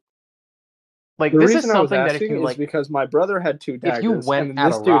 No. Like The this is reason I was something that if asking you is like, because my brother had 2 daggers, if you went and then at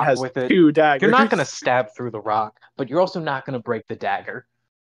this a dude rock has with it, 2 daggers. you're not going to stab through the rock, but you're also not going to break the dagger.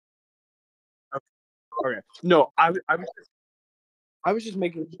 Okay. No, I was just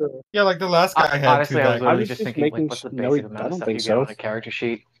making sure. Yeah, like the last guy had Honestly, 2 I was daggers. literally was just just thinking, like, making what's the s- no, basic I amount of don't stuff think you get so. on a character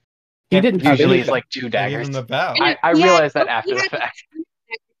sheet? He didn't have Usually any it's like 2 I gave daggers. him the bow. I Yeah, realized that after the yeah. fact.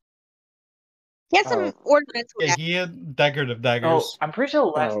 He has some ornamental. Yeah, he had dagger of Oh, daggers. I'm pretty sure the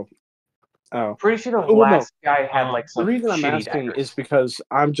last. Oh. Pretty sure the Oh, no. last guy had like The some reason I'm shitty asking daggers. is because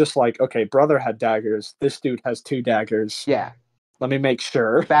I'm just like, okay, brother had daggers. This dude has 2 daggers. Yeah, Let me make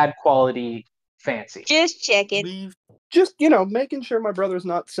sure. bad quality, fancy. Just check it. Leave. Just, making sure my brother's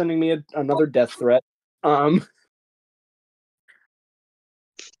not sending me another death threat.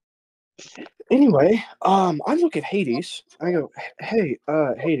 Anyway, I look at Hades. I go, hey,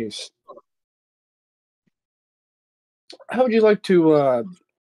 Hades. How would you like to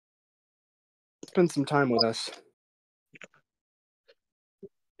spend some time with us?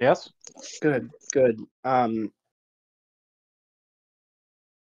 Yes. Good.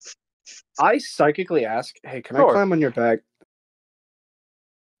 I psychically ask, hey, can I Sure. climb on your back?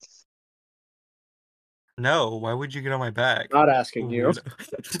 No, why would you get on my back? Not asking you.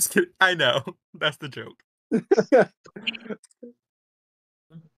 Weirdo. Just kidding. I know. That's the joke.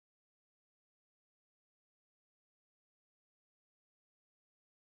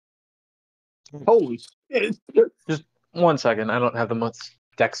 Holy shit. Just 1 second. I don't have the most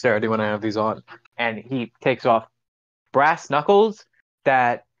dexterity when I have these on. And he takes off brass knuckles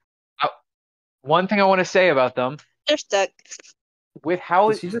that. One thing I want to say about them, They're stuck. with how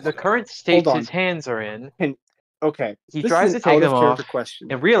Does he just- the current state Hold on. his hands are in, Okay. He this tries is to an take them out-of-character off question.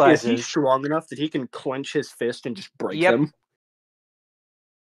 and Is he realizes strong enough that he can clench his fist and just break Yep. them?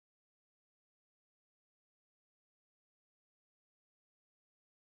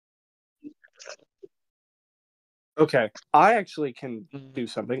 Okay. I actually can do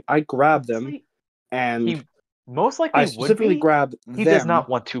something. I grab them and he most likely I would specifically be. grab He them does not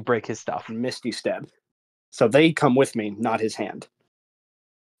want to break his stuff. and Misty Step. So they come with me, not his hand.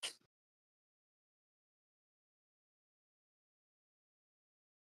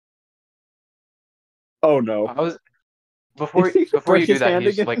 Oh no. I was before Is he gonna before you break do his that, hand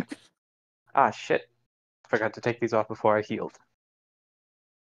he's again? like, shit. Forgot to take these off before I healed.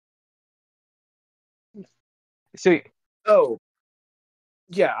 So Oh.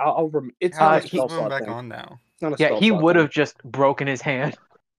 Yeah, it's How not am I a supposed spell to put them slot back thing. on now? It's not a yeah, spell he slot would thing. have just broken his hand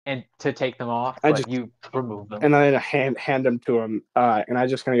and to take them off, I but just- you remove them. And I hand them to him, and I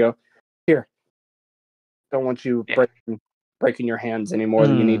just kind of go, here. Don't want you Yeah. breaking your hands any more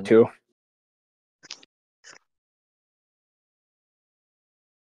than you need to.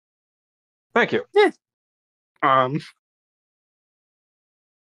 Thank you.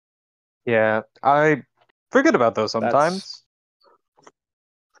 Yeah, I forget about those sometimes.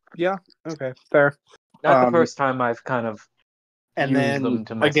 Yeah, okay, fair. Not the first time I've kind of And use then them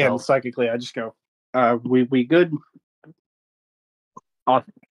to again, myself. psychically, I just go, we good?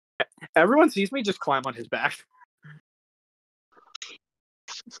 Everyone sees me just climb on his back.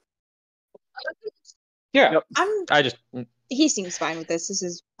 Yeah, Yep. He seems fine with this. This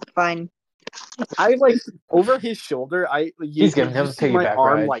is fine. I like over his shoulder. He's giving him a see my piggyback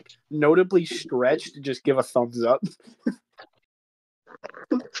arm ride. like notably stretched to just give a thumbs up.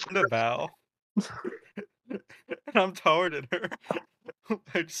 The Val. And I'm taller than her.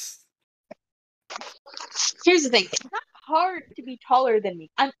 I just... Here's the thing. It's not hard to be taller than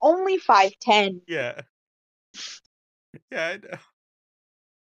me. I'm only 5'10". Yeah. Yeah, I know.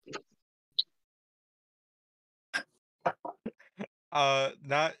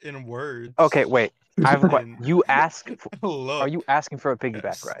 Not in words. Okay, wait. I have a question. In- You ask. Look. Are you asking for a piggyback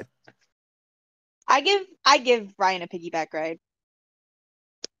Yes. ride? I give Ryan a piggyback ride.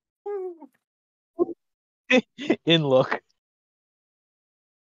 In look.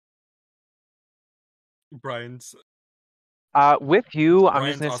 Brian's With you, I'm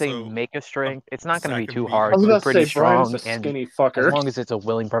Brian's just gonna say also make a strength. It's not gonna be sack of too meat. hard. I was You're about to pretty say Brian's strong, a and skinny as fucker. long as it's a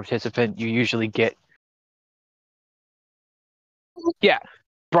willing participant, you usually get. Yeah,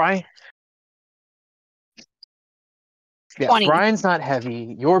 Brian. Yeah, 20. Brian's not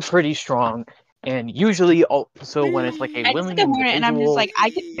heavy. You're pretty strong, and usually also when it's like a I willing just look at Hornet and I'm just individual, like, I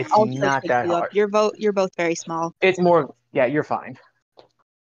can it's also not pick that you up. hard. You're both very small. It's more. Yeah, you're fine.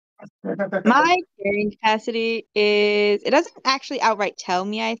 My carrying capacity is, it doesn't actually outright tell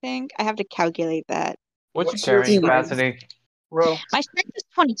me, I think. I have to calculate that. What's What's your your carrying strength? capacity? Bro, My strength is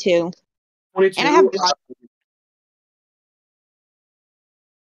 22. 22. And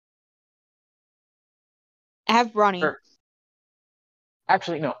I have Brawny. Sure.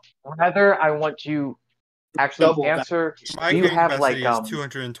 Actually, no. Rather, I want you actually Double that. answer. My Do you carrying have capacity like is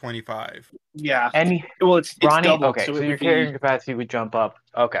 225. Yeah. any Well, it's Ronnie? double. Okay, so it your would be carrying capacity would jump up.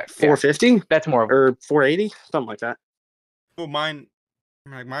 Okay, yeah, 450 that's more. or 480, something like that. Well, mine's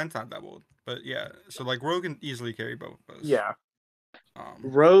not doubled, but yeah. So like Rogue can easily carry both of us. Yeah. Um,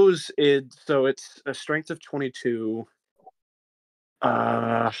 Rose is so it's a strength of 22.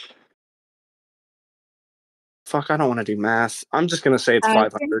 Fuck, I don't want to do math. I'm just gonna say it's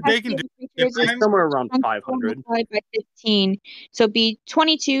 500. They can do- Creatures is Somewhere around 24 500. multiplied by 15. So it'd be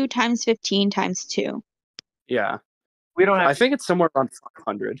 22 times 15 times 2. Yeah, We don't have. I think it's somewhere around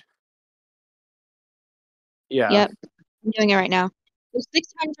 500. Yeah. Yep. I'm doing it right now. So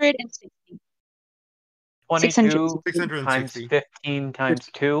 660. 22 times 660. 15 times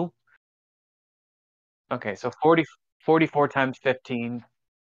 2. Okay, so 44 times 15.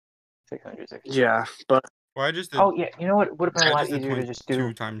 660. Yeah, but Well, I just did. Oh yeah, you know what would have been a I lot just did easier to just do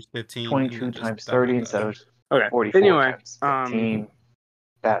 22 times 15. 22 and then times just 30 that. instead of okay. 44 Anyway, times 15.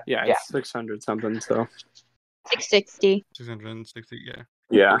 That yeah, it's 600 something. So 660. 660. Yeah.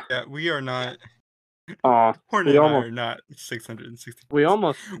 yeah, Yeah, we are not. Hornet we and I almost are not 660. we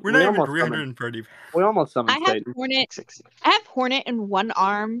almost We're we not even almost summoned 330. we almost I summoned have Satan. Hornet. 60. I have Hornet in one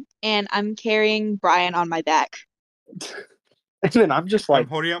arm, and I'm carrying Brian on my back. And then I'm just I'm like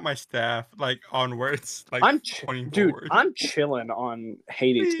holding out my staff like onwards, like pointing dude, forward. I'm chilling on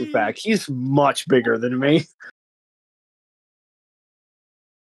Hades' Whee! back. He's much bigger than me.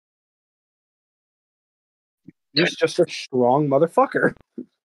 He's just a strong motherfucker.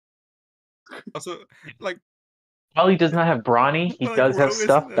 Also, like, While he does not have brawny, he but, like, does have Ro isn't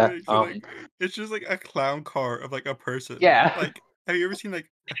stuff that that big, so, like, it's just like a clown car of like a person. Yeah. Like, have you ever seen like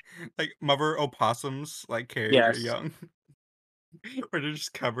mother opossums like carry their Yes. young, where they're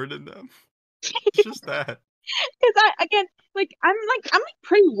just covered in them? It's just that. Because I'm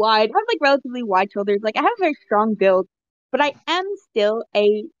pretty wide. I have like relatively wide shoulders. Like I have a very strong build, but I am still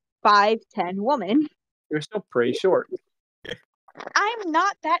a 5'10" woman. You're still pretty short. I'm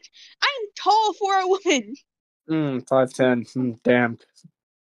not that. I'm tall for a woman. 5'10". Damn.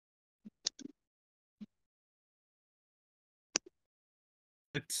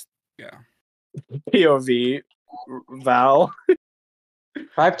 It's yeah. POV Val.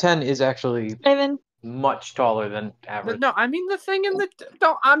 5'10" is actually Evan, much taller than average. No, I mean the thing in the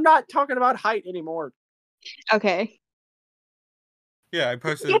don't. I'm not talking about height anymore. okay. Yeah, I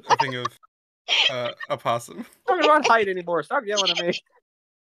posted a thing of a possum. Talking about height anymore. Stop yelling at me.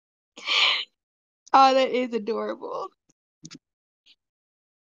 Oh, that is adorable.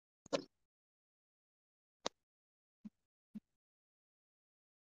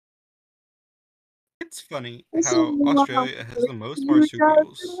 It's funny how Australia has the most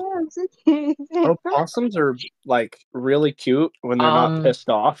marsupials. Opossums are like really cute when they're not pissed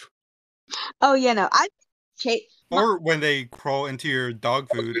off. Oh yeah, no. Or when they crawl into your dog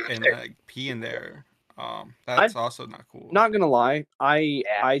food and pee in there. That's also not cool. Not gonna lie,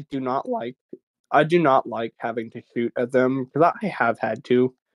 I do not like having to shoot at them because I have had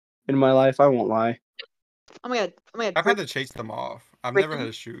to in my life. I won't lie. Oh my god. I've had to chase them off. I've never had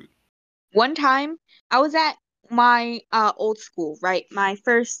to shoot. One time, I was at my old school, right?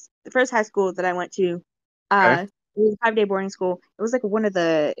 The first high school that I went to. Okay. It was a 5-day boarding school. It was like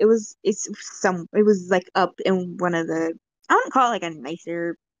it was like up in one of the, I wouldn't call it like a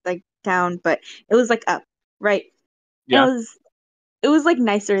nicer like town, but it was like up, right? Yeah. It was like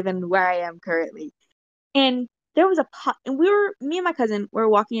nicer than where I am currently. And there was and me and my cousin were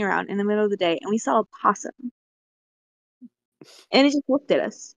walking around in the middle of the day and we saw a possum. And it just looked at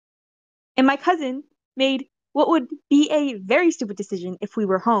us. And my cousin made what would be a very stupid decision if we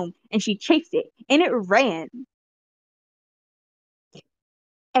were home, and she chased it, and it ran.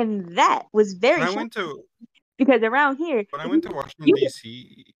 And that was very shocking because around here, when I went to Washington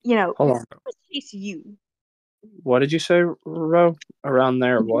D.C., hold on. Chase you. What did you say, Ro? Around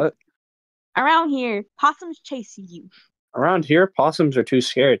there, what? Around here, possums chase you. Around here, possums are too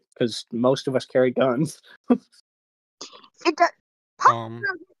scared because most of us carry guns. It does. Possums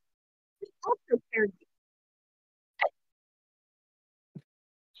also carry you.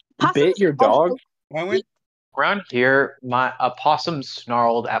 Bit your dog? when I went Around here, a possum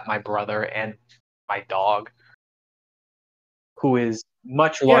snarled at my brother and my dog, who is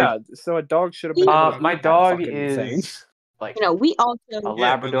much larger. Yeah, so a dog should have been. My dog fucking insane. is like we also a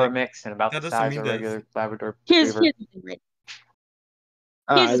Labrador mix and about that the doesn't size mean of a that regular Labrador here's Retriever. the thing, right?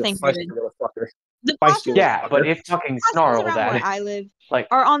 Here's the thing, feisty little fucker. The Feisty possums, little Yeah, but fucker. it fucking possums snarled around at where it. I live Like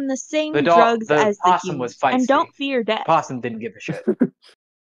are on the same the drugs as the possum humans was feisty. and don't fear death. Possum didn't give a shit.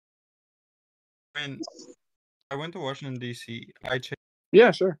 when I went to Washington D.C., I chased.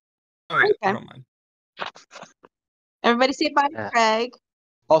 Yeah, sure. Oh yeah, Okay. I don't mind. Everybody say bye, Yeah. Craig.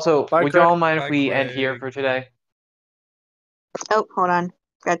 Also, Bye, would Craig. y'all mind if Bye, we end here Craig. for today? Oh, hold on.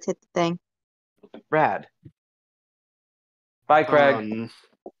 Forgot to hit the thing. Rad. Bye, Craig.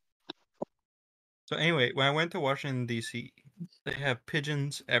 So anyway, when I went to Washington D.C., they have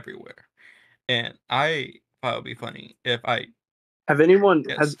pigeons everywhere, and I thought it would be funny if I Have anyone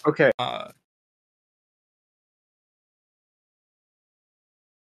Yes. has okay?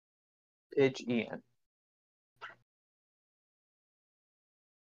 Pidge Ian.